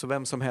enda, alltså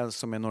vem som helst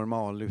som är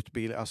normal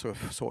utbildad, alltså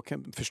så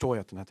förstår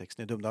jag att den här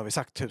texten är dum. Det har vi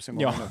sagt 1000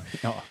 gånger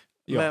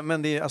nu.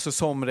 Men det är alltså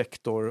som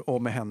rektor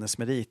och med hennes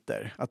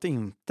meriter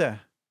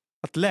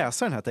att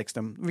läsa den här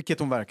texten, vilket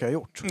hon verkar ha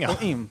gjort,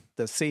 och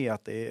inte se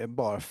att det är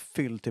bara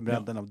fyllt till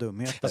bredden av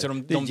dumheter. Alltså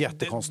det är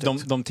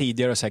jättekonstigt. De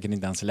tidigare har säkert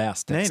inte ens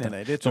läst texten.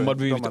 Nej, de har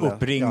blivit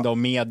uppringda av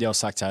media och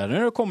sagt så här: nu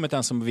har det kommit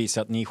en som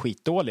visar att ni är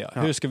skitdåliga.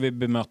 Hur ska vi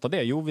bemöta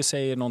det? Jo, vi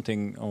säger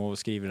någonting och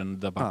skriver en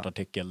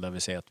debattartikel där vi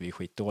säger att vi är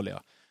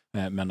skitdåliga.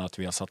 Men att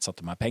vi har satsat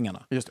de här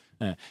pengarna. Just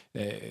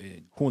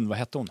vad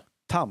hette hon?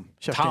 Tam,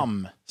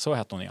 så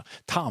hette hon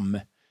Tam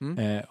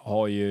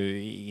har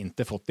ju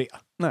inte fått det.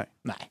 Nej.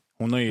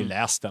 Hon har ju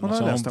läst den och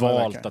så har hon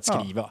valt att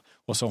skriva.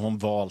 Och så har hon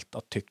valt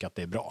att tycka att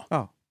det är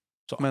bra.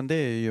 Så. Men det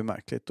är ju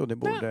märkligt och det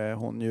borde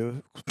hon ju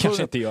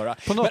kanske inte göra.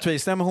 På något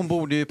vis, men hon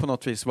borde ju på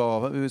något vis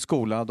vara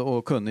skolad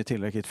och kunnig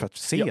tillräckligt för att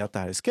se att det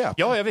här är skräp.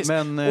 Ja, visst.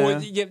 Men,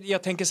 och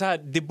jag tänker så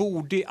här,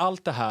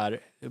 allt det här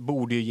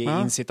borde ju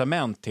ge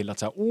incitament till att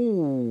så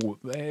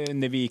här,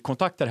 när vi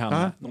kontaktar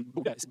henne,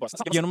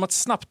 genom att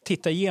snabbt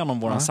titta igenom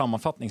vår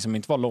sammanfattning som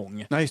inte var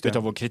lång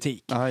utav vår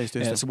kritik,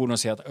 så borde hon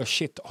säga att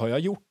shit, har jag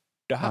gjort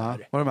det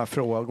här? Och de här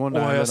frågorna.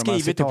 Och har jag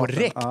skrivit det på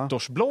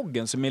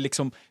rektorsbloggen som är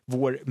liksom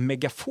vår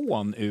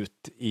megafon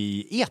ut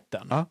i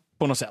etern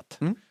på något sätt.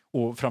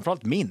 Och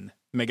framförallt min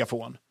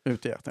megafon.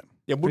 Ut i etern.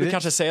 Jag borde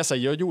kanske säga så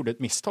här, jag gjorde ett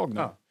misstag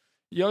nu.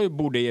 Jag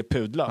borde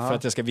pudla för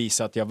att jag ska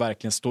visa att jag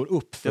verkligen står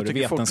upp för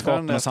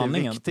vetenskapen och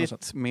sanningen. Det är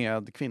viktigt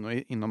med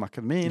kvinnor inom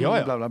akademin,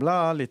 bla bla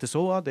bla, lite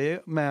så.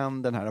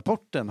 Men den här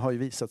rapporten har ju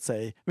visat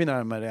sig vid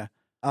närmare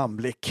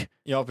anblick.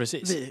 Ja,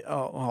 precis. Vi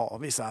har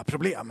vissa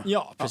problem.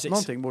 Ja, precis.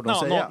 Någonting borde de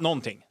säga.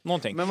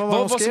 Någonting. Men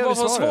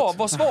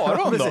vad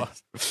svarade de då?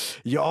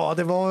 Ja,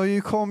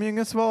 kom ju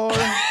inget svar.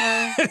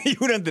 Det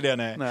gjorde inte det,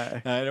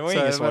 nej. Det var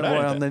inget svar där.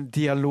 Det var en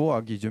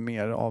dialog ju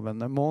mer av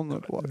en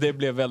monolog. Det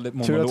blev väldigt Tur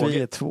monolog. att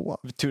vi är två.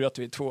 Tur att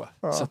vi är två.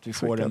 Så att vi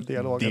får en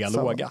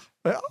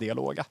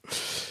dialoga.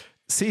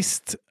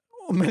 Sist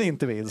men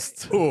inte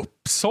minst.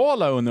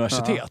 Uppsala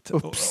universitet.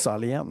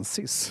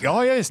 Uppsaliensis.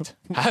 Ja, just.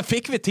 Här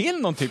fick vi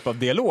till någon typ av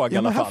dialog i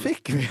alla fall.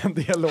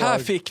 Här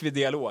fick vi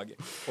dialog.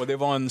 Och det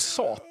var en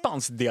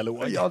satans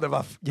dialog. Ja, det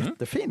var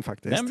jättefin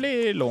faktiskt. Den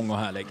blir lång och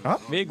härlig. Ja.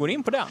 Vi går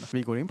in på den.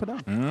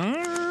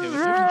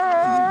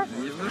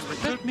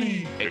 Let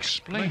me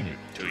explain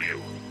it to you.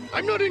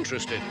 I'm not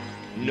interested.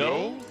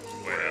 No?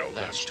 Well,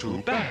 that's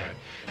too bad.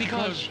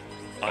 Because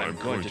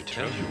I'm going to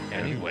tell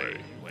you anyway.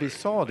 Vi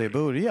sa det i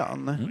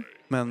början.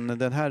 Men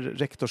den här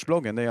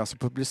rektorsbloggen, det är alltså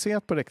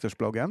publicerat på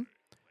rektorsbloggen.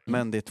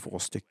 Men det är 2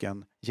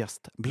 stycken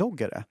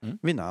gästbloggare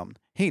vid namn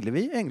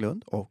Hillevi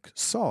Englund och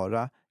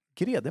Sara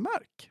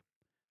Gredemark.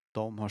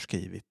 De har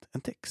skrivit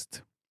en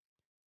text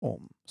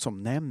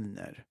som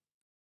nämner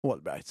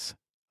Allbrights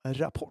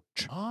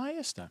rapport. Ja,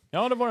 just det.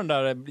 Ja, det var den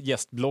där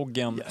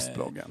gästbloggen.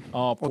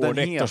 Ja, på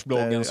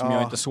rektorsbloggen som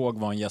jag inte såg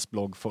var en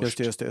gästblogg först.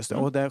 Just det.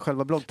 Och den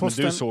själva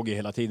bloggposten... Men du såg ju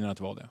hela tiden att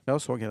det var det.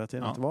 Jag såg hela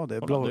tiden att det var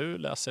det. Du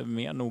läser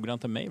mer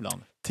noggrant än mig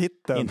ibland.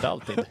 Titeln. Inte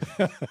alltid.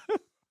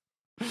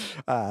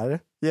 Är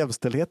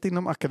jämställdhet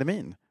inom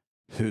akademin.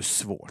 Hur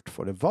svårt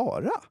får det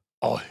vara?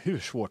 Ja, hur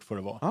svårt får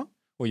det vara?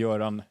 Att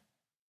göra en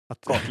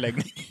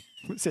kartläggning.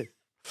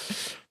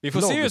 Vi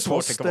får se hur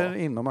svårt det kan vara.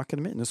 Inom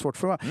akademin, hur svårt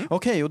för det vara.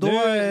 Okej, och då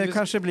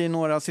kanske det blir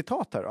några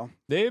citat här då.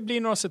 Det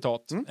blir några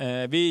citat.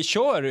 Vi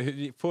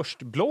kör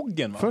först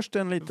bloggen, va? Först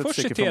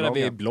citerar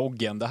vi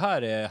bloggen. Det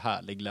här är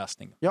härlig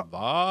läsning. Ja.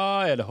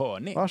 Va? Eller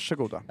hörning?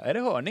 Varsågoda. Är det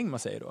hörning man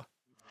säger då?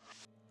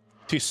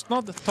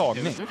 Tystnad,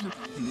 tagning.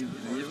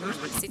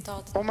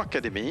 Citat. Om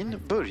akademin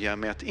börjar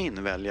med att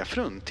invälja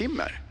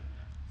fruntimmer,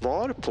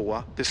 var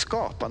på de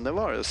skapande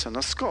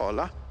varelsernas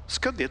skala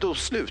ska det då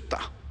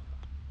sluta?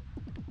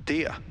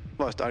 Det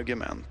var ett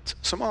argument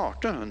som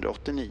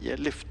 1889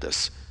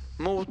 lyftes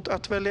mot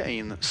att välja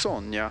in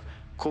Sonja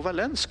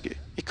Kowalensky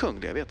i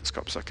Kungliga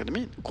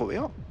Vetenskapsakademin,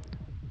 KVA.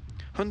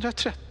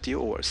 130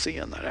 år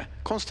senare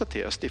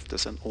konstaterar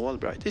stiftelsen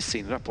Allbright i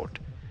sin rapport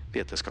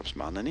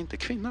Vetenskapsmannen, inte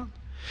kvinnan,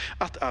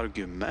 att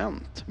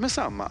argument med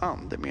samma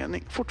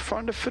andemening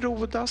fortfarande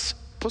frodas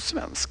på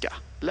svenska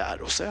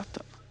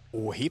lärosäten.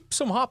 Och hipp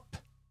som happ.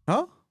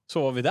 Ja.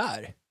 Så var vi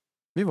där.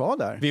 Vi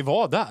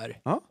var där.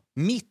 Ja.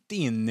 Mitt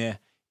inne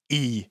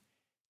i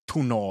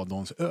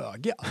tornadons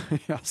öga.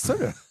 Jaså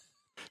du?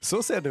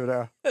 Så ser du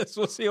det?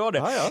 Så ser jag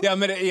det. Ja,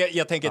 men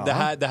jag tänker,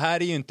 det här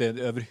är ju inte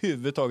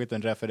överhuvudtaget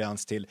en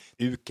referens till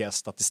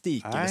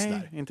UKAS-statistik.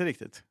 Nej, inte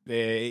riktigt. Det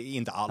är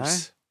inte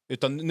alls. Nej.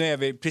 Utan nu är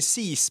vi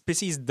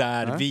precis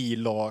där vi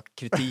la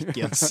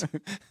kritikens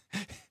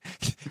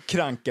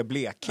kranka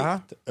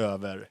blekhet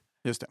över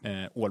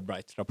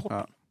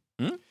Allbright-rapporten.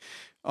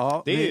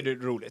 Ja, det är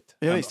ju roligt.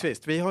 Ja,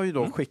 visst. Vi har ju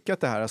då skickat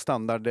det här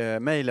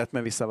standardmejlet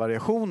med vissa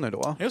variationer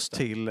då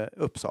till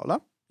Uppsala.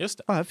 Just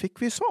det. Och här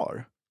fick vi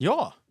svar.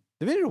 Ja.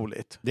 Det var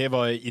roligt. Det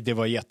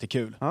var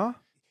jättekul. Ja.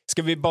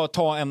 Ska vi bara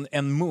ta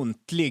en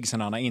muntlig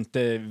sån här,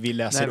 inte vi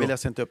läser upp? Nej, vi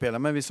läser inte upp hela,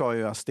 men vi sa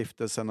ju att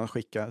stiftelsen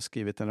har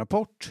skrivit en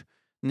rapport.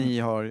 Ni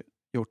har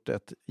gjort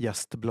ett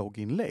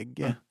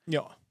gästblogginlägg.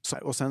 Ja.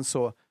 Och sen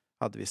så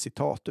hade vi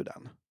citat ur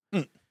den.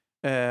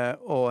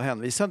 Och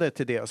hänvisade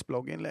till deras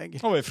blogginlägg.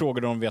 Och vi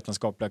frågade om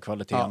vetenskapliga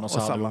kvaliteten och så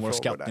hade vi vår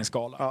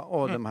skattningsskala. Ja,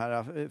 och de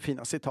här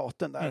fina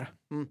citaten där.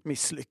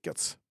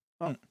 Misslyckats.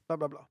 Ja, bla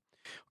bla bla.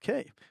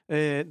 Okej,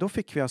 då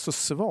fick vi alltså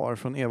svar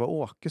från Eva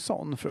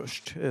Åkesson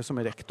först, som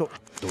är rektor.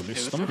 Då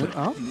lyssnar vi.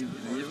 Ja.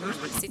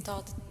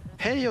 Citat.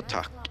 Hej och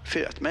tack för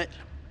ett mejl.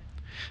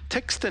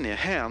 Texten är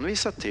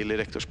hänvisad till i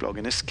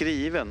rektorsbloggen är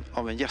skriven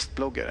av en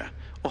gästbloggare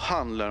och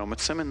handlar om ett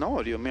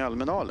seminarium i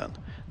Almedalen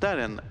där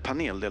en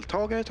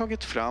paneldeltagare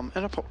tagit fram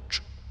en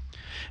rapport.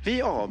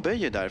 Vi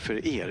avböjer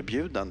därför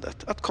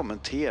erbjudandet att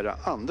kommentera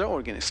andra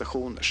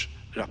organisationers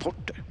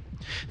rapporter.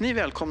 Ni är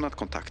välkomna att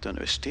kontakta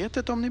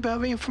universitetet om ni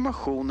behöver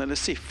information eller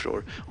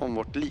siffror om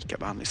vårt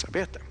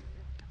likabehandlingsarbete.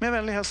 Med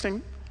vänlig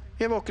hälsning,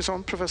 Eva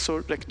Åkesson,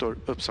 professor, rektor,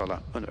 Uppsala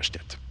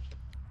universitet.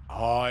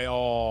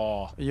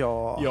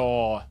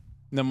 Ja.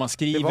 När man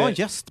skriver... Det var en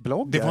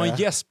gästbloggare. Det var en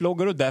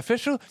gästbloggare och därför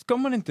så ska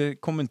man inte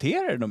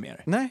kommentera det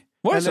mer. Nej.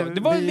 Var det så?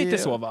 Det var lite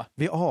så, va?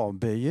 Vi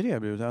avböjer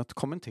erbjudandet att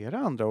kommentera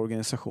andra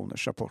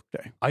organisationers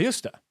rapporter. Ja,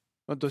 just det.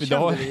 Och då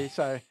kände vi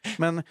så här,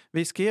 men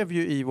vi skrev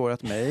ju i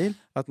vårt mejl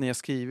att ni har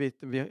skrivit,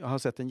 vi har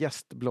sett en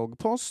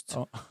gästbloggpost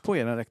på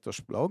er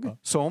rektorsblogg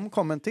som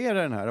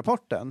kommenterar den här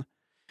rapporten.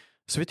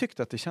 Så vi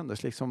tyckte att det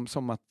kändes liksom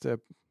som att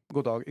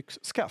goddag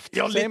yxskaft.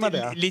 Ja,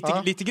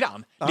 lite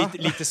grann.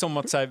 Lite som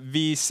att så här,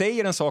 vi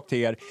säger en sak till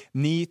er,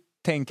 ni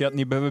tänker att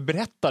ni behöver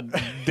berätta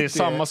det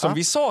samma som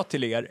vi sa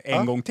till er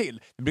en gång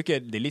till. Det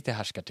är lite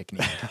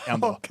härskarteknik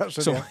ändå.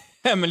 Kanske så,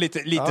 men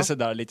lite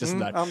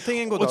sådär.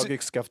 Antingen goddag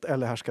yxskaft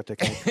eller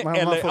härskarteknik. Man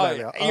får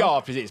välja.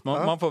 Ja, precis.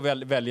 Man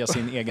får välja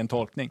sin egen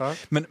tolkning.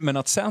 Men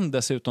att sen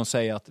dessutom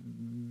säga att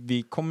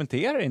vi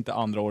kommenterar inte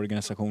andra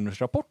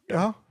organisationers rapporter.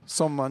 Ja,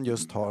 som man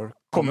just har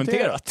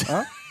kommenterat.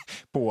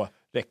 På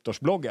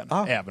rektorsbloggen,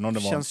 även om det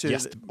var en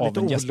gäst av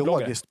en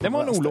gästbloggare. Det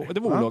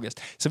var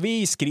ologiskt. Så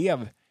vi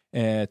skrev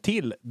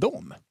till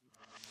dem.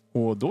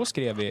 Och då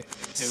skrev vi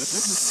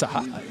så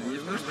här.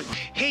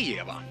 Hej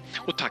Eva,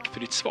 och tack för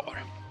ditt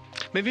svar.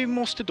 Men vi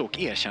måste dock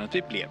erkänna att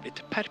vi blev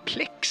lite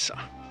perplexa.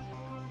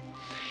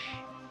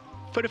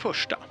 För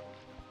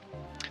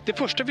det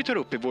första vi tar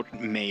upp i vårt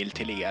mejl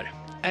till er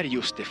är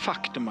just det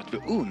faktum att vi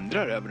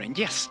undrar över en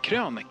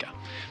gästkrönika.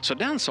 Så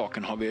den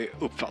saken har vi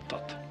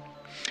uppfattat.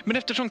 Men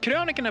eftersom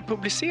krönikan är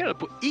publicerad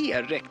på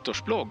er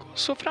rektorsblogg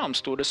så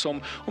framstår det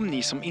som om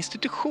ni som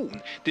institution,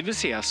 det vill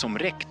säga som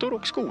rektor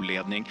och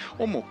skolledning,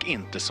 om och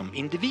inte som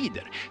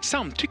individer,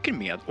 samtycker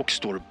med och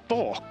står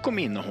bakom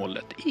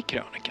innehållet i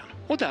krönikan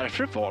och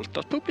därför valt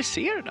att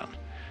publicera den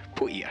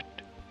på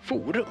ert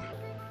forum.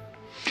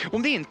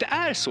 Om det inte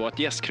är så att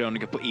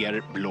gästkrönika på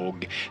er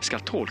blogg ska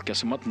tolkas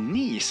som att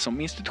ni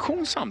som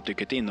institution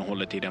samtycker till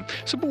innehållet i den,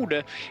 så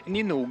borde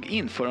ni nog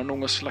införa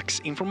någon slags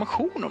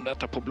information om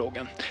detta på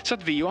bloggen så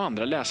att vi och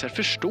andra läsare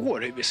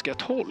förstår hur vi ska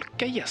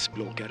tolka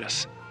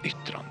gästbloggares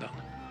yttranden.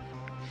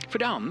 För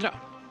det andra,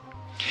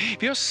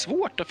 vi har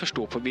svårt att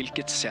förstå på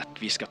vilket sätt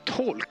vi ska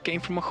tolka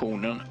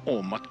informationen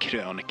om att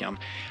krönikan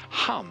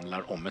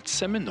handlar om ett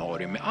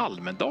seminarium i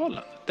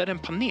Almedalen där en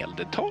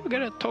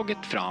paneldeltagare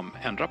tagit fram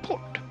en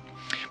rapport.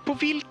 På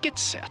vilket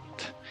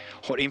sätt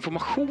har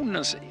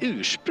informationens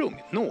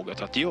ursprung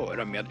något att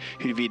göra med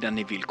huruvida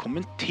ni vill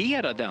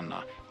kommentera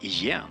denna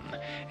igen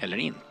eller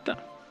inte?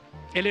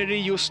 Eller är det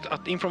just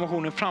att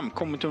informationen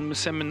framkommit under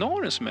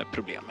seminarium som är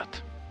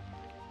problemet?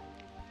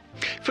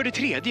 För det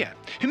tredje,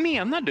 hur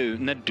menar du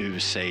när du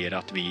säger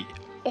att vi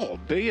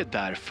avböjer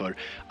därför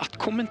att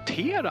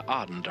kommentera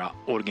andra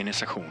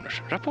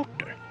organisationers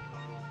rapporter?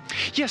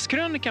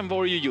 Gästkrönikan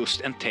var ju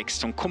just en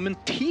text som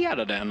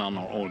kommenterade en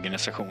annan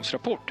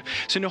organisationsrapport.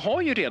 Så ni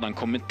har ju redan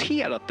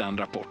kommenterat den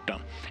rapporten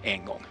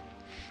en gång.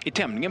 I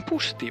tämligen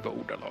positiva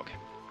ordalag.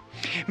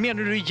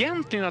 Menar du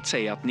egentligen att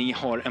säga att ni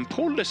har en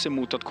policy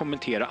mot att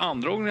kommentera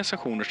andra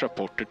organisationers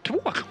rapporter 2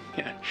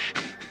 gånger?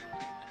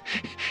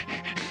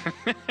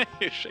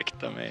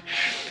 Ursäkta mig.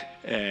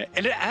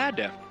 Eller är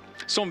det,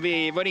 som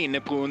vi var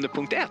inne på under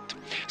punkt 1,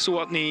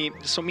 så att ni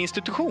som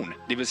institution,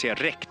 det vill säga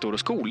rektor och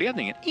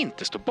skolledningen,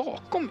 inte står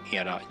bakom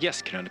era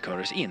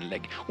gästkrönikörers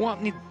inlägg och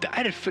att ni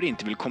därför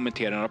inte vill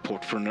kommentera en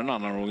rapport från en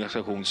annan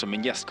organisation som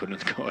en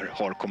gästkrönikör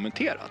har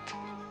kommenterat?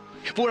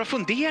 Våra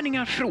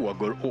funderingar,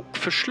 frågor och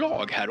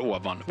förslag här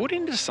ovan vore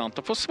intressant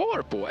att få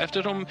svar på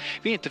eftersom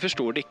vi inte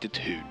förstår riktigt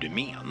hur du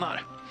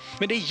menar.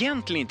 Men det är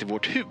egentligen inte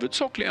vårt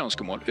huvudsakliga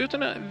önskemål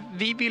utan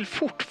vi vill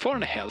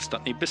fortfarande helst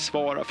att ni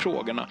besvarar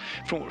frågorna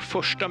från vår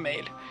första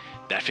mejl.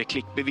 Därför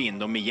klickar vi in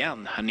dem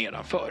igen här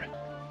nedanför.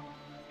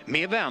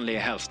 Med vänliga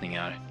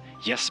hälsningar,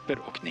 Jesper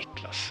och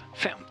Niklas,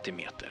 50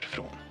 meter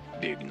från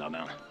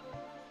byggnaden.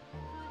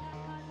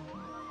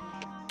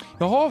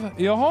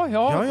 Jaha,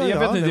 jag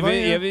vet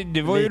inte,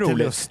 det var ju roligt.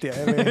 Lustiga,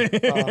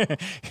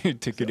 Jag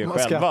tycker det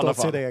själva i alla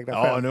fall.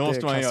 Ja, det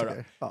måste man göra.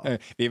 Ja.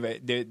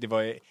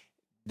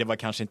 Det var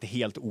kanske inte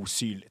helt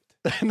osynligt.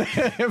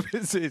 Nej,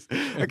 precis.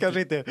 Jag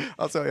kanske inte,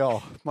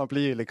 alltså man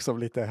blir ju liksom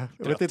lite,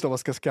 jag vet inte om man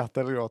ska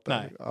skratta eller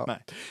gråta.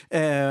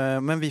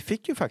 Nej. Men vi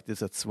fick ju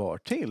faktiskt ett svar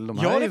till. De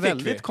här är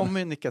väldigt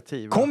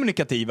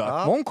kommunikativa.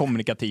 Var hon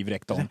kommunikativ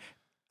rektorn?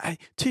 Nej,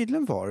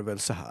 tydligen var det väl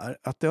så här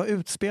att det har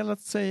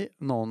utspelat sig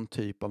någon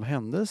typ av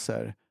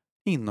händelser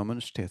inom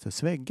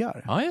universitetets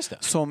väggar. Ja, just det.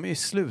 Som i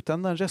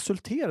slutändan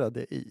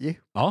resulterade i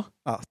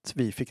att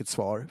vi fick ett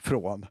svar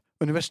från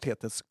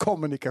universitetets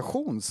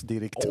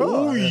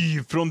kommunikationsdirektör.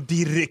 Oj, från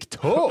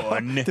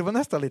direktören! Det var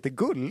nästan lite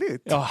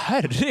gulligt. Ja,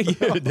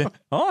 herregud.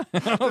 Ja,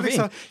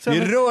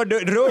 vi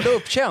rörde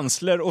upp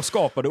känslor och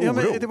skapade oro. Ja,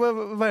 men det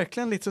var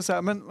verkligen lite så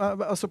här, men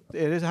alltså,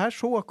 är det här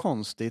så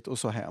konstigt och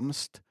så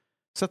hemskt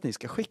så att ni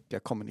ska skicka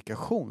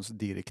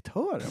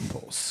kommunikationsdirektören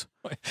på oss?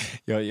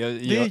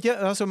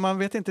 Alltså, man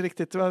vet inte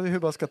riktigt hur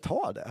man ska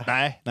ta det.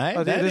 Nej.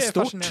 Är det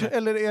stort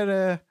eller är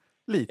det...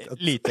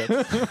 litet.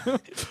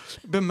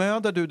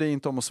 Bemödar du dig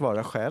inte om att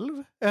svara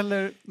själv?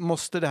 Eller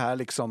måste det här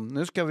liksom,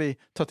 nu ska vi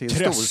ta till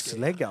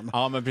storsläggan?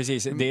 Ja, men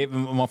precis.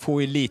 Man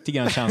får ju lite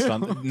grann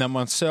känslan, när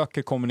man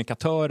söker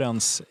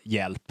kommunikatörens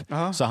hjälp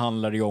så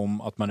handlar det ju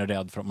om att man är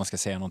rädd för att man ska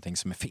säga någonting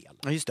som är fel.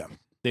 Ja, just det.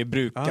 Det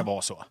brukar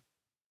vara så.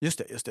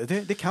 Just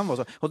det. Det kan vara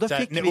så. Och då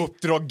fick när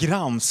Uppdrag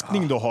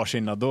granskning då har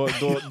sina, då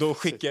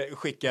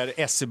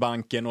skickar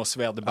SE-banken och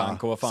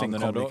Swedbank och vad fan sin det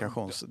är.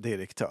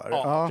 kommunikationsdirektör.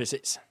 Ja,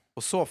 precis.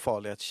 Och så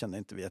farligt kände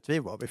inte vi att vi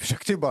var. Vi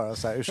försökte ju bara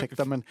så här,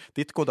 ursäkta men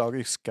ditt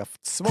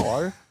goddag-yxskaft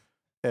svar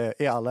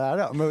är alla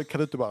ära. Men kan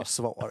du inte bara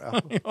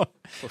svara?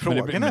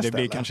 Men det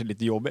blir kanske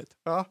lite jobbigt.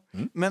 Ja.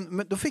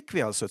 Men då fick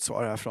vi alltså ett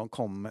svar här från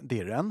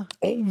Komdirren.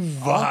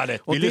 Vad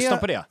härligt! Vi lyssnar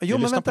på det. Jo,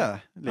 men vänta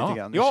lite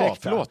grann. Ja,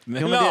 förlåt.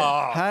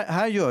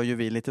 Här gör ju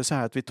vi lite så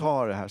här att vi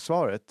tar det här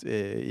svaret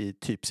i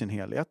typ sin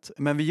helhet.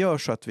 Men vi gör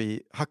så att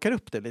vi hackar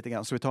upp det lite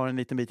grann. Så vi tar en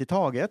liten bit i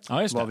taget.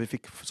 Vad vi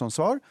fick som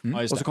svar.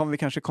 Och så kommer vi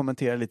kanske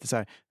kommentera lite så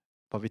här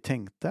vad vi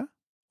tänkte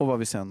och vad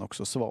vi sen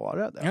också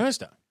svarade. Ja, just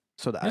det.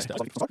 Sådär.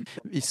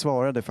 Vi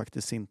svarade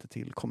faktiskt inte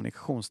till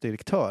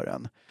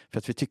kommunikationsdirektören för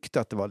att vi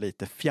tyckte att det var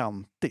lite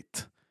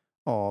fjantigt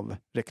av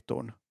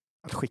rektorn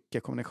att skicka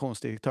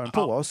kommunikationsdirektören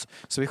på oss.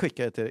 Så vi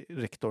skickade till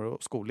rektor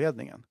och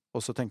skolledningen.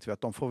 Och så tänkte vi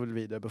att de får väl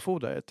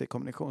vidarebefordra det till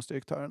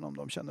kommunikationsdirektören om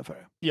de känner för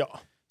det. Ja.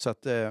 Så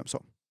att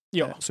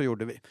så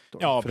gjorde vi.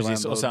 Ja,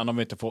 precis. Och sen har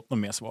vi inte fått något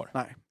mer svar.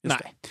 Nej.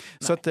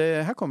 Så att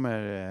här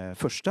kommer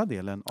första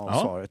delen av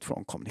svaret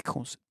från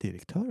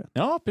kommunikationsdirektören.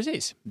 Ja,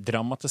 precis.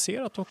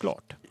 Dramatiserat och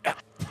klart. Ja.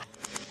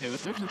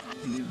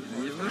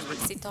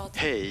 Citat.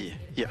 Hej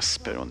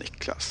Jesper och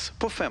Niklas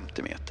på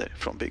 50 meter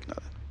från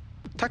byggnaden.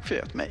 Tack för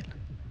ert mejl.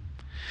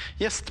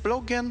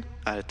 Gästbloggen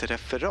är ett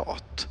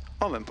referat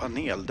av en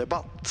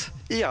paneldebatt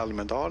i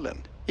Almedalen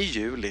i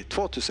juli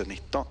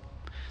 2019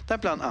 där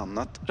bland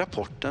annat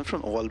rapporten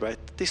från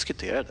Allbright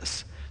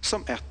diskuterades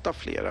som ett av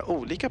flera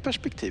olika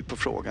perspektiv på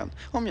frågan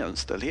om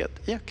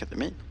jämställdhet i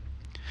akademin.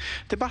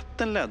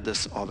 Debatten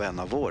leddes av en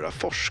av våra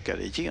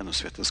forskare i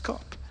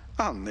genusvetenskap,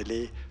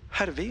 Anneli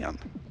Hervén.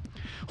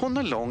 Hon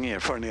har lång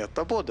erfarenhet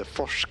av både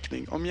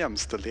forskning om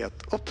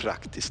jämställdhet och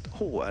praktiskt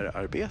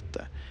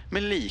HR-arbete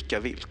med lika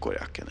villkor i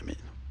akademin.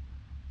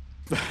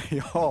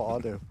 Ja,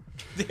 det.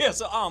 Det är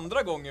alltså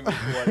andra gången vi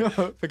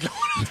får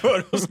förklarat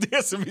för oss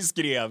det som vi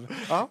skrev.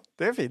 Ja,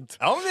 det är fint.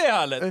 Ja, det är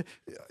härligt.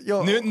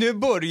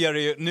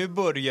 Nu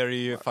börjar det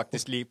ju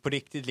faktiskt på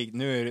riktigt.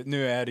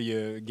 Nu är det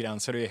ju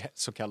gränser i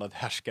så kallad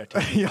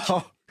härskarteknik.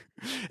 Ja,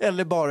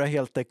 eller bara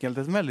helt enkelt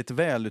en väldigt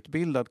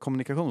välutbildad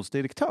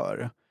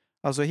kommunikationsdirektör.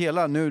 Alltså det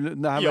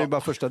här var ju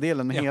bara första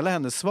delen, men hela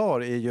hennes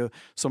svar är ju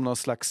som någon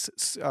slags,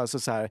 alltså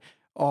så här,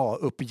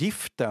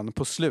 uppgiften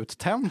på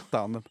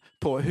sluttentan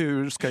på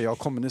hur ska jag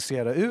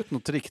kommunicera ut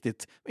något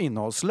riktigt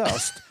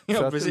innehållslöst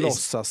för att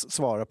låtsas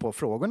svara på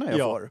frågorna jag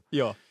får.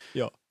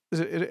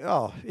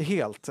 Ja,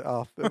 helt,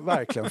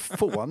 verkligen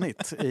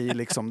fånigt i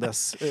liksom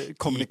dess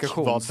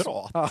kommunikations...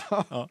 Ja.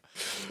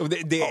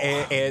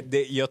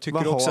 Jag tycker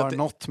vad också har att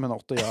något med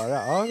något att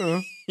göra?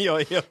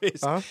 Ja,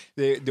 visst. Ja.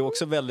 Det är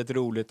också väldigt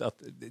roligt att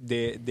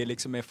det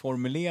liksom är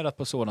formulerat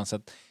på sådant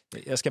sätt.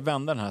 Jag ska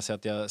vända den här så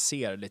att jag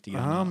ser lite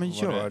grann. Ja, men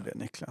gör det,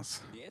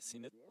 Niklas.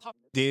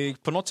 Det är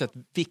på något sätt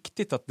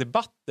viktigt att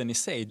debatten i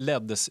sig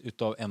leddes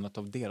utav en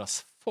av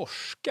deras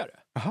forskare.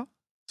 Aha.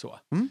 Så.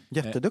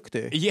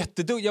 Jätteduktig.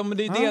 Ja, men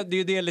det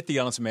är det lite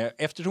grann som är.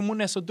 Eftersom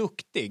hon är så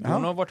duktig.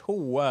 Hon har varit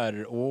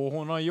HR och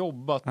hon har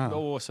jobbat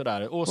och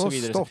sådär. Och så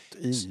vidare. Stått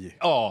i.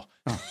 Ja.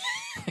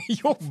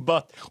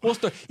 Jobbat och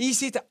stått i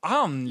sitt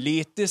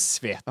anlete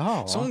svett.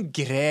 Som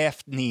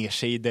grävt ner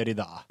sig där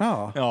idag.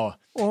 Ja.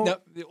 Och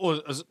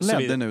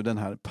ledde nu den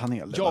här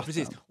paneldebatten. Ja,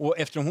 precis. Och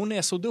eftersom hon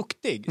är så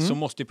duktig så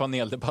måste ju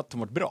paneldebatten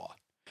varit bra.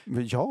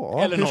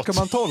 Ja, eller hur något. Ska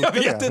man tolka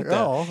jag vet det? Inte.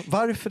 Ja,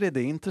 varför är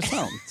det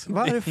intressant?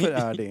 Varför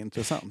är det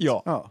intressant?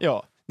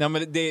 Ja. Nej,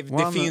 men det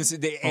finns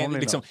det är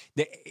liksom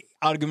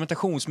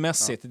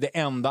argumentationsmässigt det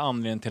enda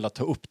anledningen till att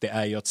ta upp det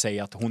är ju att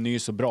säga att hon är ju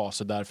så bra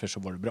så därför så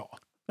var det bra.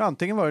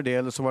 Antingen var det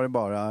eller så var det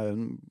bara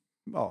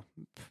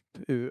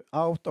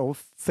out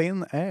of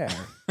thin air.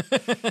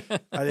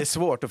 Det är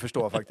svårt att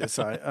förstå faktiskt.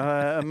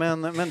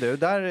 Men du,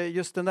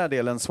 just den där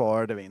delen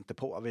svarade vi inte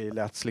på. Vi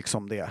lät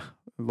liksom det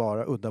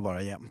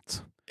vara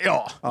jämnt.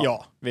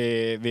 Ja.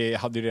 Vi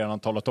hade ju redan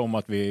talat om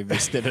att vi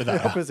visste det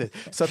där. Ja, precis.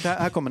 Så att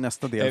här kommer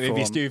nästa del. Vi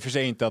visste ju för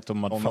sig inte att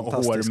de hade en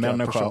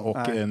HR-människa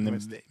och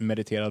en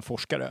meriterad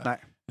forskare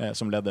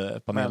som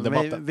ledde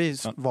paneldebatten. Vi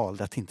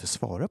valde att inte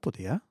svara på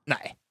det.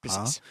 Nej,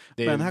 precis.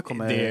 Men här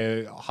kommer...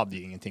 Det hade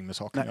ju ingenting med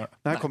saken att göra.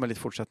 Det här kommer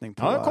lite fortsättning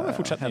på... Ja, det kommer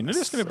fortsättning. Nu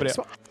lyssnar vi på det.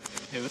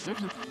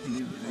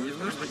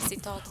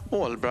 Citat.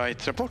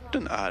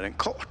 Allbright-rapporten är en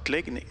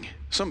kartläggning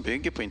som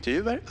bygger på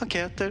intervjuer,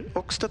 enkäter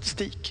och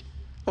statistik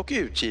och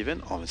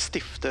utgiven av en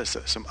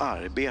stiftelse som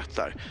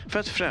arbetar för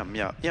att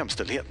främja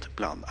jämställdhet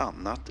bland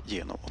annat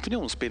genom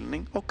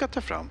opinionsbildning och att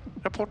ta fram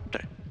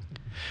rapporter.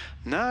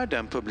 När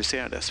den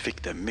publicerades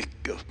fick den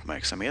mycket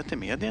uppmärksamhet i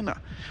medierna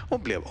och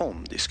blev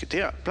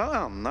omdiskuterad bland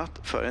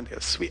annat för en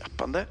del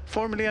svepande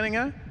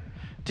formuleringar.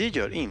 Det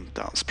gör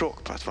inte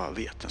anspråk på att vara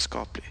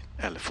vetenskaplig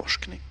eller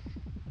forskning.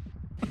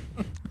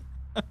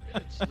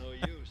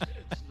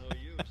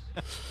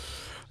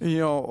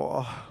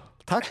 Ja,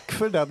 tack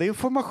för den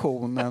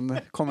informationen,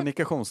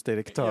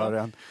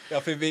 kommunikationsdirektören.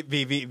 Ja, för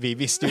vi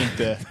visste ju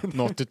inte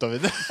något utav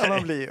det. Ja,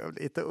 man blir ju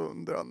lite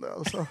undrande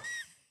alltså.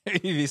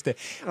 Vi visste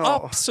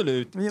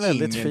absolut ingenting. Det är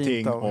väldigt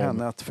fint av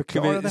henne att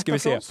förklara detta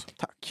för oss.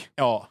 Tack.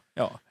 Ja.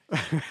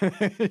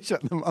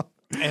 Känner man.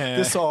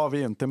 Det sa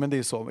vi inte, men det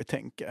är så vi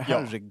tänker.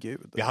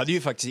 Herregud. Vi hade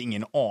ju faktiskt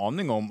ingen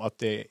aning om att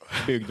det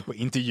byggde på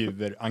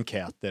intervjuer,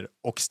 enkäter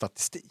och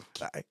statistik.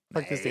 Nej,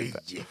 faktiskt inte.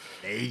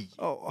 Nej.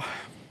 Ja,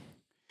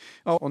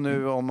 och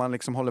nu om man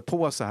liksom håller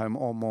på så här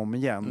om och om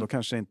igen, då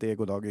kanske det inte är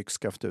goddag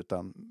yxskaft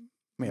utan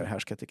mer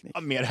härskarteknik.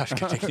 Ja, mer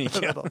härskarteknik.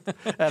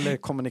 Eller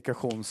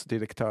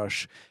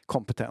kommunikationsdirektörs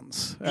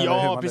kompetens.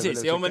 Ja,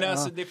 precis. Ja, men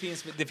alltså,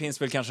 det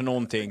finns väl kanske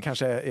någonting.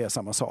 Kanske är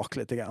samma sak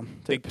lite grann.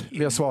 Typ.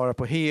 Vi har svarat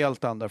på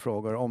helt andra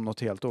frågor om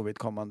något helt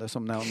ovidkommande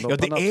som ändå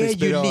på något vis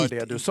berör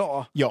det du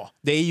sa. Ja,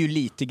 det är ju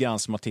lite grann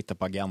som att titta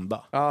på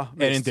Agenda. Ja,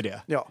 är det inte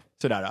det? Ja.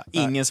 Sådär.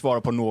 Ingen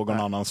svarar på någon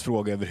annans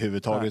fråga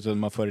överhuvudtaget, utan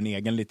man för en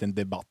egen liten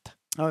debatt.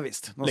 Ja,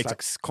 visst. Någon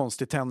slags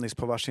konstig tennis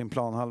på varsin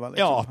planhalva.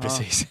 Liksom. Ja,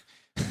 precis.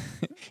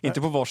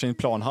 Inte på varsin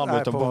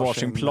planhalva, utan på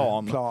varsin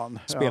plan.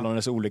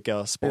 Spelandes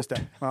olika sport. Just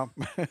det. Ja.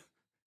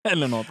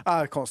 Eller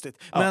något. Konstigt.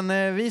 Ja.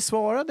 Men vi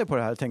svarade på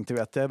det här, tänkte vi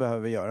att det behöver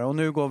vi göra. Och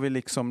nu går vi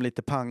liksom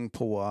lite pang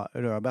på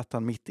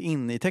rödbetan mitt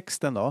in i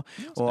texten då.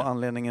 Och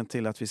anledningen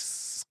till att vi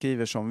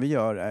skriver som vi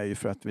gör är ju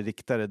för att vi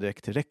riktar det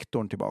direkt till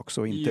rektorn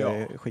tillbaka och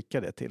inte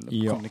skickar det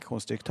till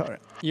kommunikationsdirektören.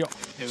 Ja.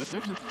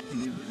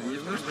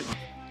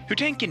 Hur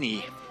tänker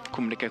ni,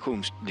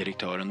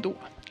 kommunikationsdirektören, då?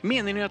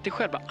 Menar ni att det är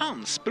själva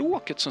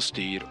anspråket som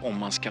styr om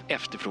man ska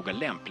efterfråga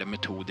lämpliga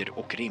metoder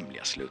och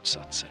rimliga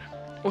slutsatser?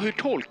 Och hur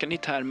tolkar ni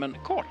termen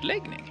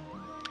kartläggning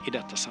i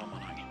detta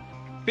sammanhang?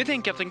 Vi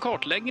tänker att en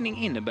kartläggning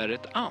innebär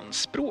ett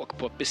anspråk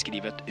på att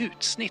beskriva ett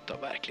utsnitt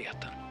av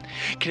verkligheten.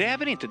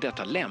 Kräver inte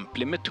detta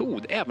lämplig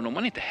metod även om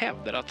man inte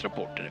hävdar att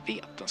rapporten är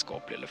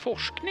vetenskaplig eller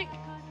forskning?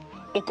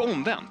 Och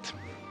omvänt,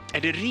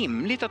 är det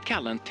rimligt att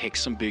kalla en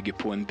text som bygger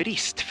på en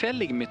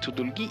bristfällig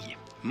metodologi,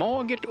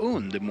 magert och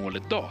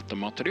undermåligt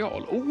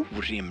datamaterial och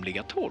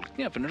orimliga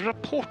tolkningar för en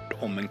rapport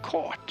om en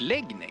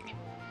kartläggning?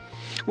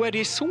 Och är det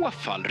i så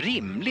fall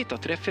rimligt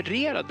att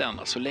referera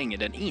denna så länge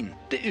den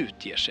inte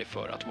utger sig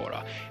för att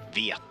vara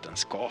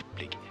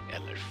vetenskaplig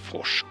eller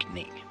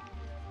forskning?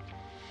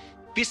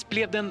 Visst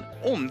blev den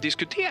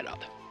omdiskuterad?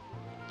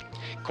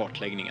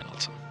 Kartläggningen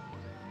alltså.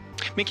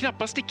 Men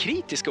knappast i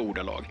kritiska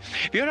ordalag.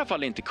 Vi har i alla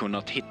fall inte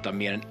kunnat hitta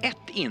mer än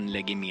ett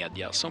inlägg i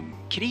media som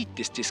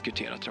kritiskt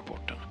diskuterat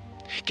rapporten.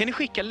 Kan ni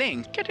skicka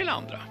länkar till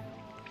andra?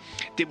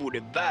 Det vore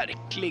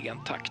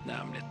verkligen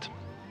tacknämligt.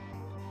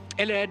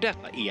 Eller är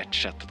detta ert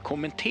sätt att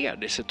kommentera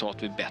det citat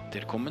vi bett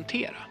er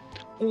kommentera?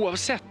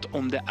 Oavsett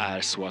om det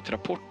är så att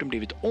rapporten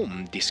blivit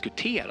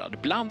omdiskuterad,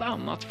 bland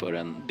annat för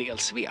en del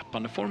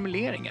svepande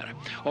formuleringar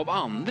av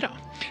andra,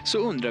 så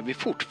undrar vi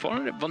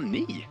fortfarande vad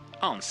ni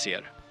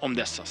anser om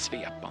dessa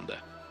svepande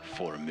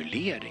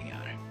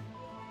formuleringar.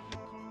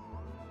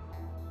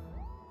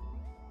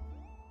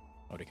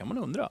 Ja, det kan man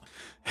undra.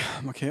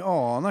 Man kan ju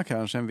ana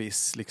kanske en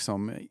viss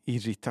liksom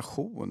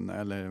irritation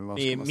eller vad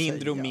ska man säga?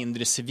 Mindre och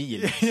mindre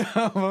civil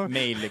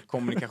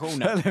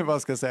mejlkommunikation. Eller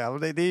vad ska jag säga?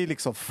 Det är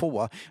liksom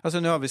få. Alltså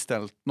nu har vi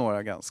ställt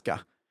några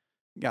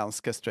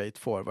ganska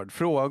straightforward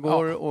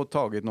frågor och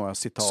tagit några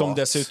citat. Som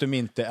dessutom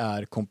inte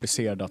är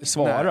komplicerade att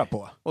svara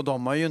på. Och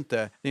de har ju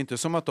inte, det är inte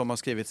som att de har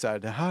skrivit så här: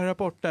 den här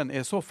rapporten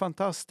är så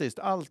fantastiskt,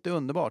 allt är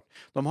underbart.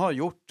 De har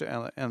gjort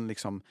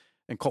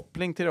en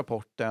koppling till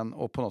rapporten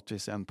och på något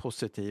vis en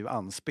positiv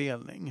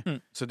anspelning.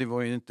 Så det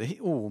var ju inte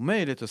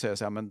omöjligt att säga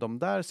så här, men de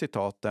där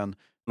citaten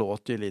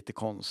låter ju lite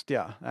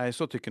konstiga. Nej,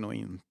 så tycker nog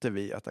inte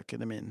vi att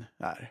akademin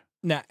är.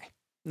 Nej.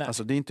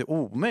 Alltså det är inte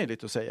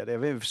omöjligt att säga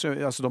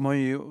det. Alltså de har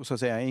ju så att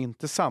säga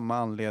inte samma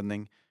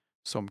anledning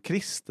som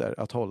Christer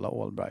att hålla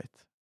Albright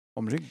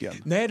om ryggen.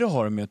 Nej, det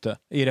har de ju inte.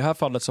 I det här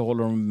fallet så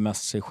håller de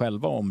mest sig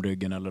själva om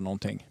ryggen eller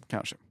någonting.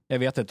 Kanske. Jag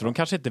vet inte, de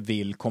kanske inte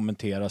vill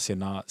kommentera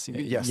sina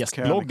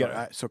gästbloggare.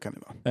 Nej, så kan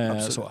det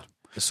vara. Så,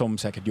 som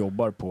säkert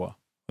jobbar på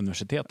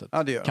universitetet.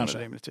 Ja, det gör kanske.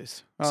 De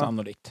rimligtvis. Ja.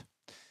 Sannolikt.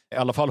 I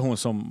alla fall hon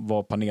som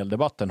var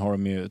paneldebatten har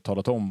de ju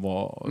talat om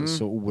var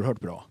så oerhört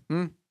bra.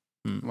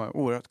 Var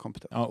oerhört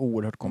kompetent. Ja,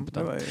 oerhört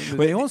kompetent.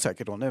 Det är hon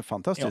säkert, hon är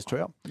fantastisk tror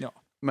jag. Ja.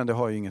 Men det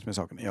har ju inget med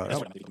saken att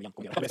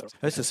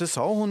göra. Så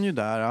sa hon ju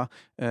där,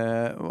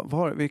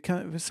 vi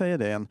kan säga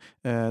det igen,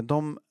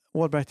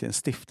 Albright är en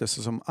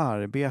stiftelse som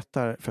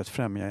arbetar för att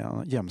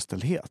främja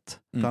jämställdhet,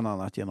 bland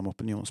annat genom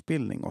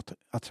opinionsbildning och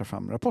att ta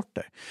fram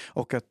rapporter.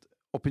 Och att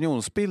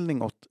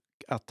opinionsbildning och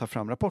att ta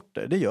fram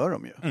rapporter, det gör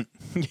de ju.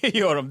 Det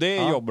gör de, det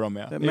jobbar de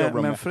med.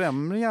 Men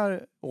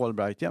främjar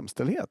Albright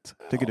jämställdhet,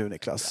 tycker du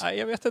Niklas? Nej,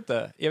 jag vet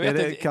inte.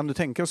 Kan du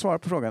tänka att svara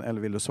på frågan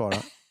eller vill du svara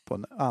på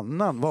en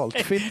annan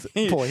valfritt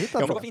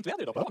påhittad fråga? Fint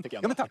väder idag på dagen, tycker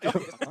jag. Ja, men tack.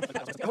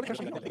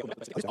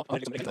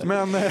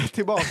 Men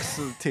tillbaks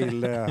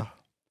till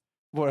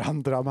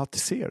Våran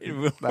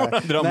dramatisering.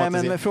 Nej,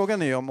 men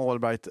frågan är ju om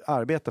Allbright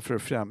arbetar för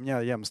att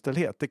främja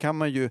jämställdhet. Det kan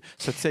man ju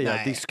så att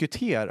säga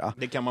diskutera.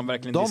 Det kan man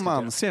verkligen de diskutera.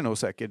 Anser nog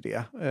säkert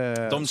det.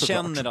 De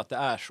känner att det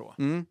är så.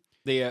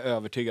 Det är jag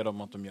övertygad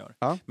om att de gör.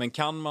 Ja. Men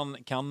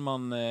kan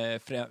man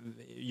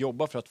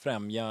jobba för att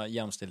främja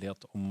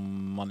jämställdhet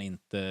om man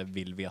inte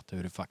vill veta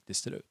hur det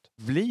faktiskt ser ut?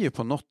 Det blir ju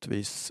på något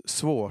vis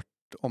svårt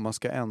om man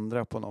ska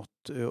ändra på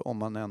något, om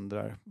man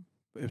ändrar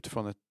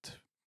utifrån ett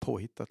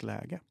påhittat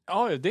läge.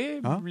 Ja,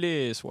 det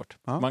blir svårt.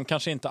 Ja. Man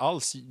kanske inte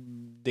alls,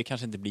 det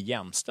kanske inte blir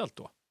jämställt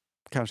då.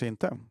 Kanske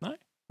inte.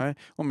 Nej.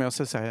 Om jag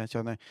ska säga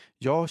att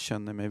jag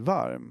känner mig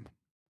varm.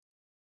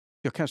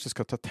 Jag kanske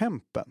ska ta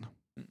tempen.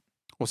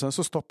 Och sen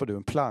så stoppar du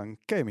en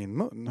planka i min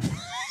mun.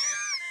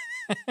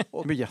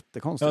 Det blir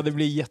jättekonstigt. Ja,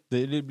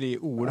 det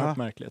blir oerhört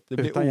märkligt. Det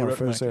blir utan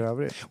jämförelse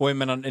övrigt. Och jag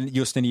menar,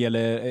 just när det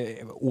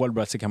gäller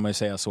Allbright så kan man ju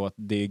säga så att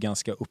det är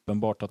ganska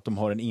uppenbart att de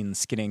har en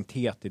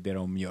inskränkthet i det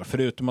de gör.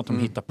 Förutom att de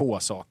hittar på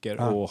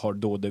saker och har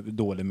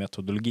dålig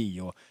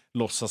metodologi och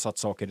låtsas att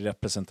saker är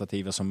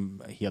representativa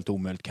som helt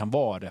omöjligt kan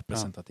vara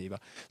representativa.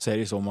 Så är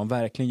det så, om man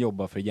verkligen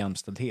jobbar för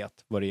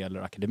jämställdhet vad det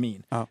gäller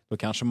akademin, då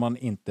kanske man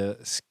inte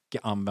ska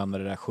använda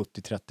det där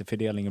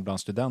 70-30-fördelningen bland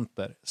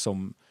studenter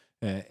som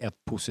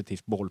ett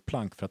positivt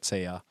bollplank för att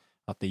säga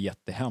att det är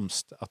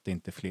jättehemskt att det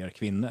inte är fler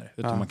kvinnor.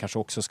 Utan man kanske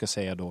också ska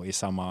säga då i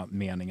samma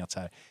mening att så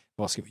här,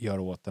 vad ska vi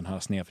göra åt den här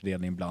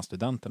snedfördelningen bland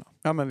studenterna?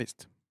 Ja, men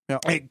visst. Ja.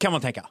 Kan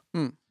man tänka.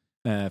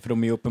 För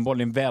de är ju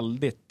uppenbarligen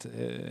väldigt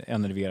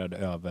enerverade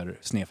över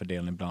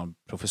snedfördelning bland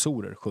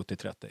professorer,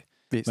 70-30.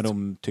 Visst. Men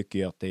de tycker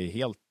ju att det är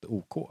helt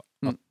OK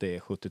att det är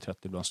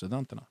 70-30 bland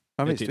studenterna.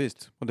 Ja,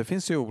 visst. Och det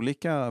finns ju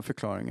olika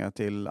förklaringar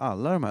till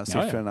alla de här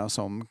siffrorna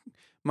som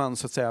man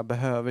så att säga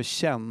behöver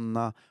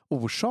känna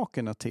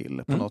orsakerna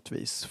till på något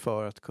vis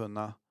för att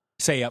kunna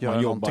säga att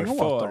man jobbar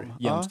för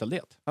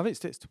jämställdhet. Ja,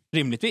 visst.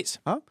 Rimligtvis.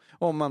 Ja.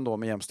 Om man då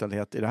med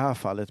jämställdhet i det här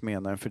fallet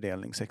menar en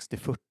fördelning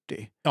 60-40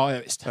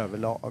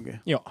 överlag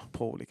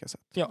på olika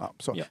sätt.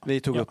 Vi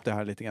tog upp det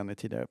här lite grann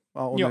tidigare.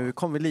 Och nu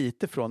kom vi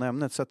lite från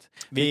ämnet så att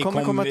vi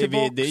kommer komma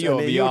tillbaka. Det gör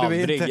vi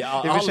ju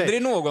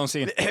aldrig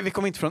någonsin. Vi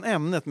kom inte från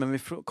ämnet, men vi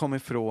kom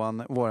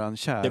ifrån våran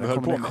kära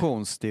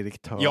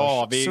kommunikationsdirektör.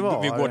 Ja, vi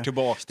går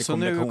tillbaka till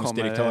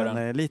kommunikationsdirektören. Så nu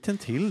kommer en liten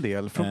till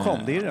del från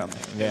komdirren.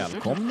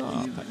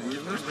 Välkomna.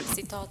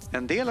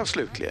 En del av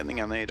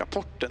slutledningarna i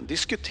rapporten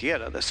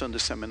diskuterades under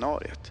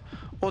seminariet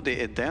och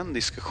det är den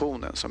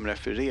diskussionen som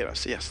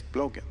refereras i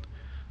gästbloggen.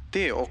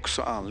 Det är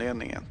också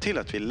anledningen till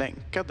att vi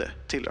länkade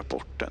till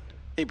rapporten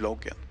i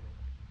bloggen.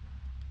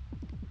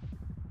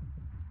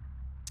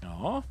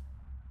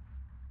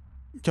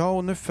 Ja,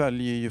 och nu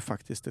följer ju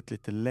faktiskt ett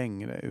lite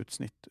längre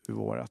utsnitt ur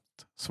vårat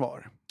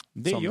svar.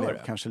 Det som gör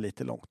det. Kanske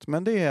lite långt,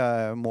 men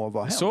det må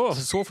vara hänt.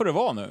 Så får det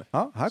vara nu.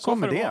 Ja, här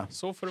kommer det.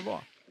 Så får det vara.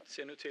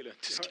 Se nu till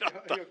att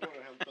skratta.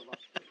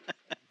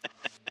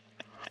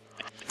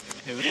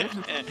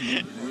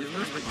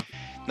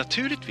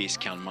 Naturligtvis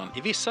kan man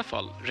i vissa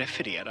fall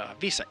referera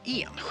vissa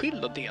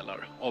enskilda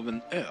delar av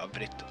en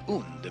övrigt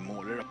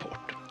undermålig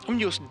rapport. Om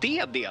just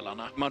de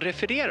delarna man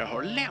refererar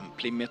har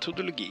lämplig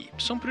metodologi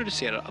som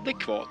producerar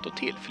adekvat och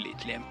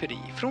tillförlitlig empiri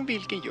från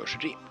vilken görs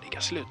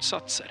rimliga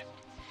slutsatser.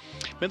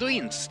 Men då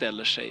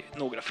inställer sig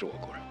några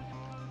frågor.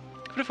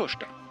 För det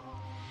första,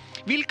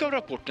 vilka av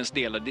rapportens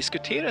delar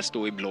diskuteras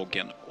då i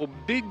bloggen och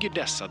bygger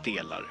dessa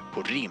delar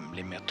på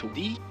rimlig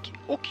metodik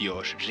och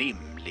görs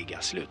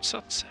rimliga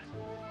slutsatser?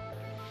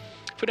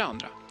 För det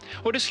andra,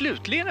 har det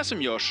slutledningar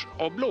som görs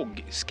av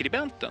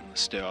bloggskribenten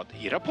stöd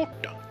i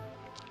rapporten?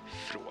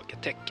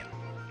 Frågetecken.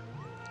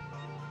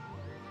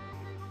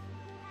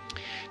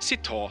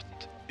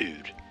 Citat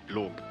ur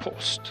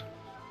bloggpost.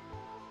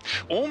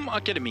 Om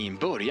akademin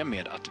börjar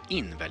med att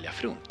invälja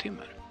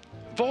fruntimmer,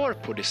 var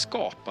på de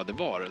skapade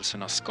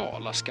varelsernas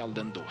skala skall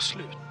den då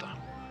sluta?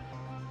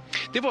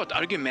 Det var ett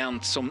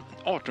argument som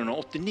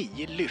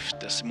 1889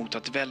 lyftes mot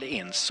att välja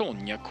in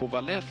Sonja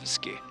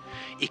Kowalewski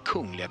i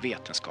Kungliga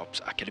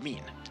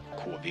Vetenskapsakademin,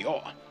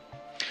 KVA.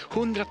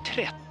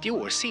 130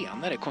 år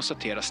senare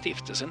konstaterar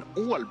stiftelsen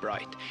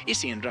Allbright i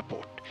sin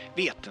rapport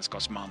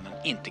Vetenskapsmannen,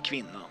 inte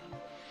kvinnan,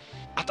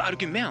 att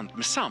argument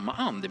med samma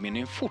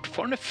andemening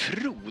fortfarande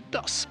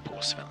frodas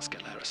på svenska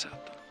lärosäten.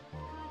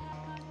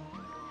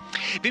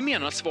 Vi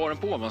menar att svaren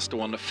på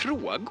ovanstående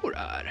frågor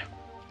är: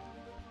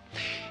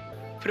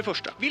 för det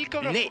första, vilka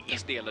av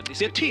rapportens delar diskuteras?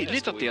 Det är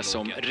tydligt att det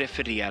som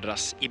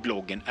refereras i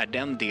bloggen är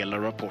den del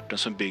av rapporten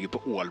som bygger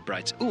på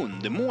Allbrights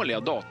undermåliga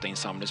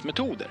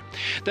datainsamlingsmetoder.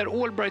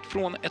 Där Allbright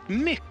från ett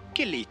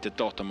mycket litet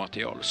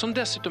datamaterial, som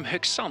dessutom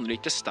högst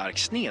sannolikt är starkt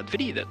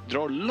snedvridet,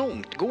 drar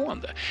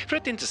långtgående, för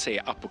att inte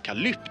säga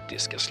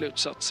apokalyptiska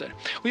slutsatser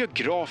och gör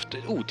gravt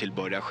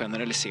otillbörliga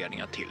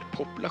generaliseringar till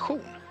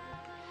population.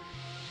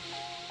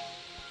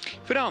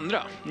 För det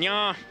andra,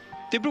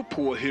 det beror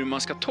på hur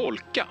man ska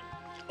tolka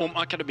om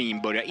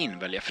akademin börjar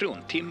invälja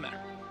fruntimmer.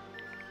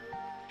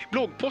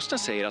 Bloggposten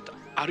säger att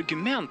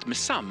argument med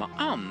samma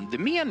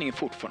andemening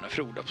fortfarande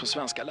frodas på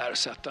svenska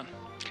lärosäten.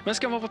 Men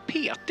ska man vara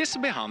petig så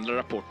behandlar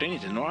rapporten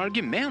inte några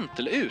argument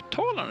eller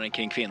uttalanden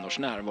kring kvinnors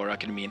närvaro i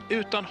akademin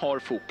utan har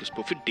fokus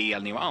på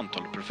fördelning av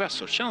antalet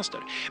professorstjänster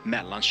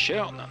mellan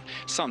könen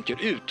samt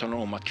gör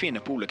uttalanden om att kvinnor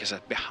på olika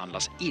sätt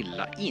behandlas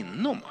illa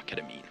inom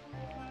akademin.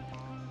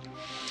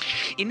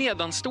 I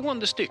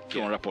nedanstående stycke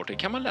från rapporten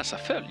kan man läsa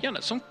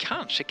följande som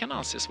kanske kan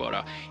anses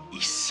vara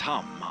i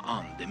samma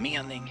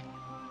andemening.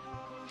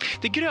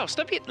 Det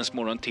grövsta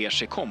vittnesmålen ter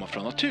sig komma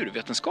från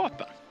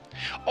naturvetenskapen.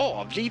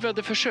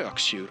 Avlivade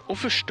försöksdjur och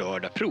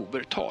förstörda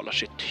prover talar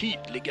sitt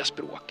tydliga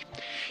språk.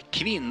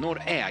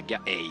 Kvinnor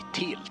äga ej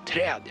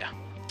tillträde.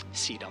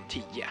 Sidan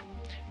 10.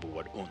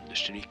 Vår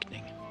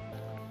understrykning.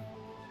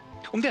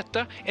 Om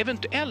detta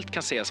eventuellt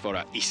kan sägas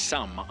vara i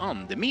samma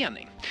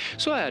andemening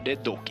så är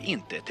det dock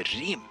inte ett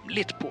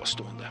rimligt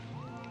påstående.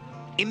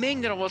 I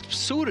mängden av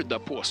absurda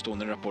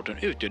påståenden i rapporten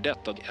utgör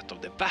detta ett av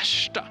det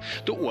värsta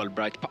då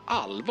Albright på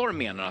allvar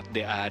menar att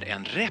det är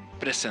en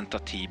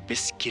representativ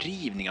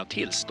beskrivning av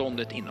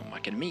tillståndet inom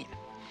akademin.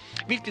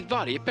 Vilket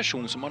varje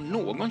person som har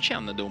någon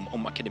kännedom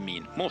om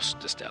akademin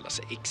måste ställa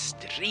sig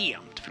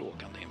extremt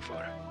frågande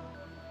inför.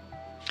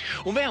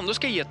 Om vi ändå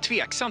ska ge ett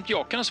tveksamt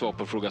jakande svar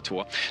på fråga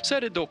 2 så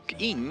är det dock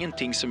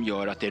ingenting som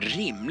gör att det är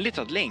rimligt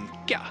att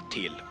länka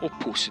till och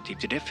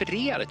positivt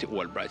referera till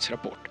Albrights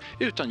rapport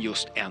utan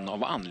just en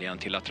av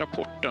anledningarna till att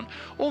rapporten,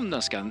 om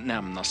den ska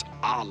nämnas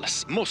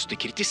alls, måste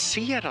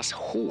kritiseras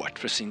hårt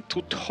för sin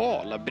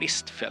totala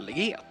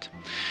bristfällighet.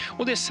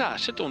 Och det är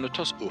särskilt om det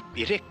tas upp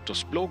i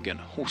rektorsbloggen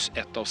hos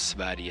ett av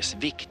Sveriges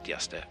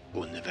viktigaste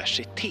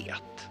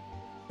universitet.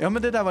 Ja,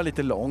 men det där var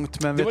lite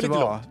långt, men vet du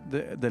vad?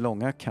 Det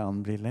långa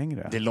kan bli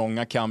längre. Det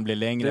långa kan bli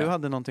längre. Du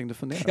hade någonting du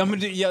funderade på. Ja, men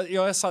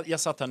jag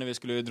satt här när vi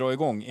skulle dra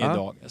igång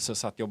idag, så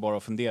satt jag bara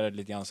och funderade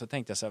lite grann, så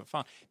tänkte jag så här,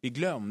 fan, vi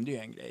glömde ju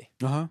en grej.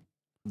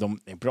 De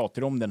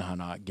pratade om den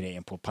här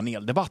grejen på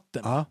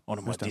paneldebatten. Och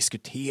de har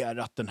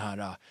diskuterat den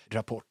här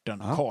rapporten,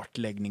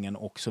 kartläggningen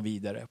och så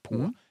vidare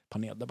på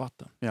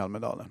paneldebatten. I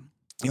Almedalen.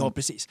 Ja,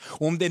 precis.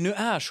 Och om det nu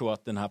är så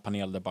att den här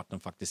paneldebatten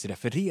faktiskt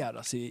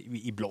refereras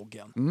i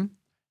bloggen,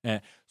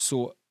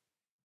 så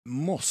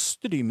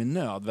måste det ju med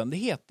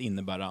nödvändighet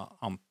innebära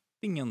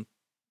antingen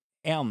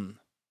en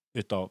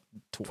utav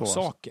två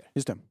saker.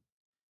 Just det.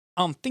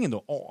 Antingen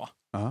då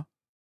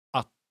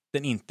att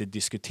den inte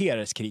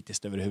diskuteras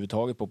kritiskt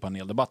överhuvudtaget på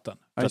paneldebatten.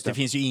 Fast det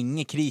finns ju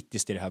inget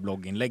kritiskt i det här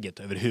blogginlägget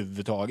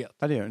överhuvudtaget.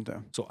 Ja, det gör det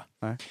inte. Så.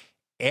 Nej.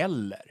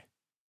 Eller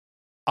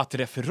att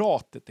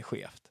referatet är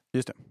skevt.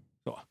 Just det.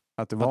 Så.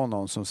 Att det var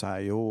någon som sa,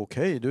 ni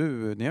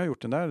har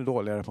gjort den där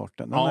dåliga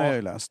rapporten. Den har jag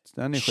ju läst.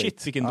 Den är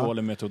skit. Vilken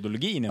dålig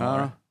metodologi ni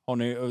har.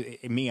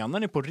 Menar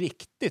ni på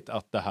riktigt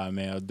att det här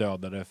med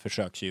dödade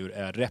försöksdjur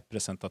är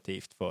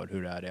representativt för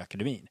hur det är i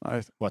akademin?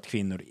 Och att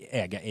kvinnor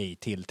äga ej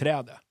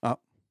tillträde? Ja.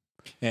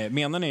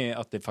 Menar ni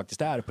att det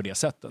faktiskt är på det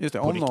sättet? Just det,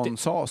 om någon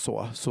sa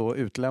så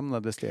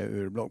utlämnades det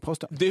ur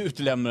bloggposten. Det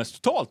utlämnades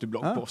totalt ur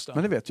bloggposten.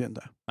 Men det vet vi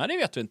inte. Nej, det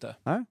vet vi inte.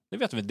 Nej. Det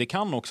vet vi inte. Det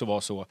kan också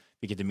vara så,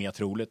 vilket är mer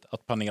troligt,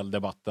 att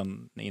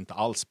paneldebatten inte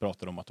alls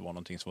pratar om att det var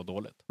någonting som var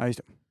dåligt. Ja, just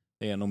det.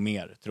 Det är nog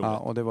mer troligt. Ja,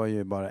 och det var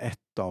ju bara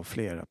ett av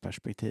flera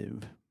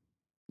perspektiv.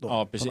 Då,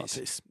 ja,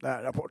 precis. Den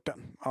här rapporten.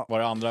 Ja.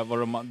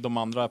 Var de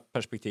andra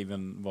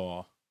perspektiven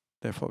var...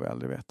 Det får vi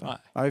aldrig veta.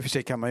 Ja, i och för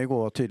sig kan man ju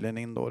gå tydligen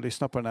in då och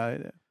lyssna på den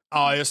här...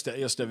 Ja, just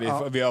det.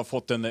 Vi har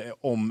fått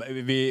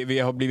vi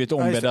har blivit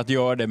ombedda att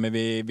göra det, men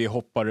vi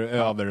hoppar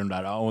över den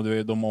där.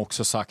 Och de har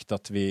också sagt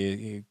att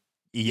vi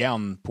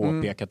igen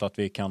påpekat att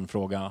vi kan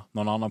fråga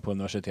någon annan på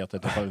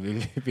universitetet ifall vi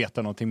vill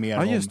veta någonting mer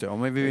om. Ja, just det.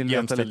 Om vi vill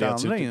veta lite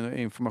andra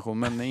information,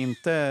 men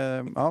inte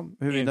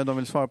huruvida de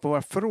vill svara på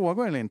våra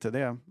frågor eller inte.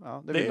 Det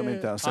vill de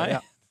inte ens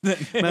säga.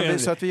 Men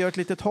så att vi gör ett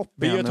litet hopp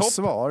med hennes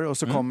svar och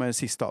så kommer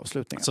sista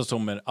avslutningen. Så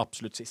kommer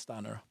absolut sista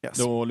här nu då. Yes.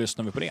 Då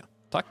lyssnar vi på det.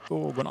 Tack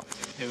och godnatt.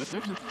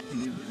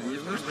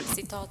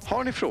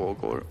 Har ni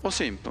frågor och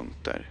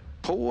synpunkter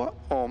på,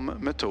 om,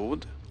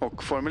 metod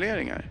och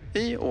formuleringar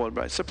i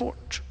Albrights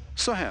rapport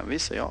så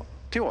hänvisar jag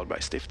till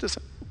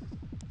Albright-stiftelsen.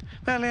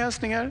 Vänliga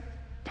hälsningar,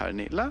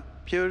 Pernilla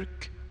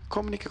Björk,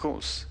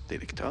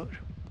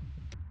 kommunikationsdirektör.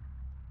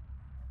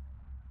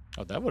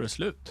 Ja, där var det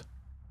slut.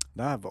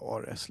 Där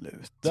var det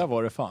slut. Där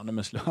var det fan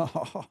med slut.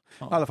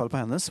 I alla fall på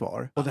hennes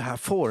svar. Och det här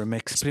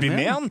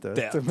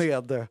formexperimentet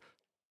med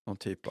någon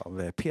typ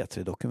av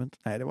P3-dokument.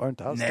 Nej, det var det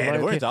inte alls. Nej, det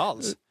var inte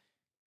alls.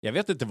 Jag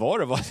vet inte vad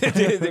det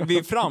var.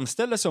 Vi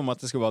framställde som att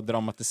det skulle vara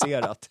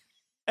dramatiserat.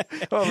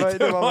 Det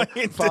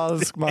var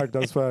falsk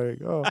marknadsföring.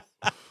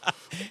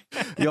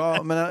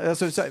 Ja, men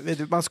alltså,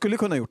 man skulle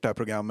kunna gjort det här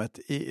programmet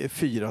i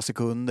 4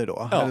 sekunder då.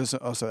 Alltså,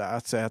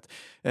 att säga att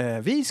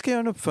vi ska göra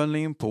en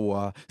uppföljning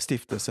på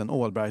stiftelsen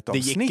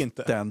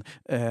Albright-avsnitten.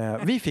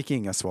 Vi fick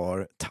inga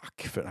svar.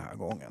 Tack för den här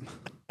gången.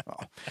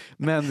 Ja.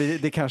 Men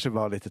det kanske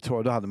var lite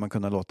tråd. Då hade man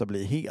kunnat låta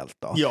bli helt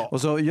då. Ja.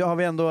 Och så har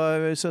vi ändå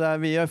sådär,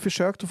 vi har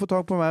försökt att få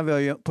tag på de här. Vi har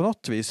ju på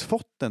något vis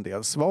fått en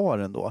del svar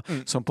ändå.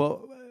 Som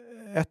på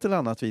ett eller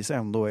annat vis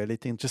ändå är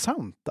lite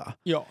intressanta.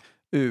 Ja.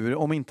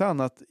 Om inte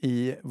annat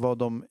i vad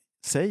de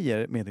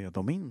säger med det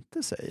de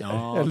inte säger.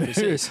 Ja, eller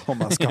precis. Om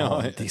man ska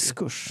ha en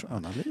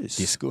diskursanalys.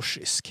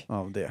 Diskursisk.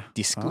 Av det.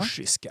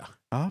 Diskursiska.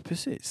 Ja,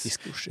 precis.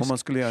 Diskursisk. Om man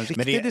skulle göra en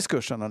riktig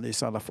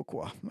diskursanalys alla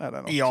Foucault.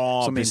 Eller något,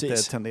 ja, som precis.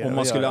 Inte tenderar om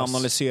man skulle att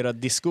analysera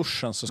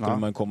diskursen så skulle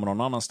man komma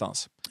någon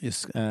annanstans.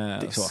 Just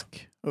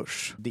disk.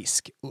 Usch.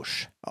 Disk,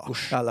 usch. Ja,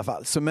 usch. I alla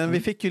fall. Så, men vi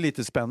fick ju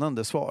lite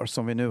spännande svar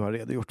som vi nu har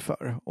redogjort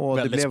för. Och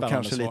väldigt det blev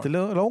kanske svar. Lite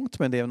långt,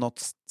 men det är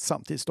något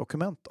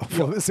samtidsdokument då,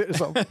 får vi se det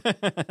som.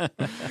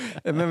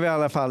 Men vi i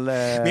alla fall...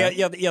 Men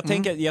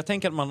jag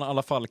tänker att man i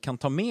alla fall kan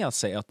ta med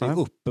sig att det är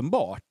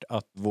uppenbart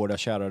att våra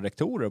kära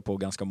rektorer på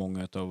ganska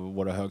många av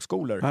våra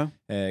högskolor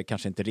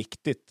kanske inte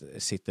riktigt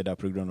sitter där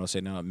på grund av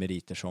sina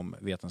meriter som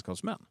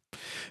vetenskapsmän.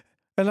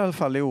 Eller i alla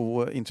fall är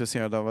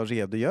ointresserade av att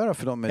redogöra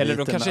för de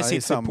meriterna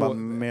i samband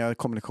med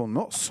kommunikation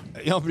med oss.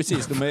 Ja,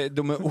 precis.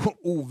 De är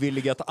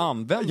ovilliga att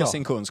använda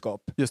sin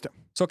kunskap. Just det.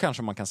 Så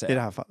kanske man kan säga. I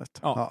det här fallet.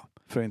 Ja.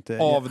 För inte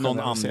av någon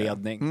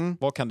anledning.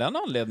 Vad kan den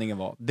anledningen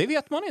vara? Det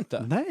vet man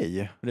inte.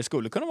 Nej. Det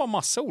skulle kunna vara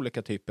massa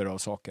olika typer av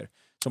saker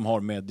som har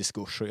med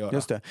diskurs att göra.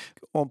 Just det.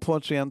 Och på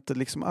ett rent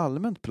liksom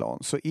allmänt plan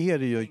så är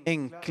det ju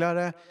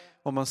enklare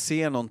om man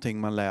ser någonting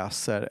man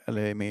läser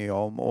eller är med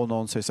om och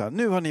någon säger så här: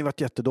 nu har ni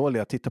varit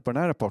jättedåliga, titta på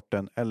den här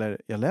rapporten,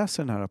 eller jag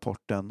läser den här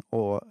rapporten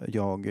och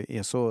jag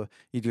är så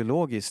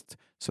ideologiskt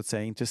så att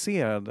säga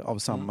intresserad av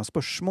samma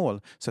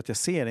spörsmål så att jag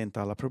ser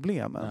inte alla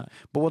problemen. Nej.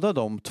 Båda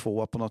de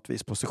två på något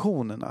vis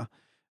positionerna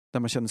där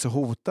man känner sig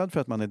hotad för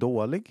att man är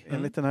dålig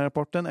enligt den här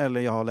rapporten,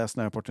 eller jag har läst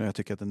den här rapporten och jag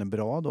tycker att den är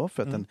bra då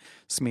för att den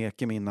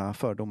smeker mina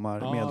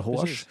fördomar med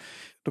hårs.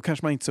 Då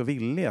kanske man inte är så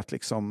villig att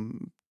liksom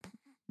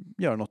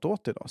göra något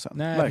åt det då sen.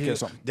 Nej, verkar det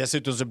som.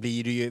 Dessutom så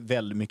blir det ju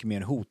väldigt mycket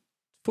mer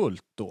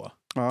hotfullt då.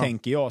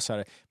 Tänker jag så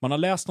här. Man har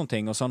läst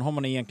någonting och sen har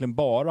man egentligen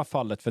bara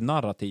fallit för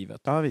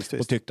narrativet. Ja, visst.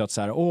 Och tyckt att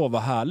så här,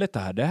 vad härligt det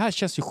här. Det här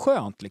känns ju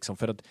skönt liksom,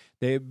 för att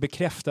det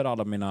bekräftar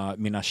alla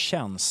mina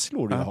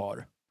känslor jag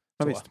har.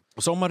 Ja, visst.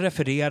 Och så har man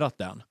refererat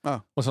den.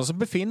 Ja. Och sen så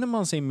befinner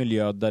man sig i en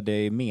miljö där det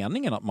är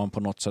meningen att man på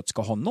något sätt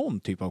ska ha någon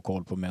typ av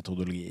koll på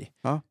metodologi.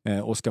 Ja.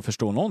 Och ska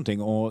förstå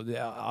någonting. Och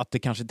att det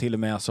kanske till och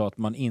med är så att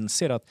man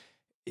inser att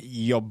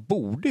jag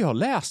borde ha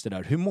läst det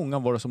där. Hur många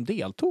var det som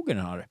deltog i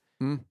den här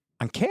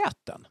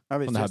enkäten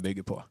som det här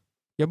bygger på?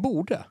 Jag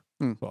borde.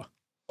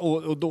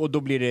 Och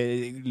då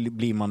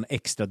blir man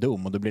extra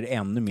dum och då blir det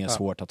ännu mer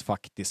svårt att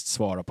faktiskt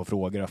svara på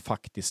frågor och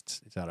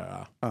faktiskt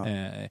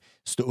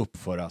stå upp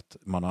för att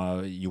man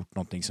har gjort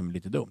någonting som är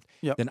lite dumt.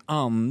 Ja. Den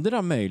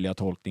andra möjliga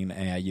tolkningen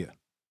är ju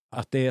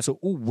att det är så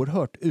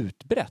oerhört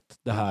utbrett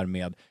det här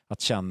med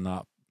att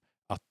känna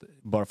att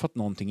bara för att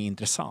någonting är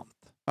intressant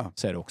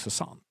så är det också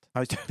sant.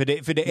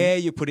 För det är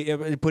ju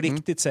på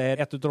riktigt så är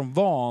ett av de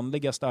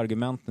vanligaste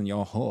argumenten jag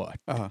har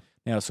hört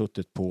när jag har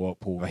suttit på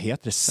vad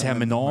heter det,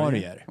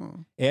 seminarier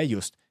är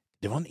just,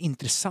 det var en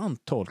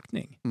intressant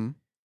tolkning.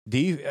 Det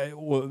är ju,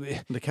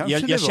 det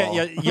kanske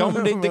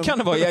men det kan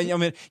det vara.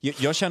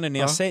 Jag känner när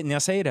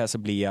jag säger det här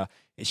så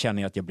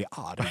känner jag att jag blir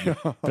arg.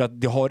 För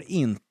att det har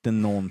inte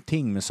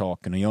någonting med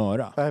saken att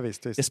göra. Ja,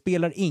 visst. Det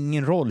spelar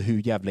ingen roll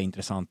hur jävla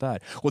intressant det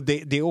är. Och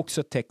det är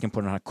också ett tecken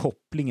på den här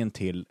kopplingen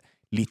till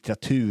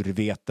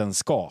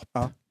litteraturvetenskap.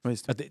 Ja,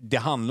 att det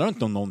handlar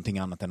inte om någonting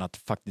annat än att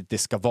faktiskt det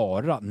ska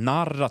vara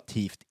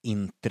narrativt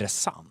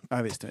intressant.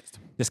 Ja, visst.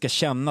 Det ska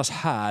kännas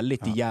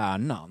härligt i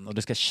hjärnan och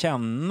det ska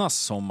kännas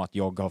som att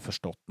jag har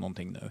förstått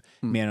någonting nu.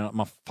 Mer än att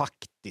man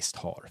faktiskt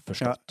har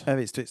förstått. Ja,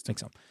 visst.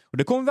 Liksom. Och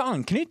det kommer vi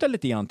anknyta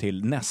lite grann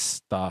till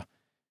nästa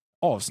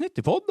avsnitt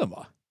i podden,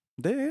 va?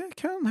 Det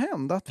kan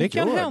hända att det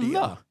kan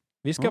hända.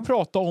 Vi ska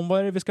prata om, vad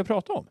är det vi ska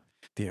prata om?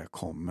 Det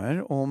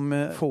kommer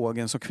om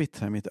fågeln som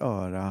kvittrar i mitt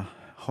öra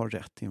har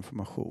rätt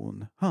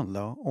information.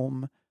 Handlar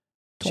om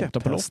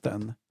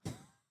käpphästen,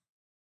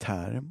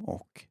 term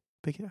och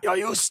begrepp. Ja,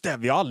 just det.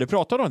 Vi har aldrig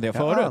pratat om det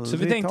förut. Så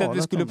vi tänkte att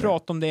vi skulle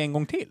prata om det en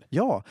gång till.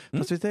 Ja,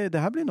 fast det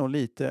här blir nog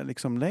lite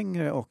liksom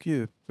längre och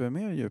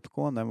mer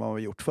djupgående än vad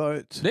vi gjort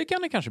förut. Det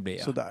kan det kanske bli.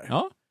 Sådär.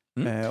 Ja.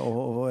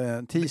 Och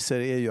en teaser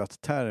är ju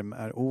att term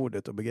är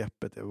ordet och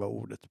begreppet är vad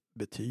ordet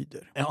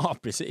betyder. Ja,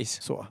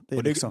 precis. Så,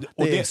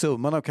 det är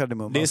summan av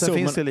kardemumman. Sen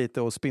finns det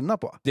lite att spinna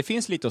på. Det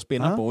finns lite att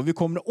spinna på och vi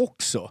kommer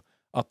också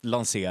att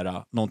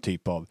lansera någon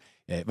typ av,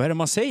 vad är det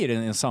man säger i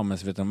en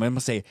samhällsvetenskap?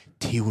 Man säger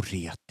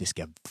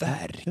teoretiska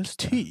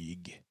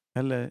verktyg.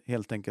 Eller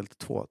helt enkelt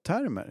 2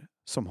 termer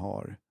som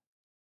har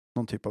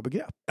någon typ av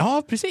begrepp.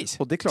 Ja, precis.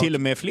 Och det är klart. Till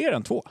och med fler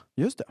än 2.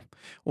 Just det.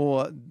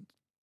 Och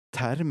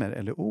termer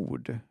eller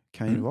ord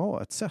kan ju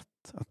vara ett sätt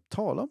att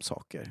tala om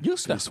saker.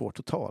 Just det. Det är svårt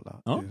att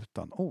tala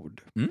utan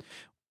ord.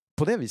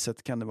 På det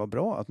viset kan det vara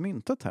bra att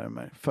mynta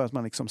termer för att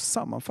man liksom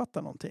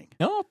sammanfattar någonting.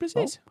 Ja,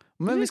 precis. Ja.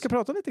 Men vi ska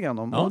prata lite grann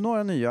om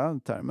några nya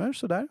termer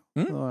sådär.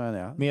 Några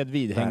nya med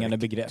vidhängande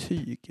begrepp.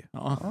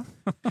 Ja.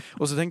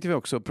 Och så tänkte vi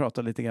också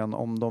prata lite grann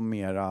om de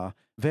mera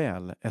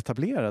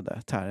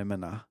väletablerade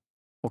termerna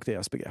och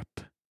deras begrepp.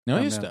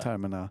 Ja, just det.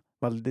 Termerna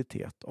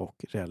validitet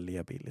och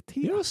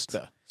reliabilitet. Just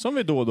det. Som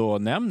vi då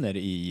nämner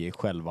i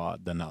själva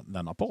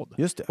denna podd.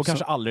 Just det. Och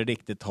kanske aldrig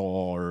riktigt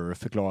har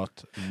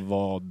förklarat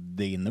vad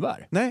det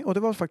innebär. Nej, och det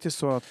var faktiskt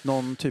så att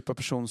någon typ av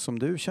person som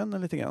du känner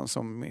lite grann,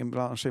 som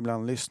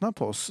ibland lyssnar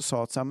på oss,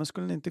 sa att men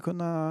skulle ni inte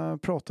kunna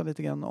prata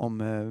lite grann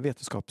om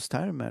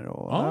vetenskapstermer?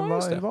 Och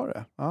vad var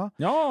det?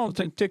 Ja,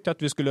 tyckte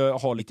att vi skulle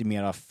ha lite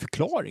mera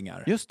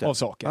förklaringar av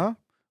saker. Ja.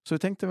 Så vi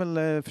tänkte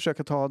väl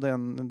försöka ta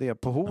det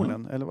på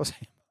hornen, eller vad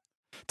säger man?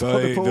 Ta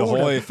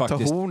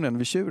hornen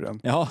vid tjuren.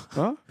 Ja.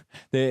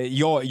 Det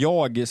är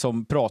jag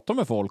som pratar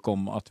med folk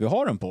om att vi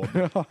har en podd.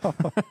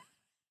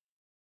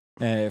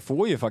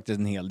 Får ju faktiskt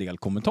en hel del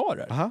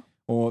kommentarer. Aha.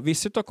 Och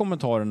vissa av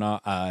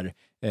kommentarerna är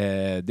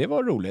det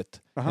var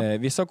roligt.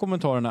 Vissa av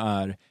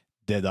kommentarerna är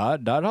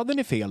där hade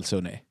ni fel,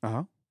 Sunny.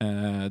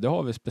 Det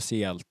har vi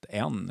speciellt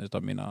en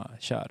av mina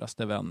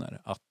käraste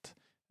vänner att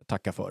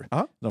tacka för.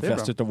 De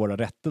flesta av våra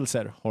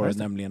rättelser har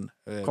nämligen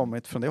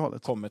kommit från det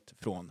hållet. Kommit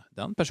från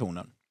den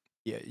personen.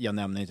 Jag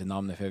nämner inte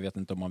namnet för jag vet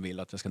inte om man vill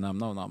att jag ska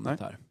nämna namnet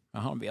här.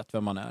 Han vet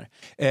vem man är.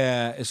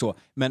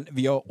 Men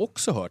vi har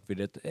också hört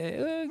vid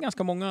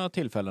ganska många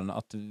tillfällen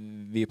att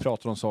vi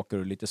pratar om saker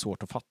och är lite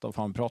svårt att fatta vad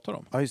fan vi pratar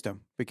om. Ja, just det.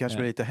 Vi kanske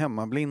är lite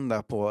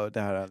hemmablinda på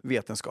det här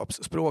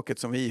vetenskapsspråket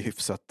som vi är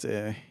hyfsat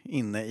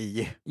inne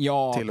i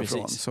till och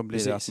från. Så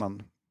blir det att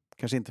man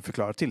kanske inte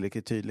förklarar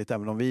tillräckligt tydligt,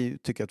 även om vi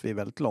tycker att vi är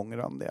väldigt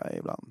långrandiga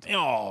ibland.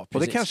 Ja, precis.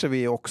 Och det kanske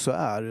vi också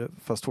är,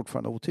 fast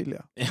fortfarande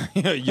otydliga.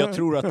 Jag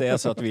tror att det är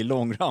så att vi är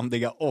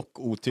långrandiga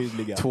och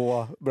otydliga.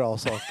 2 bra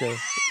saker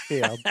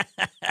igen.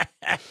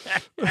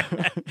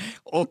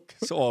 Och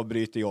så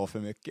avbryter jag för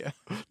mycket.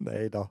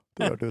 Nej då,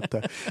 det gör du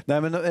inte.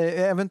 Nej, men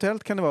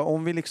eventuellt kan det vara,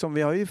 om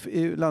vi har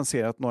ju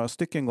lanserat några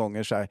stycken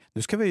gånger så här,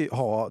 nu ska vi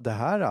ha det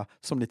här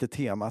som lite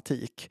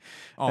tematik.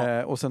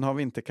 Och sen har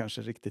vi inte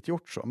kanske riktigt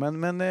gjort så.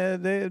 Men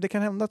det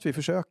kan hända att vi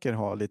försöker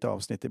ha lite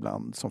avsnitt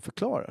ibland som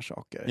förklarar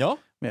saker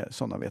med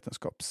sådana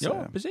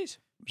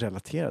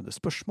vetenskapsrelaterade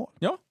spörsmål.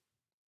 Ja.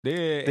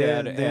 Det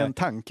är en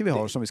tanke vi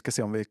har som vi ska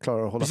se om vi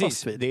klarar att hålla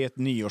fast vid. Det är ett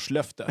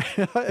nyårslöfte.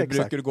 Hur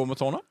brukar du gå mot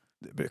honom?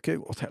 Det brukar ju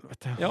gå åt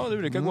helvete. Ja, det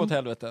brukar gå åt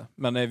helvete.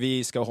 Men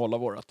vi ska hålla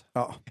vårat.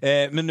 Ja.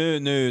 Men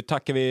nu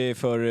tackar vi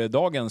för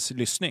dagens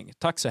lyssning.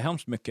 Tack så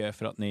hemskt mycket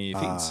för att ni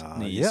finns.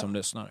 Ni som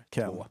lyssnar.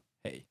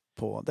 Hej.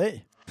 På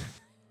dig.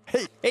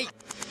 Hej. Hej.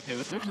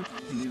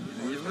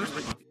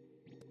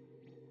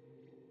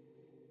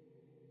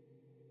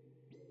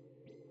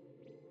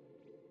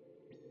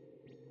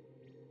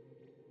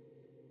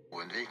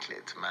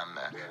 Oundvikligt, men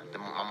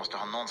man måste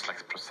ha någon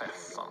slags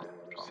process som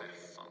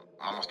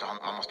man måste ha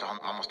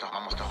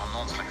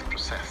någon slags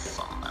process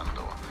som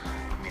ändå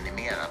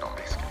minimerar de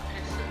riskerna.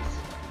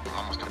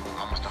 Man måste ha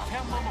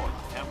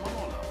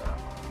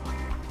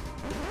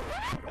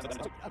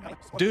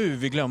 5-0. Du,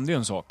 vi glömde ju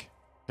en sak.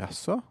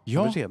 Jaså?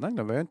 Ja. Vi redan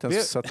glömde. Vi har inte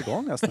ens satt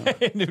igång nästan.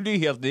 Det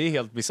är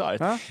helt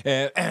bizarrt.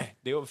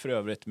 Det var för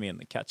övrigt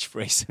min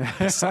catchphrase.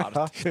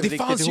 Bizarrt. Det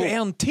fanns ju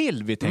en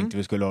till vi tänkte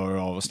vi skulle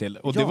höra av oss till.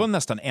 Och det var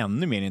nästan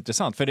ännu mer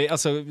intressant. För det,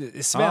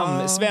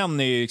 Sven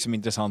är ju liksom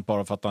intressant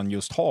bara för att han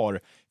just har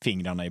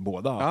fingrarna i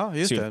båda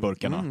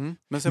syltburkarna.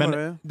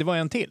 Men det var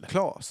en till.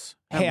 Claes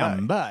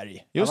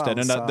Hemberg. Just det,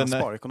 den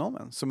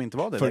sparekonomen som inte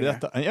var det för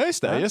detta. Ja,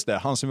 just det.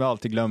 Han som vi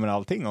alltid glömmer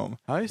allting om.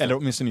 Eller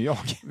åtminstone jag.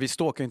 Vi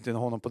stalkar inte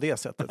honom på det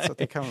sättet, så att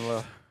det kan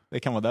vara... Det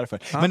kan vara därför.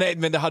 Ja.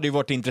 Men det hade ju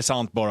varit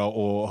intressant bara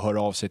att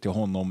höra av sig till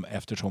honom,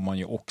 eftersom han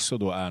ju också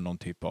då är någon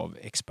typ av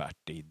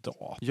expert i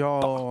data.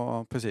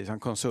 Ja, precis. Han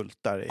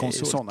konsultar i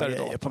sådana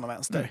grejer på någon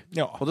vänster.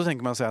 Ja. Och då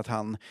tänker man sig att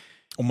han...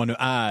 Om man nu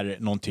är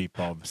någon typ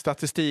av...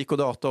 Statistik och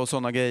data och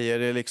sådana grejer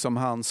är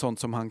liksom sånt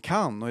som han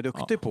kan och är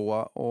duktig på.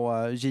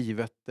 Och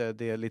givet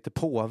det lite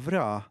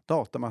påvra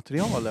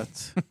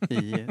datamaterialet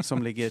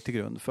som ligger till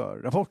grund för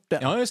rapporten.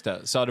 Ja, just det.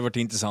 Så hade det varit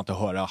intressant att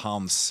höra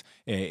hans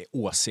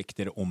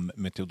åsikter om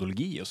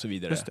metodologi och så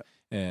vidare. Just det.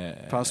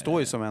 För han står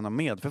ju som en av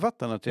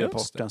medförfattarna till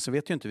rapporten, så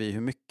vet ju inte vi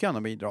hur mycket han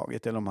har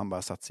bidragit eller om han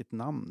bara satt sitt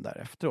namn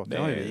där efteråt. Det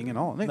har ju ingen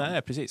aning.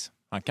 Nej, precis.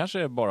 Han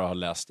kanske bara har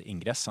läst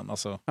ingressen.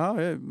 Alltså,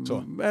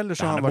 eller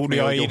så han borde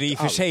jag i och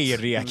för sig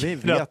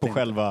reagerat på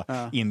själva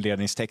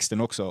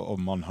inledningstexten också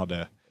om man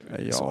hade...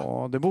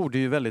 Ja, det borde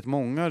ju väldigt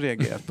många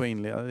reagerat på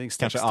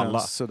inledningstexten. Kanske alla.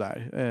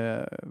 Sådär.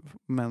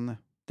 Men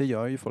det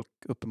gör ju folk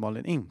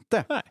uppenbarligen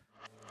inte. Nej.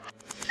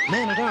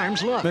 Men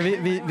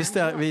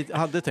vi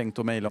hade tänkt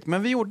att mejla,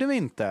 men vi gjorde vi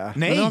inte.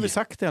 Nej. Men nu har vi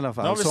sagt det i alla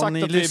fall. Nu har vi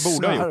sagt att vi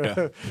borde ha gjort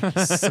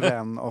det.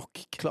 Sven och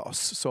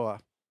Claes, så...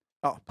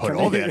 Ja,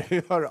 hör av er.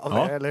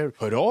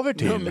 Hör av er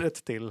till.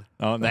 Numret till.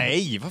 Ja,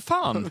 nej, vad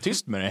fan.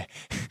 Tyst med det.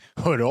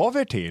 Hör av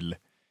er till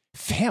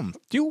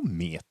 50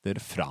 meter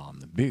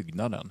fram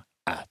byggnaden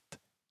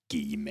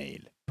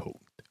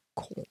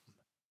 @gmail.com.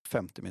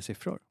 50 med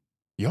siffror.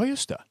 Ja,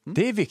 just det.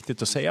 Det är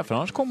viktigt att säga, för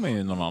annars kommer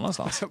ju någon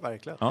annanstans.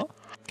 Verkligen. Ja,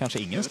 kanske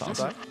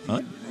ingenstans.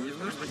 Nej.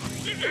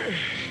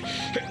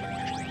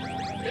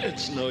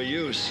 It's no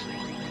use.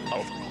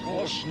 Of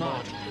course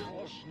not.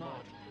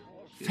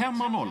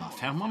 5-0.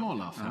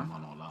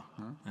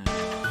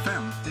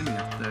 50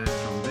 meter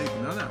från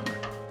byggnaden.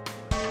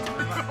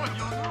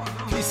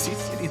 Vi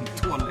sitter i en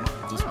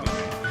toalett och spelar.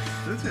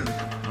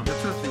 trevligt.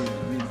 Jag tror att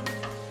vi...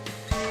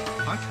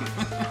 Tack.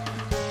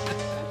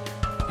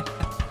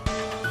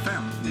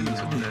 5.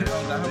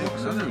 Det här var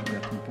också en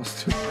likhet med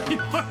Posthuset.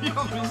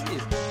 Ja,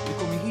 precis. Det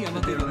kommer hela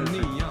tiden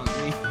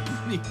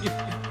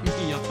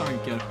nya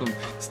tankar som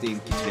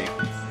stinker träck.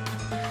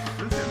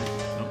 Det är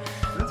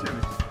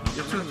trevligt.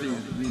 Jag tror att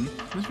vi...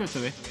 Nu slutar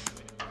vi.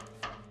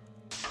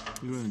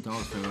 Det går inte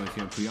alls för att vi har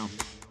fel program.